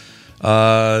it.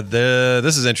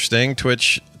 This is interesting.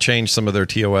 Twitch changed some of their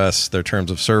TOS, their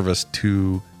terms of service,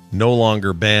 to no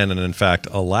longer ban and in fact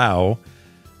allow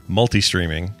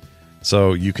multi-streaming.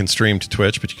 So you can stream to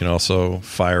Twitch, but you can also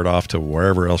fire it off to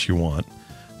wherever else you want.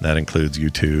 That includes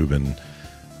YouTube and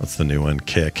what's the new one?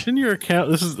 Kick. In your account,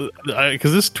 this is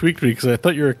because this tweaked me because I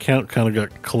thought your account kind of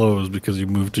got closed because you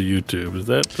moved to YouTube. Is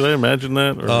that? Did I imagine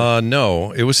that? Or?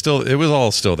 No, it was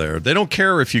all still there. They don't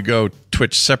care if you go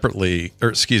Twitch separately, or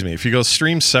excuse me, if you go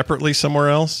stream separately somewhere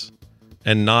else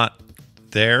and not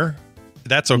there,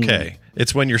 that's okay.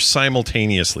 It's when you're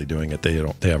simultaneously doing it they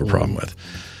have a problem with.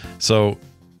 So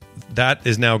that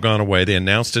is now gone away. They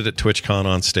announced it at TwitchCon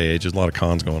on stage. There's a lot of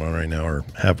cons going on right now, or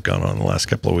have gone on the last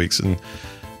couple of weeks, and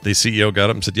the CEO got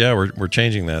up and said, yeah, we're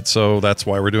changing that. So that's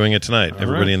why we're doing it tonight.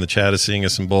 Everybody in the chat is seeing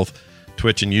us in both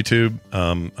Twitch and YouTube.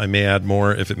 I may add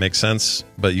more if it makes sense,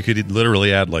 but you could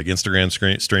literally add like Instagram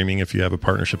streaming if you have a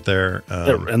partnership there.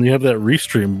 And you have that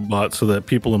restream bot so that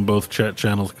people in both chat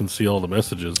channels can see all the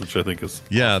messages, which I think is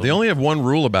awesome. They only have one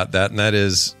rule about that, and that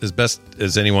is as best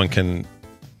as anyone can.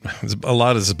 A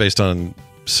lot of this is based on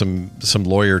some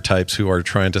lawyer types who are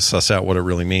trying to suss out what it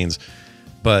really means.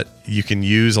 But you can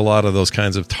use a lot of those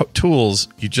kinds of tools.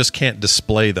 You just can't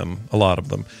display them, a lot of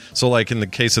them. So like in the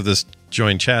case of this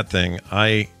join chat thing,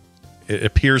 it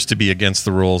appears to be against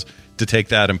the rules to take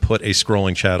that and put a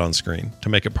scrolling chat on screen to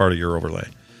make it part of your overlay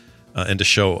and to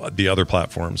show the other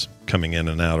platforms coming in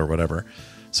and out or whatever.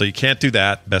 So you can't do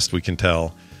that, best we can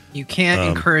tell. You can't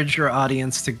encourage your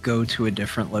audience to go to a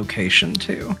different location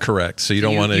too. Correct. So you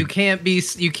don't want to. You can't be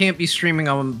streaming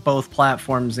on both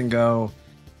platforms and go,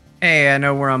 hey, I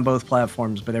know we're on both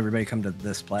platforms, but everybody come to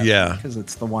this platform. Yeah, because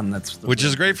it's the one that's which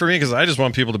is great for me because I just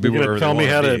want people to be wherever they want to be.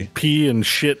 Tell me how to pee and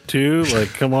shit too.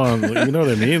 Like, come on, you know what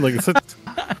I mean? Like, it's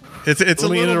a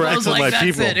little interact with my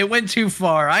people. It went too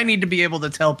far. I need to be able to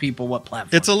tell people what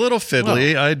platform. It's a little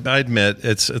fiddly. I admit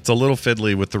it's a little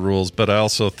fiddly with the rules, but I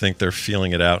also think they're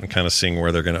feeling it out and kind of seeing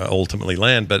where they're going to ultimately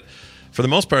land. But for the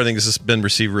most part, I think this has been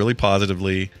received really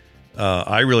positively.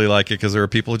 I really like it because there are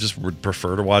people who just would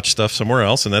prefer to watch stuff somewhere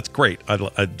else, and that's great.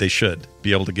 They should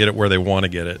be able to get it where they want to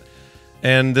get it.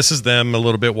 And this is them a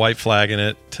little bit white flagging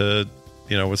it to,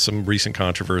 with some recent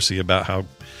controversy about how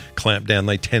clamped down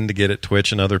they tend to get at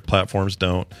Twitch and other platforms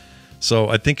don't. So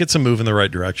I think it's a move in the right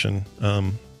direction.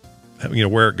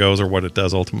 Where it goes or what it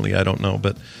does ultimately, I don't know,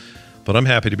 but I'm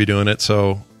happy to be doing it.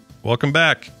 So welcome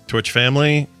back, Twitch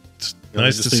family. It's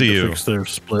nice to see you. Fix their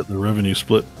split, the revenue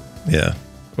split. Yeah.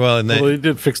 Well, and they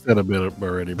did fix that a bit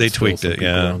already. They tweaked it,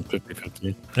 yeah.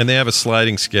 50-50. And they have a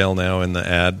sliding scale now in the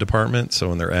ad department. So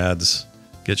when their ads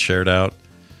get shared out,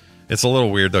 it's a little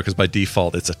weird though because by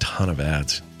default it's a ton of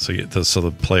ads. So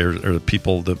the players or the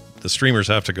people, the streamers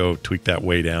have to go tweak that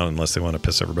way down unless they want to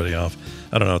piss everybody off.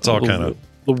 I don't know. It's all kind of.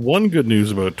 The one good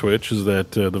news about Twitch is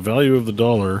that the value of the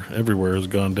dollar everywhere has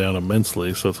gone down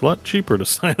immensely. So it's a lot cheaper to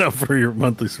sign up for your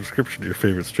monthly subscription to your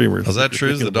favorite streamers. Is that true?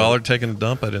 Is the dollar taking a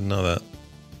dump? I didn't know that.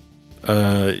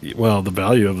 Well, the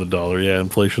value of the dollar, yeah,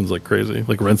 inflation's like crazy.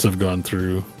 Like rents have gone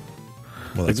through.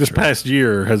 Well, like this past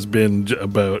year has been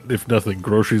about, if nothing,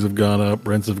 groceries have gone up,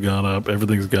 rents have gone up,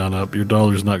 everything's gone up. Your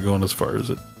dollar's not going as far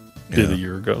as it did a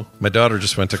year ago. My daughter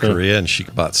just went to Korea and she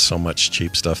bought so much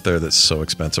cheap stuff there that's so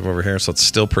expensive over here. So it's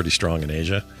still pretty strong in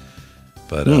Asia,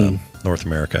 but North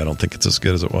America, I don't think it's as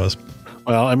good as it was.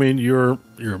 Well, I mean, you're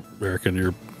American.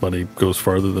 Your money goes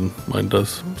farther than mine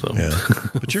does. So yeah,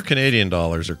 but your Canadian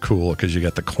dollars are cool because you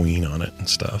got the Queen on it and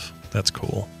stuff. That's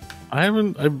cool.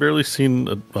 I've barely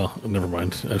seen. Well, never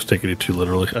mind. I was taking it too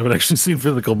literally. I haven't actually seen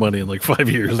physical money in like 5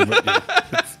 years. But yeah,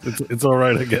 it's all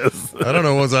right, I guess. I don't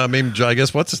know what's. I mean, I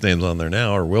guess what's his name's on there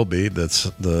now, or will be. That's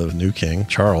the new king,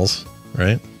 Charles,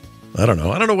 right? I don't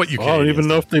know. I don't know what you. I don't even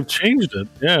know if they've changed it.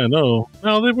 Yeah, no,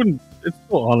 they wouldn't. It's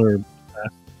still honored.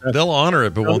 They'll honor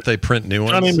it, but won't they print new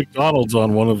ones? Johnny McDonald's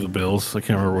on one of the bills. I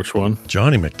can't remember which one.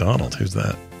 Johnny McDonald? Who's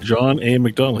that? John A.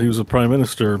 McDonald. He was a prime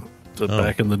minister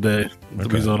back in the day.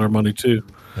 Okay. He's on our money, too.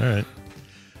 All right.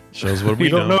 Shows what we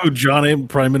don't know who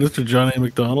Prime Minister John A.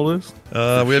 McDonald is?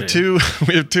 We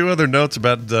have two other notes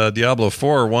about Diablo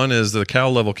 4. One is the cow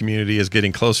level community is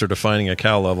getting closer to finding a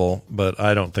cow level, but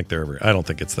I don't think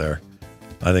it's there.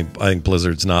 I think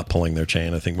Blizzard's not pulling their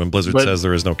chain. I think when Blizzard says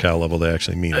there is no cow level, they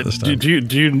actually mean it this time. Do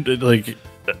you like?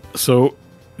 So,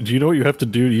 do you know what you have to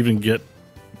do to even get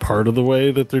part of the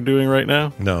way that they're doing right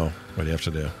now? No. What do you have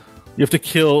to do? You have to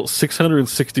kill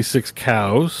 666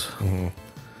 cows,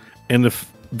 and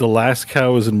if the last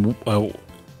cow is in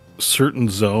certain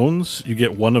zones, you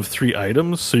get one of 3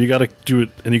 items. So you got to do it,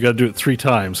 and you got to do it 3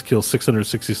 times. Kill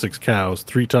 666 cows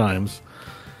 3 times.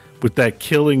 With that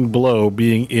killing blow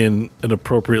being in an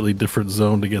appropriately different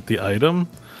zone to get the item.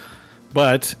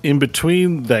 But in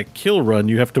between that kill run,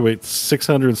 you have to wait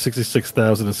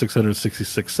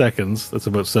 666,666 seconds. That's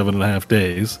about 7.5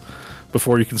 days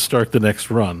before you can start the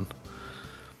next run.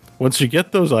 Once you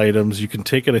get those items, you can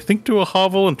take it, I think, to a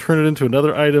hovel and turn it into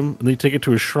another item, and then you take it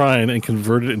to a shrine and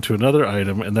convert it into another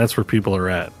item, and that's where people are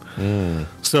at.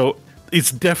 So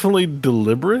it's definitely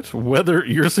deliberate. Whether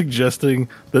you're suggesting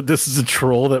that this is a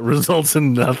troll that results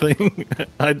in nothing,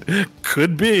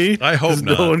 could be. I hope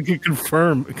not. No one can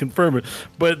confirm it.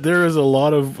 But there is a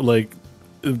lot of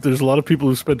there's a lot of people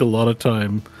who spent a lot of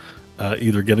time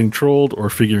either getting trolled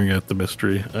or figuring out the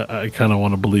mystery. I kind of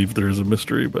want to believe there is a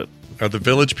mystery, but are the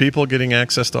village people getting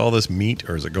access to all this meat,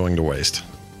 or is it going to waste?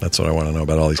 That's what I want to know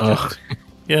about all these kids.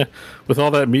 Yeah, with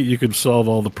all that meat, you could solve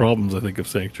all the problems, I think, of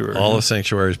Sanctuary. All of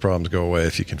Sanctuary's problems go away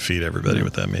if you can feed everybody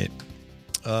with that meat.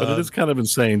 But it is kind of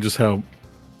insane just how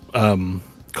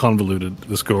convoluted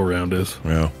this go-around is.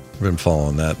 Yeah, I've been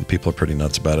following that, and people are pretty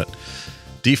nuts about it.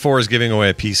 D4 is giving away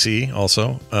a PC,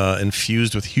 also,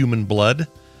 infused with human blood.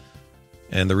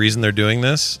 And the reason they're doing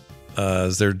this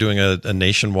is they're doing a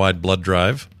nationwide blood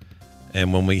drive.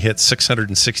 And when we hit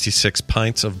 666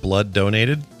 pints of blood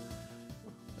donated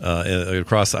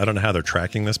across, I don't know how they're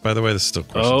tracking this, by the way. This is still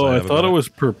questions. I thought it was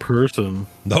per person.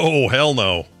 No, hell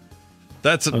no.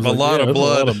 That's a lot of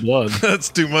blood. A lot of blood. That's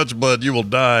too much blood. You will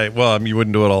die. Well, I mean, you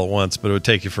wouldn't do it all at once, but it would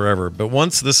take you forever. But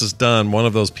once this is done, one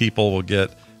of those people will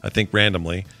get, I think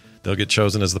randomly, they'll get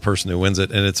chosen as the person who wins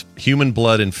it. And it's human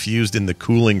blood infused in the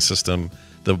cooling system,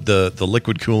 the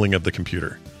liquid cooling of the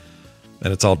computer.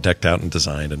 And it's all decked out and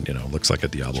designed and, looks like a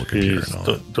Diablo computer and all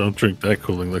that. Don't drink that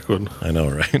cooling liquid. I know,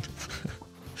 right?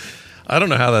 I don't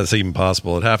know how that's even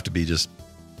possible. It'd have to be just...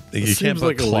 You can't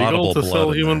put illegal to sell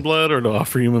blood human blood or to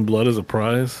offer human blood as a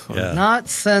prize. Yeah. Not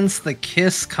since the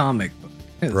Kiss comic book.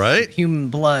 Has right? Human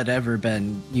blood ever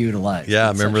been utilized?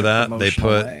 Yeah, remember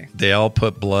that? They all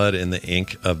put blood in the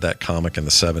ink of that comic in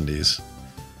the 70s.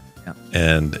 Yeah.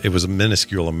 And it was a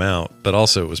minuscule amount, but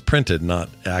also it was printed, not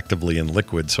actively in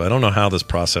liquid. So I don't know how this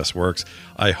process works.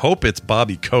 I hope it's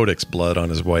Bobby Kodak's blood on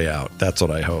his way out. That's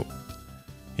what I hope.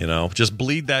 Just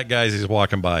bleed that guy as he's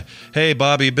walking by. Hey,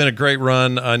 Bobby, been a great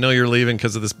run. I know you're leaving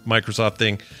because of this Microsoft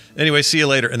thing. Anyway, see you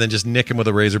later. And then just nick him with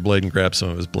a razor blade and grab some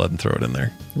of his blood and throw it in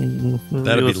there.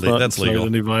 That's legal.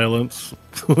 Any violence?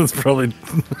 It's probably.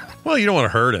 Well, you don't want to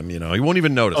hurt him. He won't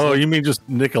even notice. Oh, you mean just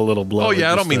nick a little blood? Oh,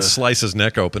 yeah. I don't mean slice his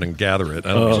neck open and gather it.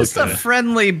 I don't mean just a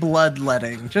friendly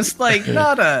bloodletting. Just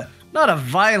not a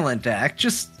violent act.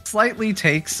 Just slightly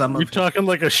take some of. You're talking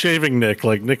like a shaving nick,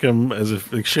 like nick him as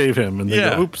if shave him, and they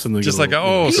go oops, and they just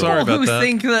go, sorry about that. People who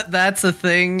think that that's a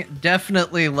thing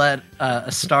definitely let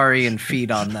Astarion feed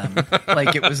on them,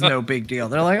 like it was no big deal.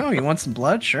 They're like, oh, you want some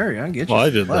blood? Sure, yeah, get you.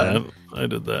 Well, blood. I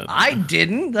did that. I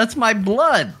didn't. That's my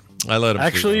blood. I let him.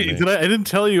 Actually, I didn't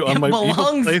tell you on my evil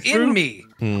playthrough. In me.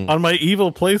 On my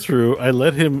evil playthrough, I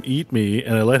let him eat me,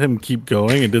 and I let him keep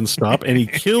going and didn't stop, and he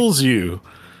kills you.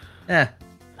 Yeah.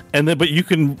 And then, but you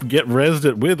can get rezzed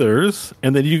at Withers,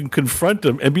 and then you can confront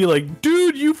him and be like,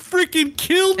 "Dude, you freaking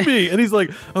killed me!" And he's like,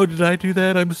 "Oh, did I do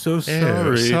that? I'm so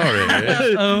sorry."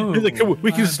 Oh, he's like,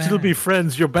 "We can still be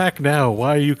friends. You're back now.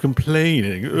 Why are you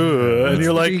complaining?" And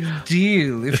you're like, "Big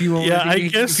deal. If you I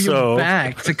guess if you're so.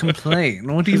 back to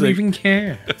complain, what do you even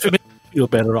care?" To make you feel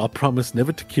better, I'll promise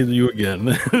never to kill you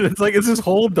again. It's this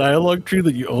whole dialogue tree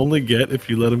that you only get if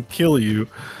you let him kill you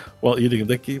while eating.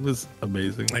 That game is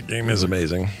amazing. That game is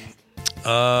amazing.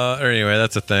 Anyway,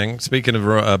 that's a thing. Speaking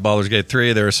of Baldur's Gate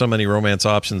 3, there are so many romance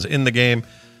options in the game.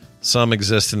 Some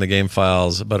exist in the game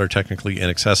files, but are technically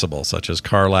inaccessible, such as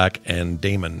Karlach and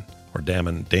Damon. Or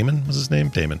Damon. Damon was his name?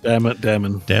 Damon.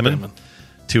 Damon.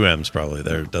 2 M's probably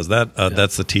there. Does that?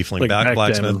 That's the tiefling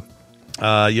blacksmith.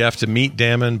 You have to meet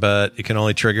Damon, but it can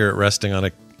only trigger it resting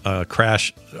on a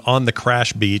crash on the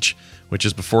crash beach, which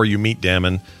is before you meet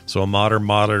Damon. So a modder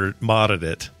modded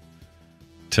it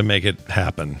to make it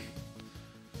happen.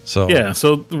 So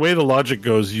the way the logic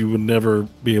goes, you would never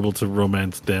be able to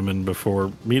romance Damon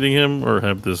before meeting him or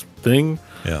have this thing.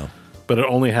 Yeah. But it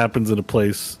only happens in a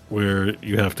place where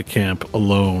you have to camp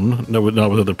alone, not with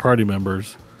other party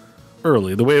members,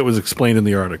 early. The way it was explained in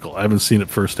the article. I haven't seen it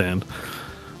firsthand.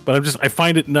 But I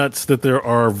find it nuts that there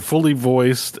are fully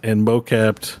voiced and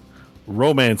mocapped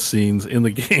romance scenes in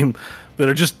the game that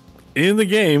are just in the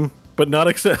game but not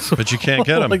accessible. But you can't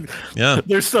get them.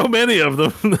 There's so many of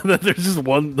them that there's just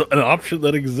an option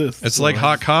that exists. It's like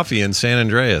hot coffee in San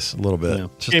Andreas a little bit. Yeah.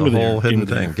 Just a whole hidden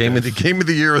thing. Game of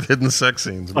the year with hidden sex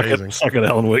scenes. Amazing. Suck it,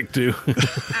 Alan Wake too.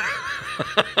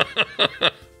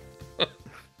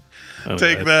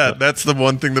 Take that. That's the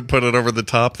one thing that put it over the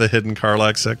top. The hidden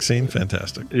Karlach sex scene.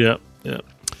 Fantastic. Yeah.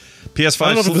 PS5.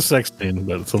 I don't know if it's a sex scene,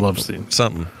 but it's a love scene.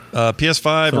 Something.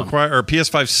 PS5 or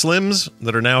PS5 Slims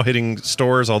that are now hitting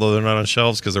stores, although they're not on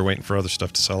shelves because they're waiting for other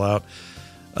stuff to sell out.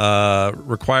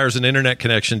 Requires an internet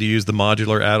connection to use the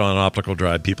modular add-on optical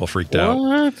drive. People freaked out.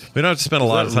 We don't have to spend a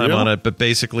lot of time on it, but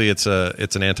basically it's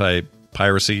an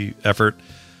anti-piracy effort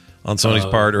on Sony's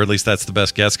part, or at least that's the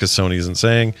best guess because Sony isn't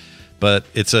saying. But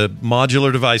it's a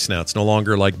modular device now. It's no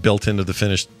longer like built into the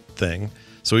finished thing.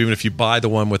 So even if you buy the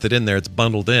one with it in there, it's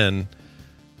bundled in,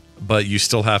 but you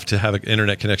still have to have an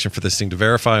internet connection for this thing to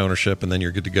verify ownership, and then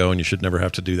you're good to go, and you should never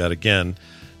have to do that again.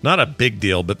 Not a big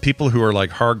deal, but people who are like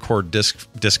hardcore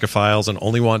discophiles and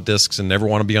only want discs and never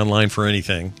want to be online for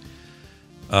anything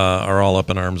are all up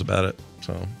in arms about it.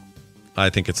 So I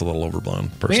think it's a little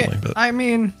overblown, personally. But I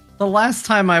mean, the last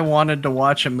time I wanted to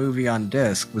watch a movie on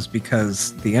disc was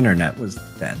because the internet was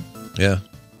dead. Yeah.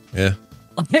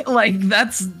 Like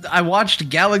I watched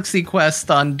Galaxy Quest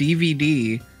on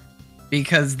DVD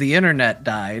because the internet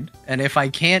died, and if I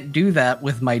can't do that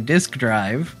with my disk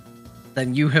drive,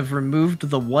 then you have removed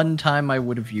the one time I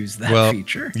would have used that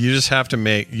feature. You just have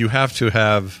to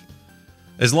have,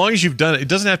 as long as you've done it, it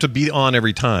doesn't have to be on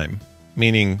every time,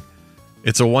 meaning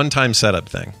it's a one-time setup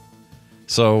thing.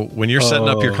 So when you're setting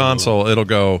up your console, it'll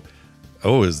go,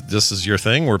 this is your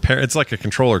thing? It's like a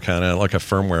controller, kind of like a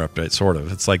firmware update, sort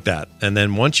of. It's like that. And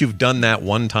then once you've done that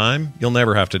one time, you'll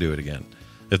never have to do it again.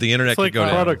 If the internet could go down.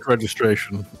 It's like product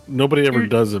registration. Nobody ever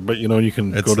does it, but you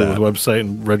can go to the website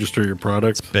and register your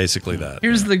product. It's basically that.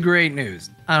 Here's the great news.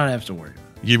 I don't have to worry about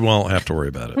it. You won't have to worry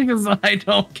about it. Because I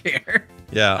don't care.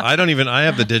 Yeah, I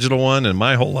have the digital one, and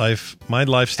my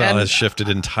lifestyle has shifted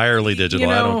entirely digital.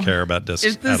 I don't care about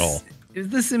discs at all. If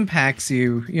this impacts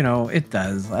you, it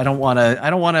does. I don't want to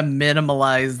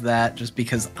minimalize that just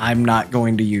because I'm not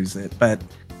going to use it. But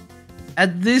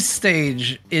at this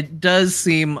stage, it does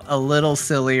seem a little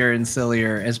sillier and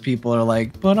sillier as people are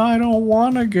like, but I don't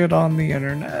want to get on the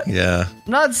internet. Yeah.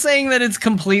 I'm not saying that it's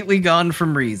completely gone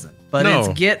from reason, but it's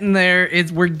getting there.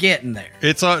 We're getting there.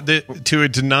 It's to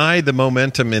deny the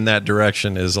momentum in that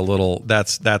direction is a little,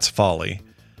 that's folly.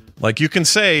 Like, you can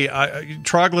say,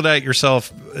 troglodyte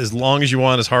yourself as long as you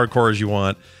want, as hardcore as you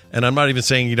want. And I'm not even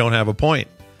saying you don't have a point.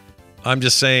 I'm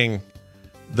just saying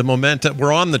the momentum,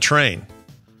 we're on the train.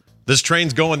 This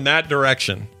train's going that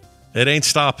direction. It ain't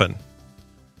stopping.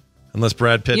 Unless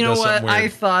Brad Pitt does something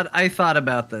weird. I thought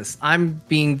about this. I'm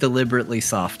being deliberately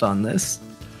soft on this.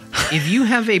 If you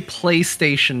have a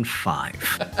PlayStation 5.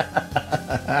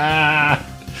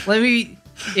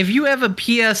 If you have a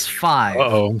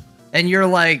PS5. And you're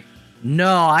like,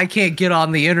 no, I can't get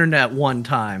on the internet one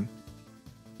time.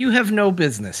 You have no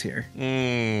business here.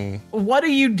 What are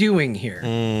you doing here?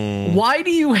 Why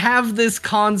do you have this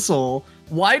console?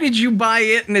 Why did you buy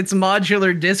it and its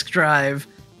modular disk drive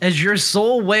as your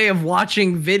sole way of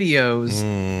watching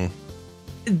videos?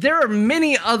 There are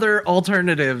many other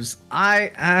alternatives.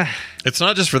 It's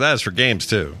not just for that, it's for games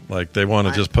too. Like, they want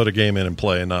to just put a game in and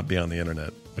play and not be on the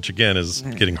internet, which again is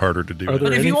getting harder to do.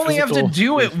 But if you only have to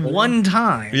do it one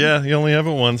time. Yeah, you only have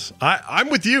it once. I'm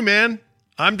with you, man.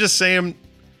 I'm just saying,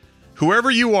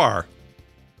 whoever you are,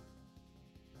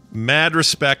 mad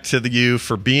respect to you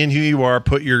for being who you are.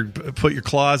 Put your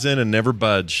claws in and never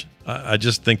budge. I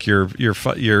just think you're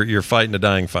fighting a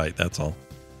dying fight. That's all.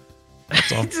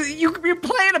 You're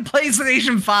playing a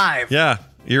PlayStation 5. Yeah,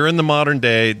 you're in the modern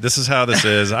day. This is how this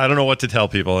is. I don't know what to tell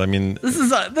people. I mean, this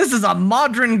is a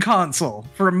modern console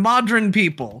for modern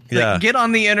people that get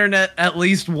on the internet at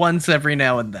least once every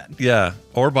now and then. Yeah,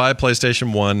 or buy a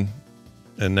PlayStation 1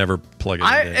 and never plug it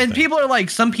in. And people are like,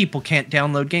 some people can't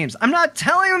download games. I'm not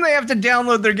telling them they have to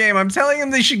download their game. I'm telling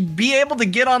them they should be able to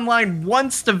get online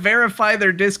once to verify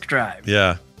their disk drive.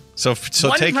 Yeah. So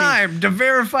one time to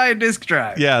verify a disk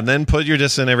drive. Yeah, and then put your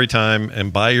discs in every time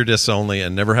and buy your discs only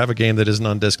and never have a game that isn't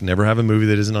on disc, never have a movie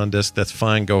that isn't on disc. That's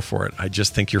fine. Go for it. I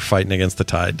just think you're fighting against the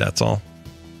tide. That's all.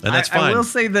 And that's fine. I will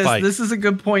say this. Fight. This is a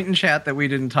good point in chat that we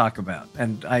didn't talk about,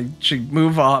 and I should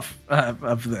move off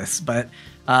of this. But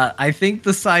I think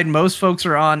the side most folks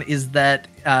are on is that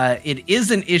it is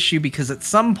an issue because at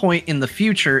some point in the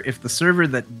future, if the server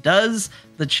that does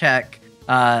the check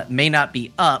may not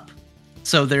be up,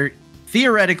 so there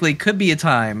theoretically could be a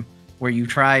time where you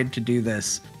tried to do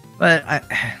this, but I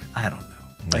don't know.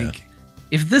 Like,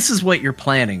 if this is what you're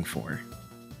planning for,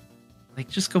 like,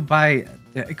 just go buy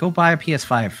a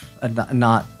PS5,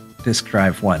 not disk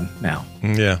drive one now.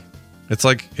 Yeah, it's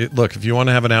like, look, if you want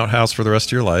to have an outhouse for the rest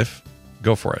of your life,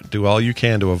 go for it. Do all you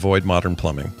can to avoid modern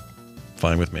plumbing.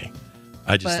 Fine with me.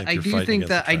 I do think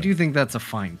that's a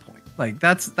fine point. Like,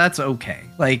 that's okay.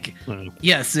 Like,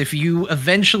 yes, if you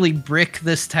eventually brick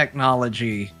this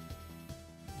technology,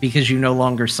 because you no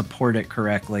longer support it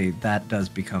correctly, that does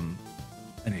become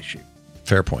an issue.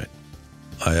 Fair point.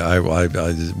 I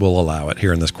will allow it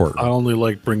here in this courtroom. I only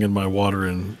like bringing my water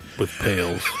in with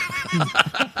pails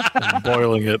and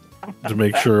boiling it to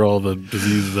make sure all the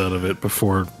disease is out of it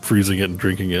before freezing it and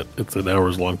drinking it. It's an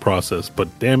hours-long process, but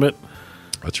damn it.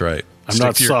 That's right. I'm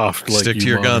not soft like stick you to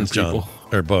your modern guns, people. John.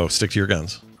 Or Bo, stick to your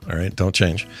guns. All right, don't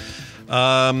change.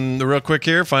 Real quick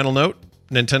here, final note.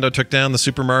 Nintendo took down the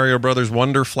Super Mario Brothers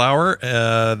Wonder Flower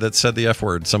that said the F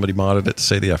word. Somebody modded it to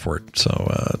say the F word.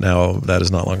 So now that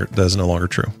is no longer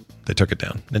true. They took it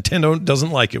down. Nintendo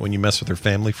doesn't like it when you mess with their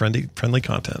family-friendly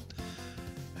content.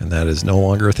 And that is no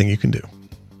longer a thing you can do.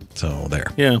 So there.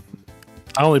 Yeah.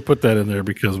 I only put that in there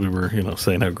because we were,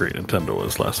 saying how great Nintendo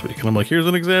was last week. And I'm like, here's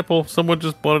an example. Someone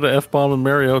just wanted to F-bomb in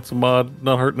Mario. It's a mod,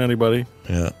 not hurting anybody.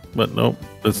 Yeah. But no,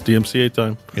 it's DMCA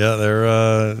time. Yeah,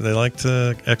 they like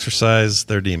to exercise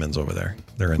their demons over there.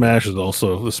 They're in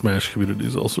the Smash community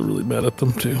is also really mad at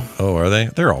them too. Oh, are they?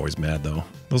 They're always mad though.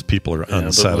 Those people are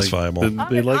unsatisfiable.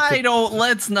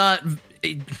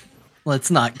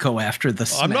 Let's not go after the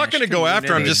Smash I'm not going to go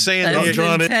after. I'm just saying that's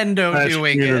Nintendo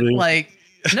doing community. it. Like,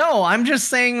 no, I'm just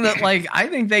saying that, like, I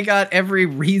think they got every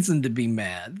reason to be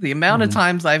mad. The amount of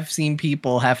times I've seen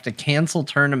people have to cancel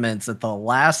tournaments at the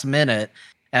last minute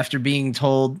after being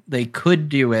told they could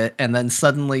do it, and then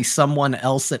suddenly someone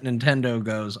else at Nintendo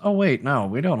goes, "Oh wait, no,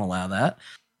 we don't allow that."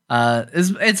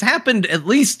 It's happened at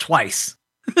least twice,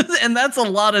 and that's a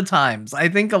lot of times. I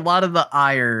think a lot of the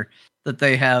ire that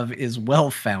they have is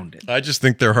well founded. I just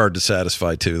think they're hard to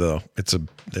satisfy too, though.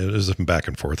 There's a back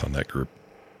and forth on that group.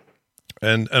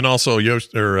 And also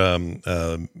Yoshi, or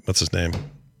what's his name?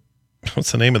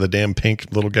 What's the name of the damn pink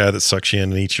little guy that sucks you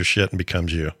in and eats your shit and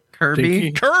becomes you?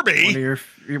 Kirby. Kirby.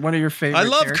 One of your favorite. I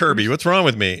love characters. Kirby. What's wrong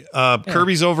with me?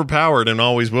 Kirby's overpowered and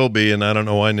always will be, and I don't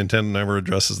know why Nintendo never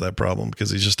addresses that problem because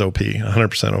he's just OP,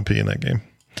 100% OP in that game.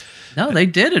 No, they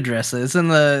did address this. In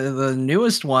the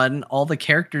newest one, all the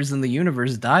characters in the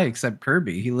universe die except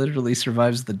Kirby. He literally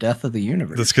survives the death of the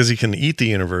universe. That's because he can eat the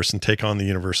universe and take on the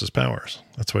universe's powers.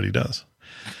 That's what he does.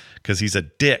 Because he's a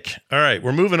dick. All right,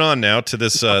 we're moving on now to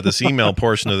this email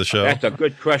portion of the show. That's a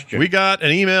good question. We got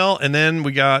an email, and then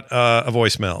we got a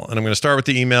voicemail. And I'm going to start with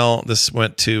the email. This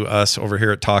went to us over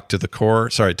here at talktothecore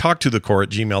at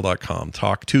gmail.com.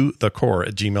 Talktothecore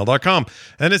at gmail.com.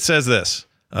 And it says this.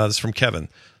 This is from Kevin.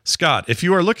 Scott, if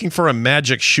you are looking for a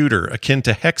magic shooter akin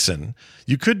to Hexen,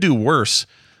 you could do worse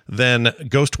than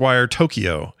Ghostwire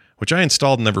Tokyo, which I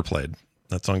installed and never played.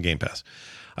 That's on Game Pass.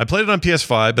 I played it on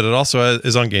PS5, but it also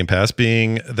is on Game Pass,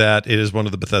 being that it is one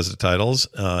of the Bethesda titles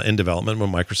in development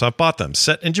when Microsoft bought them.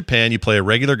 Set in Japan, you play a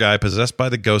regular guy possessed by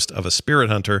the ghost of a spirit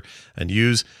hunter and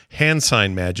use hand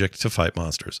sign magic to fight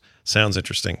monsters. Sounds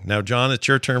interesting. Now, John, it's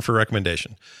your turn for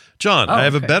recommendation. John, I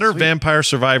have a better Vampire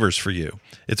Survivors for you.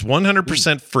 It's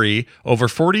 100% free, over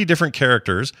 40 different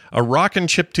characters, a rock and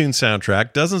chiptune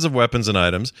soundtrack, dozens of weapons and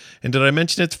items, and did I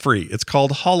mention it's free? It's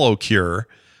called Hollow Cure.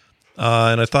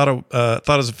 And I thought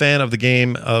as a fan of the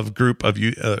game of group of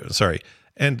you,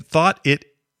 and thought it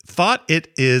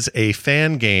is a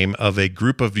fan game of a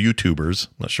group of YouTubers.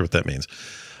 I'm not sure what that means.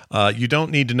 You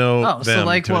don't need to know them so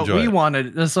like to what enjoy we it.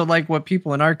 wanted. So like what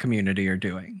people in our community are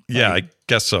doing. Yeah, like I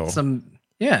guess so.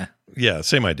 Yeah,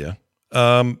 same idea.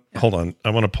 Hold on, I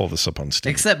want to pull this up on Steam.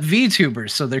 Except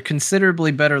VTubers, so they're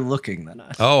considerably better looking than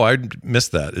us. Oh, I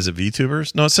missed that. Is it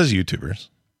VTubers? No, it says YouTubers.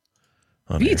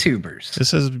 VTubers. It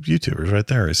says YouTubers right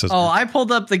there. It says. Oh, I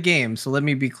pulled up the game, so let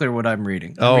me be clear what I'm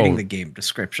reading. I'm reading the game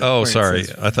description. Oh, sorry.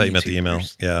 I thought you meant the email.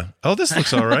 Yeah. Oh, this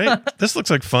looks all right. This looks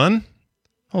like fun.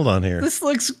 Hold on here.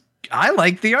 I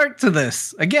like the art to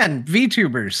this. Again,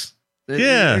 VTubers.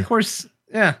 Yeah. Of course.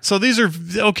 Yeah. So these are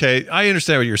okay. I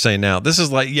understand what you're saying now. This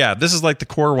is like the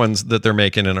core ones that they're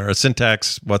making and our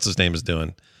Syntax, what's his name, is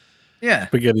doing. Yeah.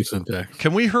 Spaghetti Syntax.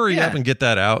 Can we hurry up and get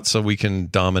that out so we can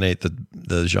dominate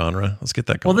the genre? Let's get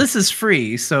that going. Well, this is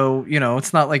free, so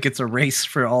it's not like it's a race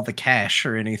for all the cash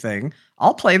or anything.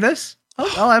 I'll play this.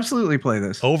 I'll absolutely play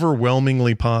this.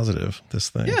 Overwhelmingly positive, this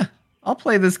thing. Yeah. I'll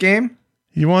play this game.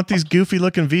 You want these goofy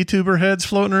looking VTuber heads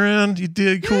floating around? You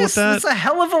cool with that? It's a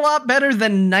hell of a lot better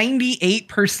than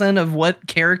 98% of what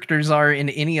characters are in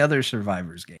any other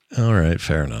Survivors game. All right,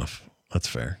 fair enough. That's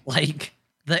fair. Like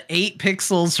the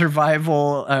 8-pixel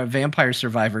survival Vampire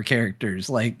Survivor characters.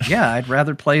 Like, yeah, I'd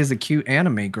rather play as a cute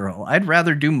anime girl. I'd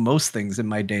rather do most things in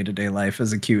my day-to-day life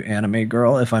as a cute anime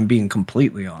girl, if I'm being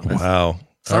completely honest. Wow.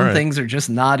 Some things are just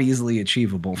not easily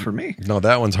achievable for me. No,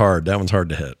 that one's hard. That one's hard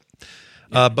to hit.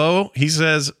 Bo, he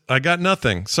says, I got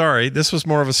nothing. Sorry, this was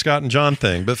more of a Scott and John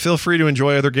thing, but feel free to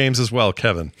enjoy other games as well,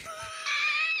 Kevin.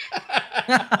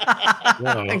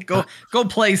 Go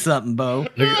play something, Bo.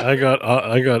 I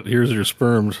got. Here's your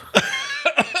sperms.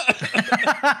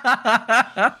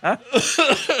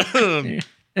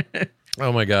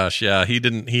 Oh my gosh. Yeah,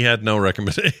 he had no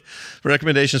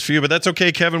recommendations for you, but that's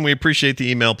okay, Kevin. We appreciate the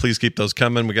email. Please keep those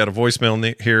coming. We got a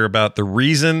voicemail here about the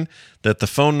reason that the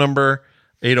phone number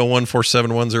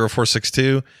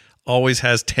 801-471-0462 always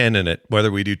has 10 in it,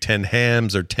 whether we do 10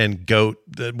 hams or 10 goat,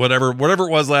 whatever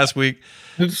it was last week.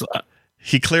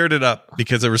 He cleared it up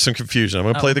because there was some confusion. I'm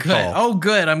going to play the call. Oh,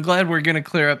 good. I'm glad we're going to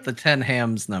clear up the 10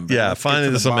 hams number. Yeah, finally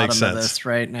this will make sense. This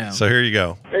right now. So here you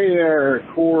go. Hey there,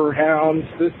 Core Hounds.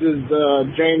 This is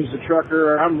James the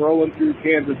Trucker. I'm rolling through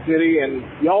Kansas City, and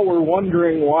y'all were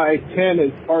wondering why 10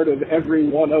 is part of every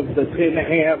one of the 10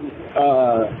 ham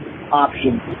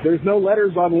options. There's no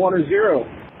letters on 1 or 0.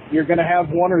 You're going to have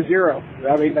 1 or 0.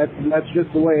 I mean, that's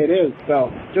just the way it is.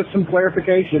 So, just some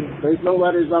clarification. There's no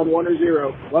letters on 1 or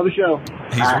 0. Love the show.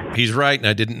 He's right, and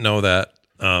I didn't know that.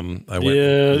 I went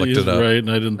and looked it up. Right,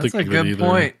 and I didn't think of it either. That's a good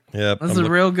point. Yeah, that's a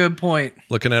real good point.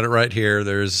 Looking at it right here,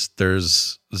 there's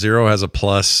 0 has a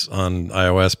plus on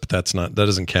iOS, but that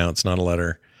doesn't count. It's not a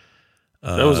letter.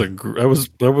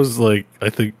 That was like, I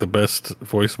think, the best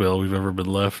voicemail we've ever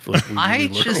been left. Like,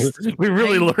 we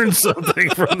really learned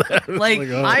something from that.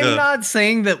 I'm not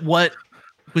saying that what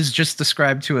was just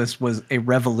described to us was a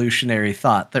revolutionary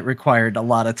thought that required a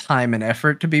lot of time and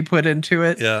effort to be put into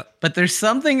it. Yeah. But there's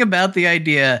something about the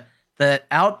idea that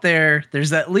out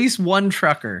there's at least one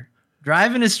trucker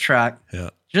driving his truck,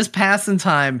 just passing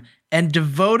time and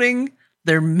devoting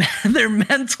their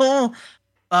mental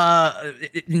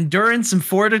endurance and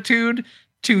fortitude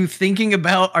to thinking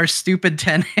about our stupid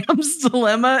 10 hams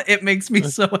dilemma. It makes me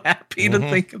so happy to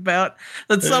think about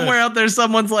that somewhere out there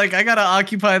someone's like, I gotta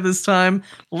occupy this time,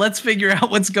 let's figure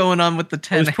out what's going on with the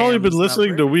 10 He's probably been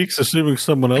listening to weeks assuming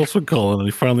someone else would call in, and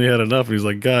he finally had enough. He's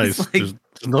like, guys, there's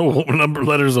no number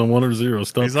letters on 1 or 0.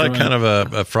 Stop. He's like kind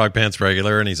of a Frog Pants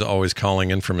regular, and he's always calling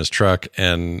in from his truck,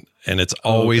 and it's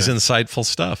always insightful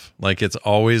stuff. Like, it's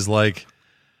always like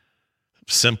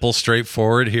simple,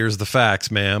 straightforward. Here's the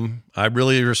facts, ma'am. I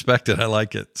really respect it. I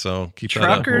like it. So keep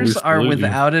truckers are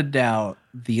without a doubt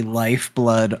the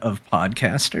lifeblood of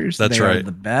podcasters. That's they right. Are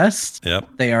the best. Yep.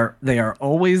 They are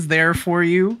always there for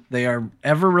you. They are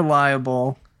ever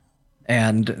reliable,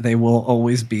 and they will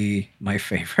always be my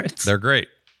favorites. They're great.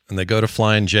 And they go to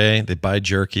Flying J. They buy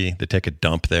jerky. They take a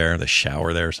dump there. They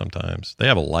shower there sometimes. They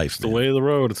have a life. It's the way of the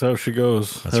road. It's how she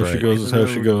goes. That's how right. she goes is how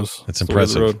she goes. It's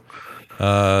impressive.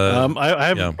 By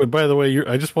the way,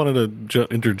 I just wanted to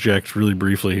interject really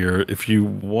briefly here. If you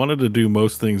wanted to do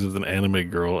most things as an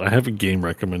anime girl, I have a game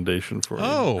recommendation for you.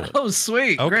 Oh,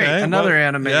 sweet. Okay. Great. Another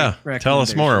anime recommendation. Tell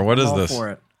us more. What is this? For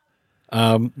it.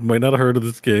 Might not have heard of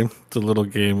this game. It's a little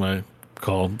game I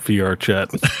call VR Chat.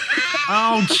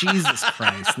 Oh, Jesus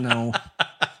Christ. No.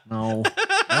 I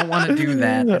don't want to do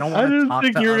that. I don't want to talk to I didn't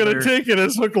think you were going to take it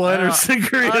as hook, line, or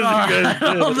sinker. I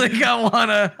don't think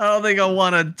I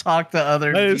want to talk to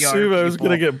other. I assume I was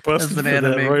going to get busted for that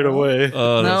right away.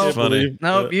 Oh, that's funny.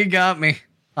 Nope, you got me.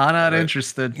 I'm not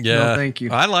interested. Yeah, no, thank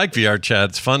you. I like VR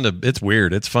Chat. It's fun it's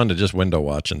weird. It's fun to just window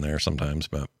watch in there sometimes.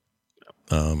 But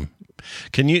have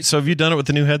you done it with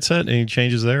the new headset? Any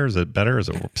changes there? Is it better? Is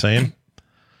it same?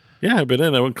 Yeah, I've been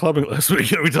in. I went clubbing last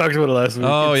week. We talked about it last week.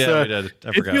 Oh, we did.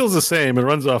 I forgot. It feels the same. It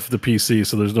runs off the PC,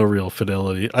 so there's no real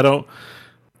fidelity. I don't.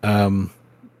 I'm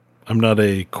not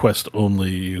a Quest only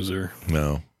user.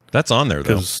 No, that's on there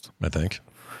though. I think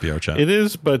VR Chat. It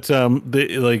is, but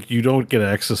you don't get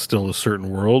access still to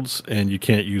certain worlds, and you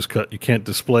can't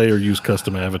display or use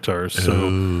custom avatars. So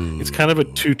it's kind of a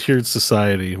 2-tiered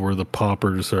society where the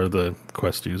paupers are the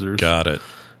Quest users. Got it.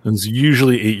 And it's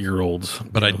usually 8-year-olds.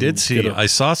 But I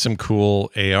saw some cool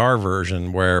AR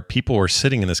version where people were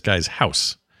sitting in this guy's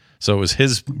house. So it was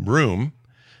his room,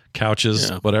 couches,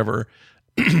 whatever,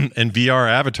 and VR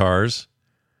avatars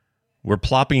were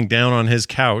plopping down on his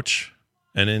couch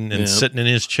and sitting in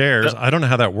his chairs. I don't know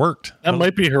how that worked. That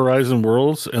might be Horizon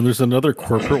Worlds, and there's another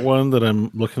corporate one that I'm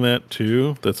looking at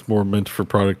too that's more meant for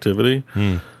productivity.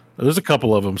 There's a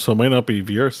couple of them, so it might not be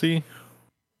VRC.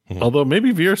 Although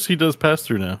maybe VRC does pass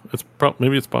through now.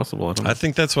 Maybe it's possible. I don't know. I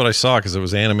think that's what I saw because it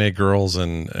was anime girls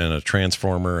and a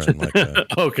transformer and like.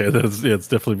 Okay, it's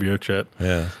definitely VR Chat.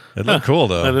 Yeah, it looked cool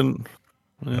though. I didn't.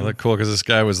 Yeah. It looked cool because this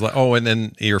guy was like, and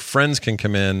then your friends can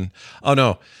come in. Oh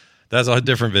no, that's a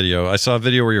different video. I saw a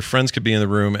video where your friends could be in the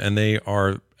room and they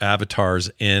are avatars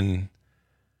in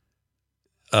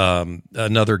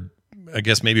another, I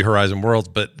guess maybe Horizon Worlds,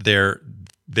 but they're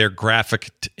graphic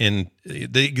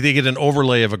they get an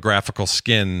overlay of a graphical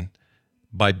skin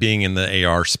by being in the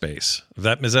AR space.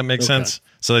 Does that make sense?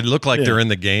 So they look like they're in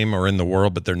the game or in the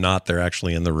world, but they're not. They're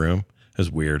actually in the room. It was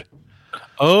weird.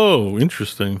 Oh,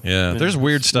 interesting. Yeah, there's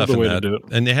weird stuff in that.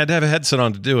 And they had to have a headset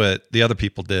on to do it. The other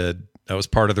people did. That was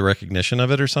part of the recognition of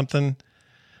it or something.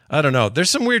 I don't know. There's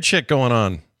some weird shit going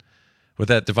on with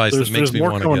that device that makes me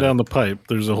want to There's more coming down the pipe.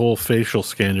 There's a whole facial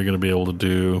scan you're going to be able to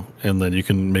do, and then you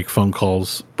can make phone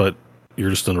calls, but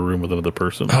you're just in a room with another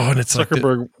person. Oh, and it's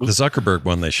Zuckerberg, like the Zuckerberg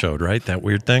one they showed, right? That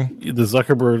weird thing? The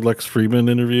Zuckerberg Lex Friedman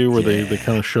interview where they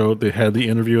kind of showed, they had the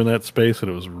interview in that space,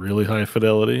 and it was really high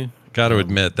fidelity. Got to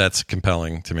admit, that's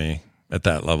compelling to me at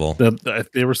that level.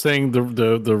 They were saying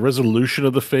the resolution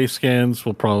of the face scans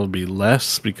will probably be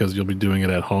less because you'll be doing it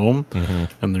at home,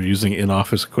 and they're using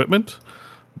in-office equipment.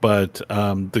 But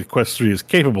the Quest 3 is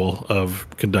capable of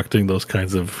conducting those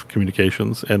kinds of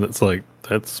communications, and it's like,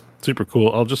 that's super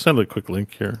cool. I'll just send a quick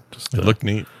link here. It looked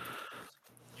neat.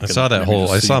 I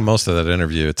saw most of that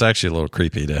interview. It's actually a little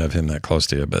creepy to have him that close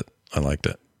to you, but I liked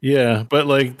it. Yeah, but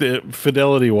like the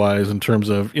fidelity wise, in terms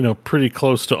of, pretty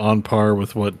close to on par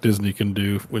with what Disney can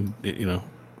do when,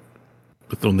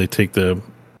 when they take the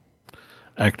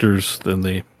actors, then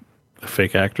the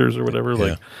fake actors or whatever.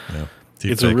 Yeah.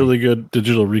 It's a really good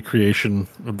digital recreation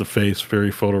of the face,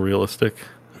 very photorealistic.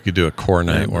 We could do a core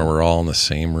night where we're all in the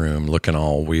same room, looking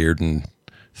all weird and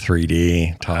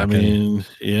 3D, talking. I mean,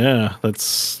 yeah,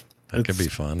 that could be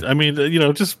fun. I mean,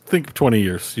 just think 20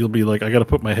 years. You'll be like, I got to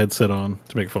put my headset on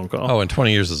to make a phone call. Oh, and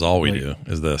 20 years is all we do,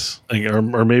 is this.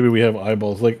 Or maybe we have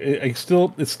eyeballs. Like, there's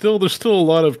still a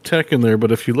lot of tech in there,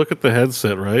 but if you look at the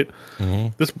headset, right,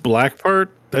 this black part,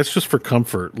 that's just for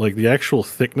comfort. Like, the actual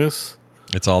thickness.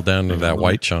 It's all down to that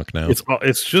white chunk now.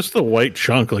 It's just the white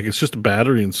chunk. Like, it's just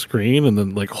battery and screen and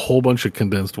then, like, a whole bunch of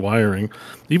condensed wiring.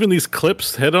 Even these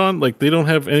clips head-on, like, they don't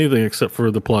have anything except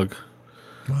for the plug.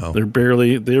 Wow. They're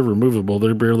removable.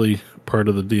 They're barely part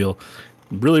of the deal.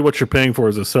 Really what you're paying for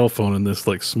is a cell phone in this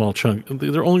like small chunk.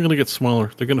 They're only going to get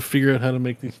smaller. They're going to figure out how to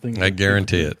make these things. I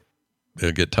guarantee it.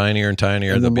 They'll get tinier and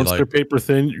tinier. And then once they're paper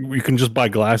thin, you can just buy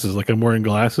glasses. Like I'm wearing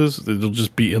glasses. They'll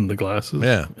just be in the glasses.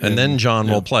 Yeah. And then John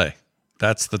will play.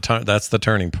 That's the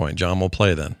turning point. John will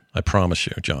play then. I promise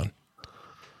you, John.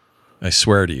 I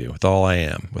swear to you, with all I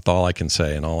am, with all I can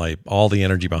say, and all the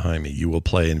energy behind me, you will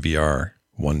play in VR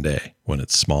one day when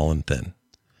it's small and thin.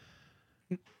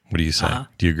 What do you say?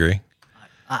 Do you agree?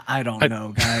 I don't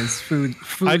know, guys.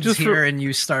 Food's here, and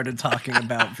you started talking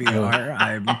about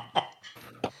VR.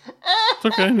 It's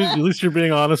okay. At least you're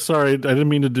being honest. Sorry, I didn't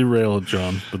mean to derail it,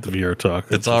 John, with the VR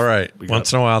talk. It's all right.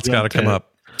 Once in a while, it's got to come up.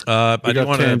 I do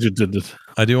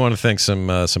want to thank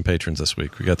some patrons this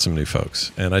week. We got some new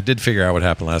folks, and I did figure out what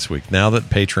happened last week. Now that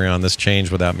Patreon, this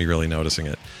changed without me really noticing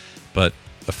it, but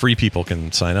free people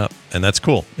can sign up, and that's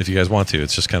cool if you guys want to.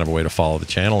 It's just kind of a way to follow the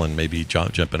channel and maybe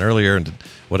jump in earlier and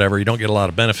whatever. You don't get a lot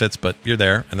of benefits, but you're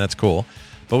there, and that's cool.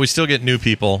 But we still get new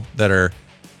people that are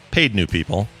paid new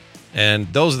people,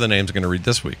 and those are the names I'm going to read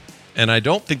this week. And I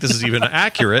don't think this is even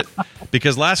accurate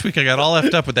because last week I got all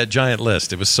effed up with that giant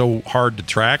list. It was so hard to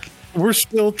track. We're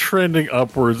still trending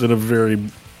upwards in a very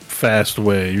fast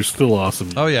way. You're still awesome.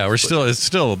 Oh yeah, it's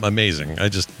still amazing. I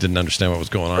just didn't understand what was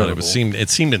going on. It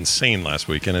seemed insane last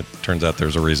week, and it turns out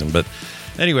there's a reason. But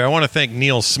anyway, I want to thank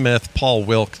Neil Smith, Paul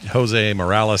Wilk, Jose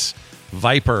Morales,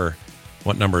 Viper.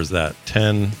 What number is that?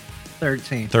 10?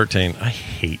 13. 13. I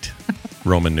hate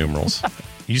Roman numerals.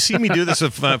 You see me do this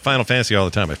with Final Fantasy all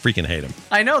the time. I freaking hate them.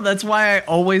 I know. That's why I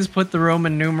always put the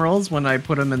Roman numerals when I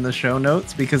put them in the show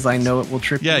notes, because I know it will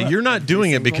trip you up. Yeah, you're not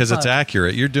doing it because it's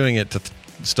accurate. You're doing it to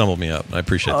stumble me up. I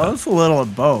appreciate that. It's a little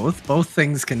of both. Both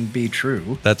things can be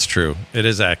true. That's true. It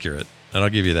is accurate, and I'll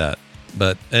give you that.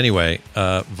 But anyway,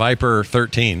 Viper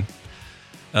 13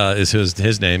 is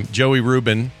his name. Joey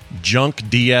Rubin, Junk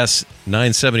DS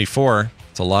 974.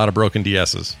 It's a lot of broken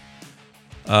DSs.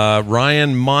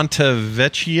 Ryan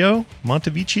Montevecchio,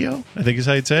 I think is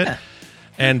how you'd say it. Yeah.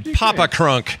 And Papa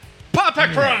Crunk.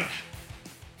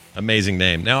 Amazing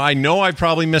name. Now, I know I've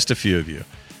probably missed a few of you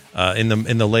in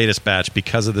the latest batch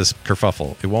because of this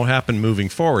kerfuffle. It won't happen moving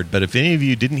forward, but if any of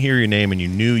you didn't hear your name and you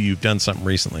knew you've done something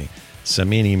recently, send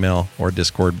me an email or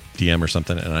Discord DM or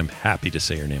something, and I'm happy to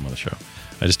say your name on the show.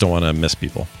 I just don't want to miss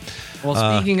people. Well,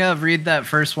 speaking of, read that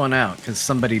first one out, because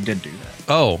somebody did do that.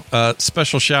 Oh,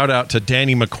 special shout out to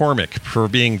Danny McCormick for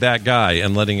being that guy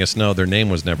and letting us know their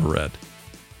name was never read.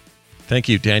 Thank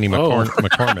you, Danny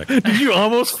McCormick. Did you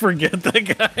almost forget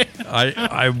that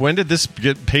guy? When did this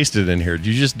get pasted in here? Did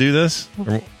you just do this?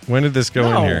 Or when did this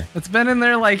go in here? It's been in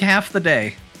there like half the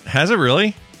day. Has it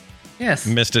really? Yes.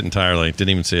 Missed it entirely. Didn't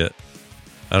even see it.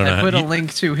 I don't know. I put a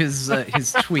link to his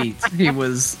tweet. He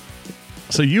was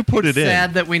So you put it in.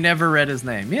 Sad that we never read his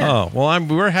name. Yeah. Oh, well,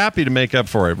 we're happy to make up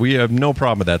for it. We have no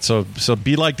problem with that. So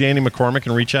be like Danny McCormick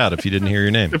and reach out if you didn't hear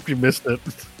your name. If you missed it.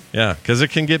 Yeah, because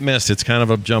it can get missed. It's kind of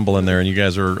a jumble in there, and you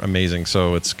guys are amazing,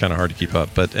 so it's kind of hard to keep up.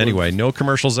 But anyway, no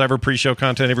commercials ever, pre-show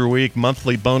content every week,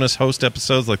 monthly bonus host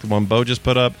episodes like the one Bo just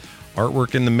put up,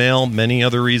 artwork in the mail, many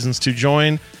other reasons to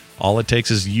join. All it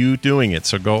takes is you doing it.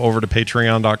 So go over to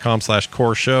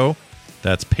patreon.com/core show.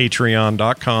 That's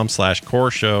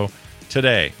patreon.com/core show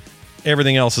today.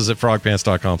 Everything else is at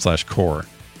frogpants.com/core.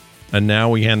 And now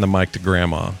we hand the mic to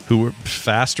Grandma, who,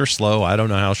 fast or slow, I don't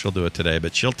know how she'll do it today,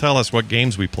 but she'll tell us what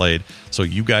games we played so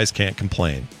you guys can't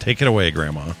complain. Take it away,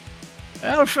 Grandma.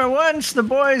 Well, for once, the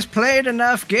boys played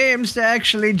enough games to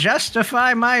actually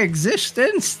justify my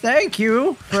existence. Thank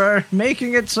you for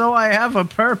making it so I have a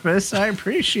purpose. I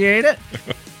appreciate it.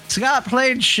 Scott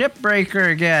played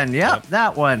Shipbreaker again. Yep,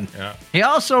 that one. Yeah. He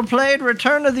also played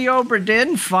Return of the Obra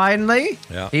Dinn, finally.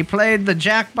 Yeah. He played the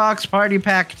Jackbox Party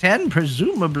Pack 10,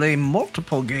 presumably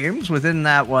multiple games within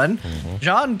that one. Mm-hmm.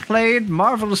 John played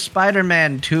Marvel's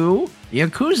Spider-Man 2,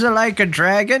 Yakuza Like a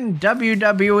Dragon,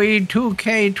 WWE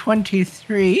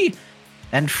 2K23,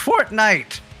 and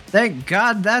Fortnite. Thank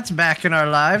God that's back in our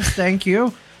lives. Thank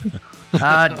you.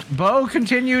 Bo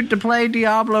continued to play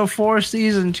Diablo 4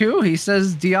 Season 2. He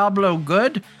says Diablo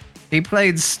good. He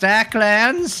played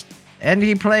Stacklands, and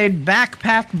he played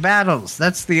Backpack Battles.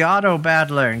 That's the auto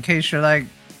battler, in case you're like,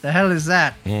 the hell is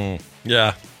that?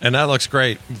 Yeah, and that looks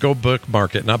great. Go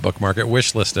bookmark it, not bookmark it,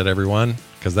 wishlist it, everyone,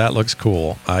 because that looks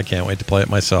cool. I can't wait to play it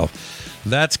myself.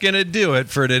 That's going to do it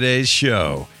for today's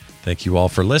show. Thank you all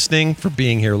for listening, for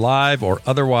being here live or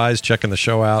otherwise, checking the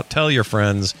show out. Tell your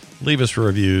friends, leave us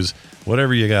reviews,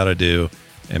 whatever you got to do.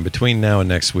 And between now and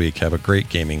next week, have a great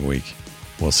gaming week.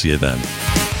 We'll see you then.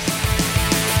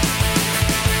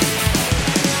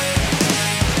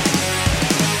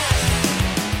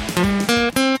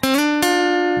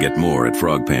 Get more at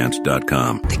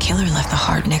frogpants.com. The killer left the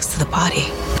heart next to the body.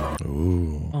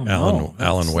 Ooh, Oh,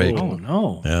 Alan Wake. Oh,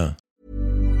 no. Yeah.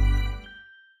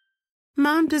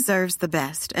 Mom deserves the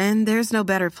best, and there's no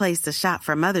better place to shop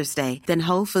for Mother's Day than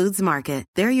Whole Foods Market.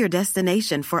 They're your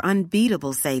destination for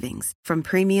unbeatable savings, from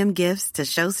premium gifts to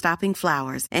show-stopping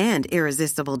flowers and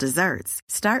irresistible desserts.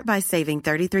 Start by saving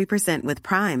 33% with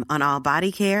Prime on all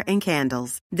body care and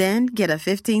candles. Then get a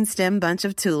 15-stem bunch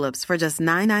of tulips for just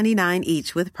 $9.99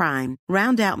 each with Prime.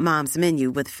 Round out Mom's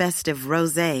menu with festive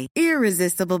rosé,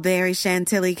 irresistible berry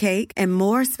chantilly cake, and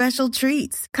more special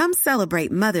treats. Come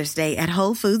celebrate Mother's Day at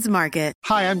Whole Foods Market.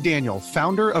 Hi, I'm Daniel,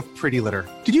 founder of Pretty Litter.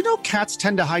 Did you know cats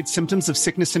tend to hide symptoms of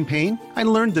sickness and pain? I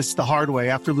learned this the hard way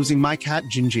after losing my cat,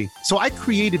 Gingy. So I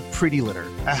created Pretty Litter,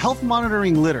 a health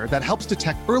monitoring litter that helps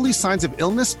detect early signs of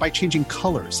illness by changing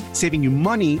colors, saving you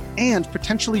money and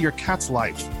potentially your cat's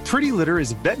life. Pretty Litter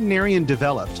is veterinarian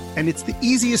developed, and it's the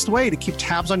easiest way to keep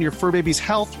tabs on your fur baby's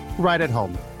health right at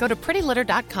home. Go to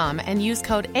prettylitter.com and use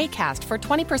code ACAST for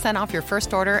 20% off your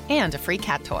first order and a free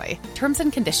cat toy. Terms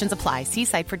and conditions apply. See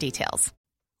site for details.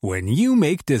 When you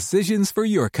make decisions for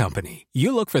your company,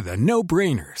 you look for the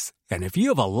no-brainers. And if you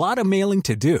have a lot of mailing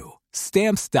to do,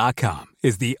 Stamps.com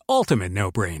is the ultimate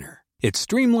no-brainer. It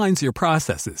streamlines your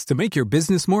processes to make your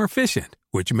business more efficient,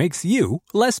 which makes you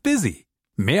less busy.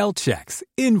 Mail checks,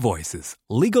 invoices,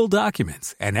 legal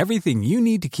documents, and everything you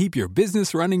need to keep your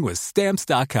business running with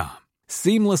Stamps.com.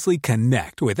 Seamlessly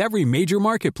connect with every major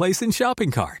marketplace and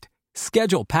shopping cart.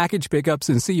 Schedule package pickups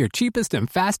and see your cheapest and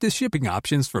fastest shipping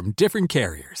options from different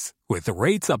carriers, with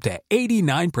rates up to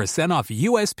 89% off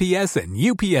USPS and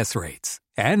UPS rates.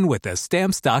 And with the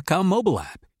Stamps.com mobile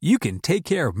app, you can take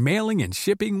care of mailing and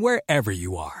shipping wherever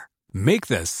you are. Make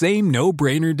the same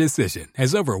no-brainer decision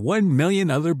as over 1 million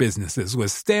other businesses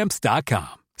with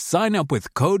Stamps.com. Sign up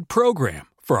with code PROGRAM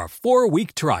for a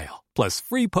 4-week trial, plus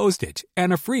free postage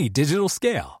and a free digital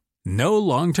scale. No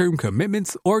long-term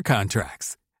commitments or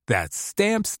contracts. That's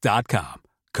Stamps.com.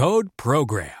 Code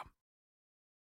PROGRAM.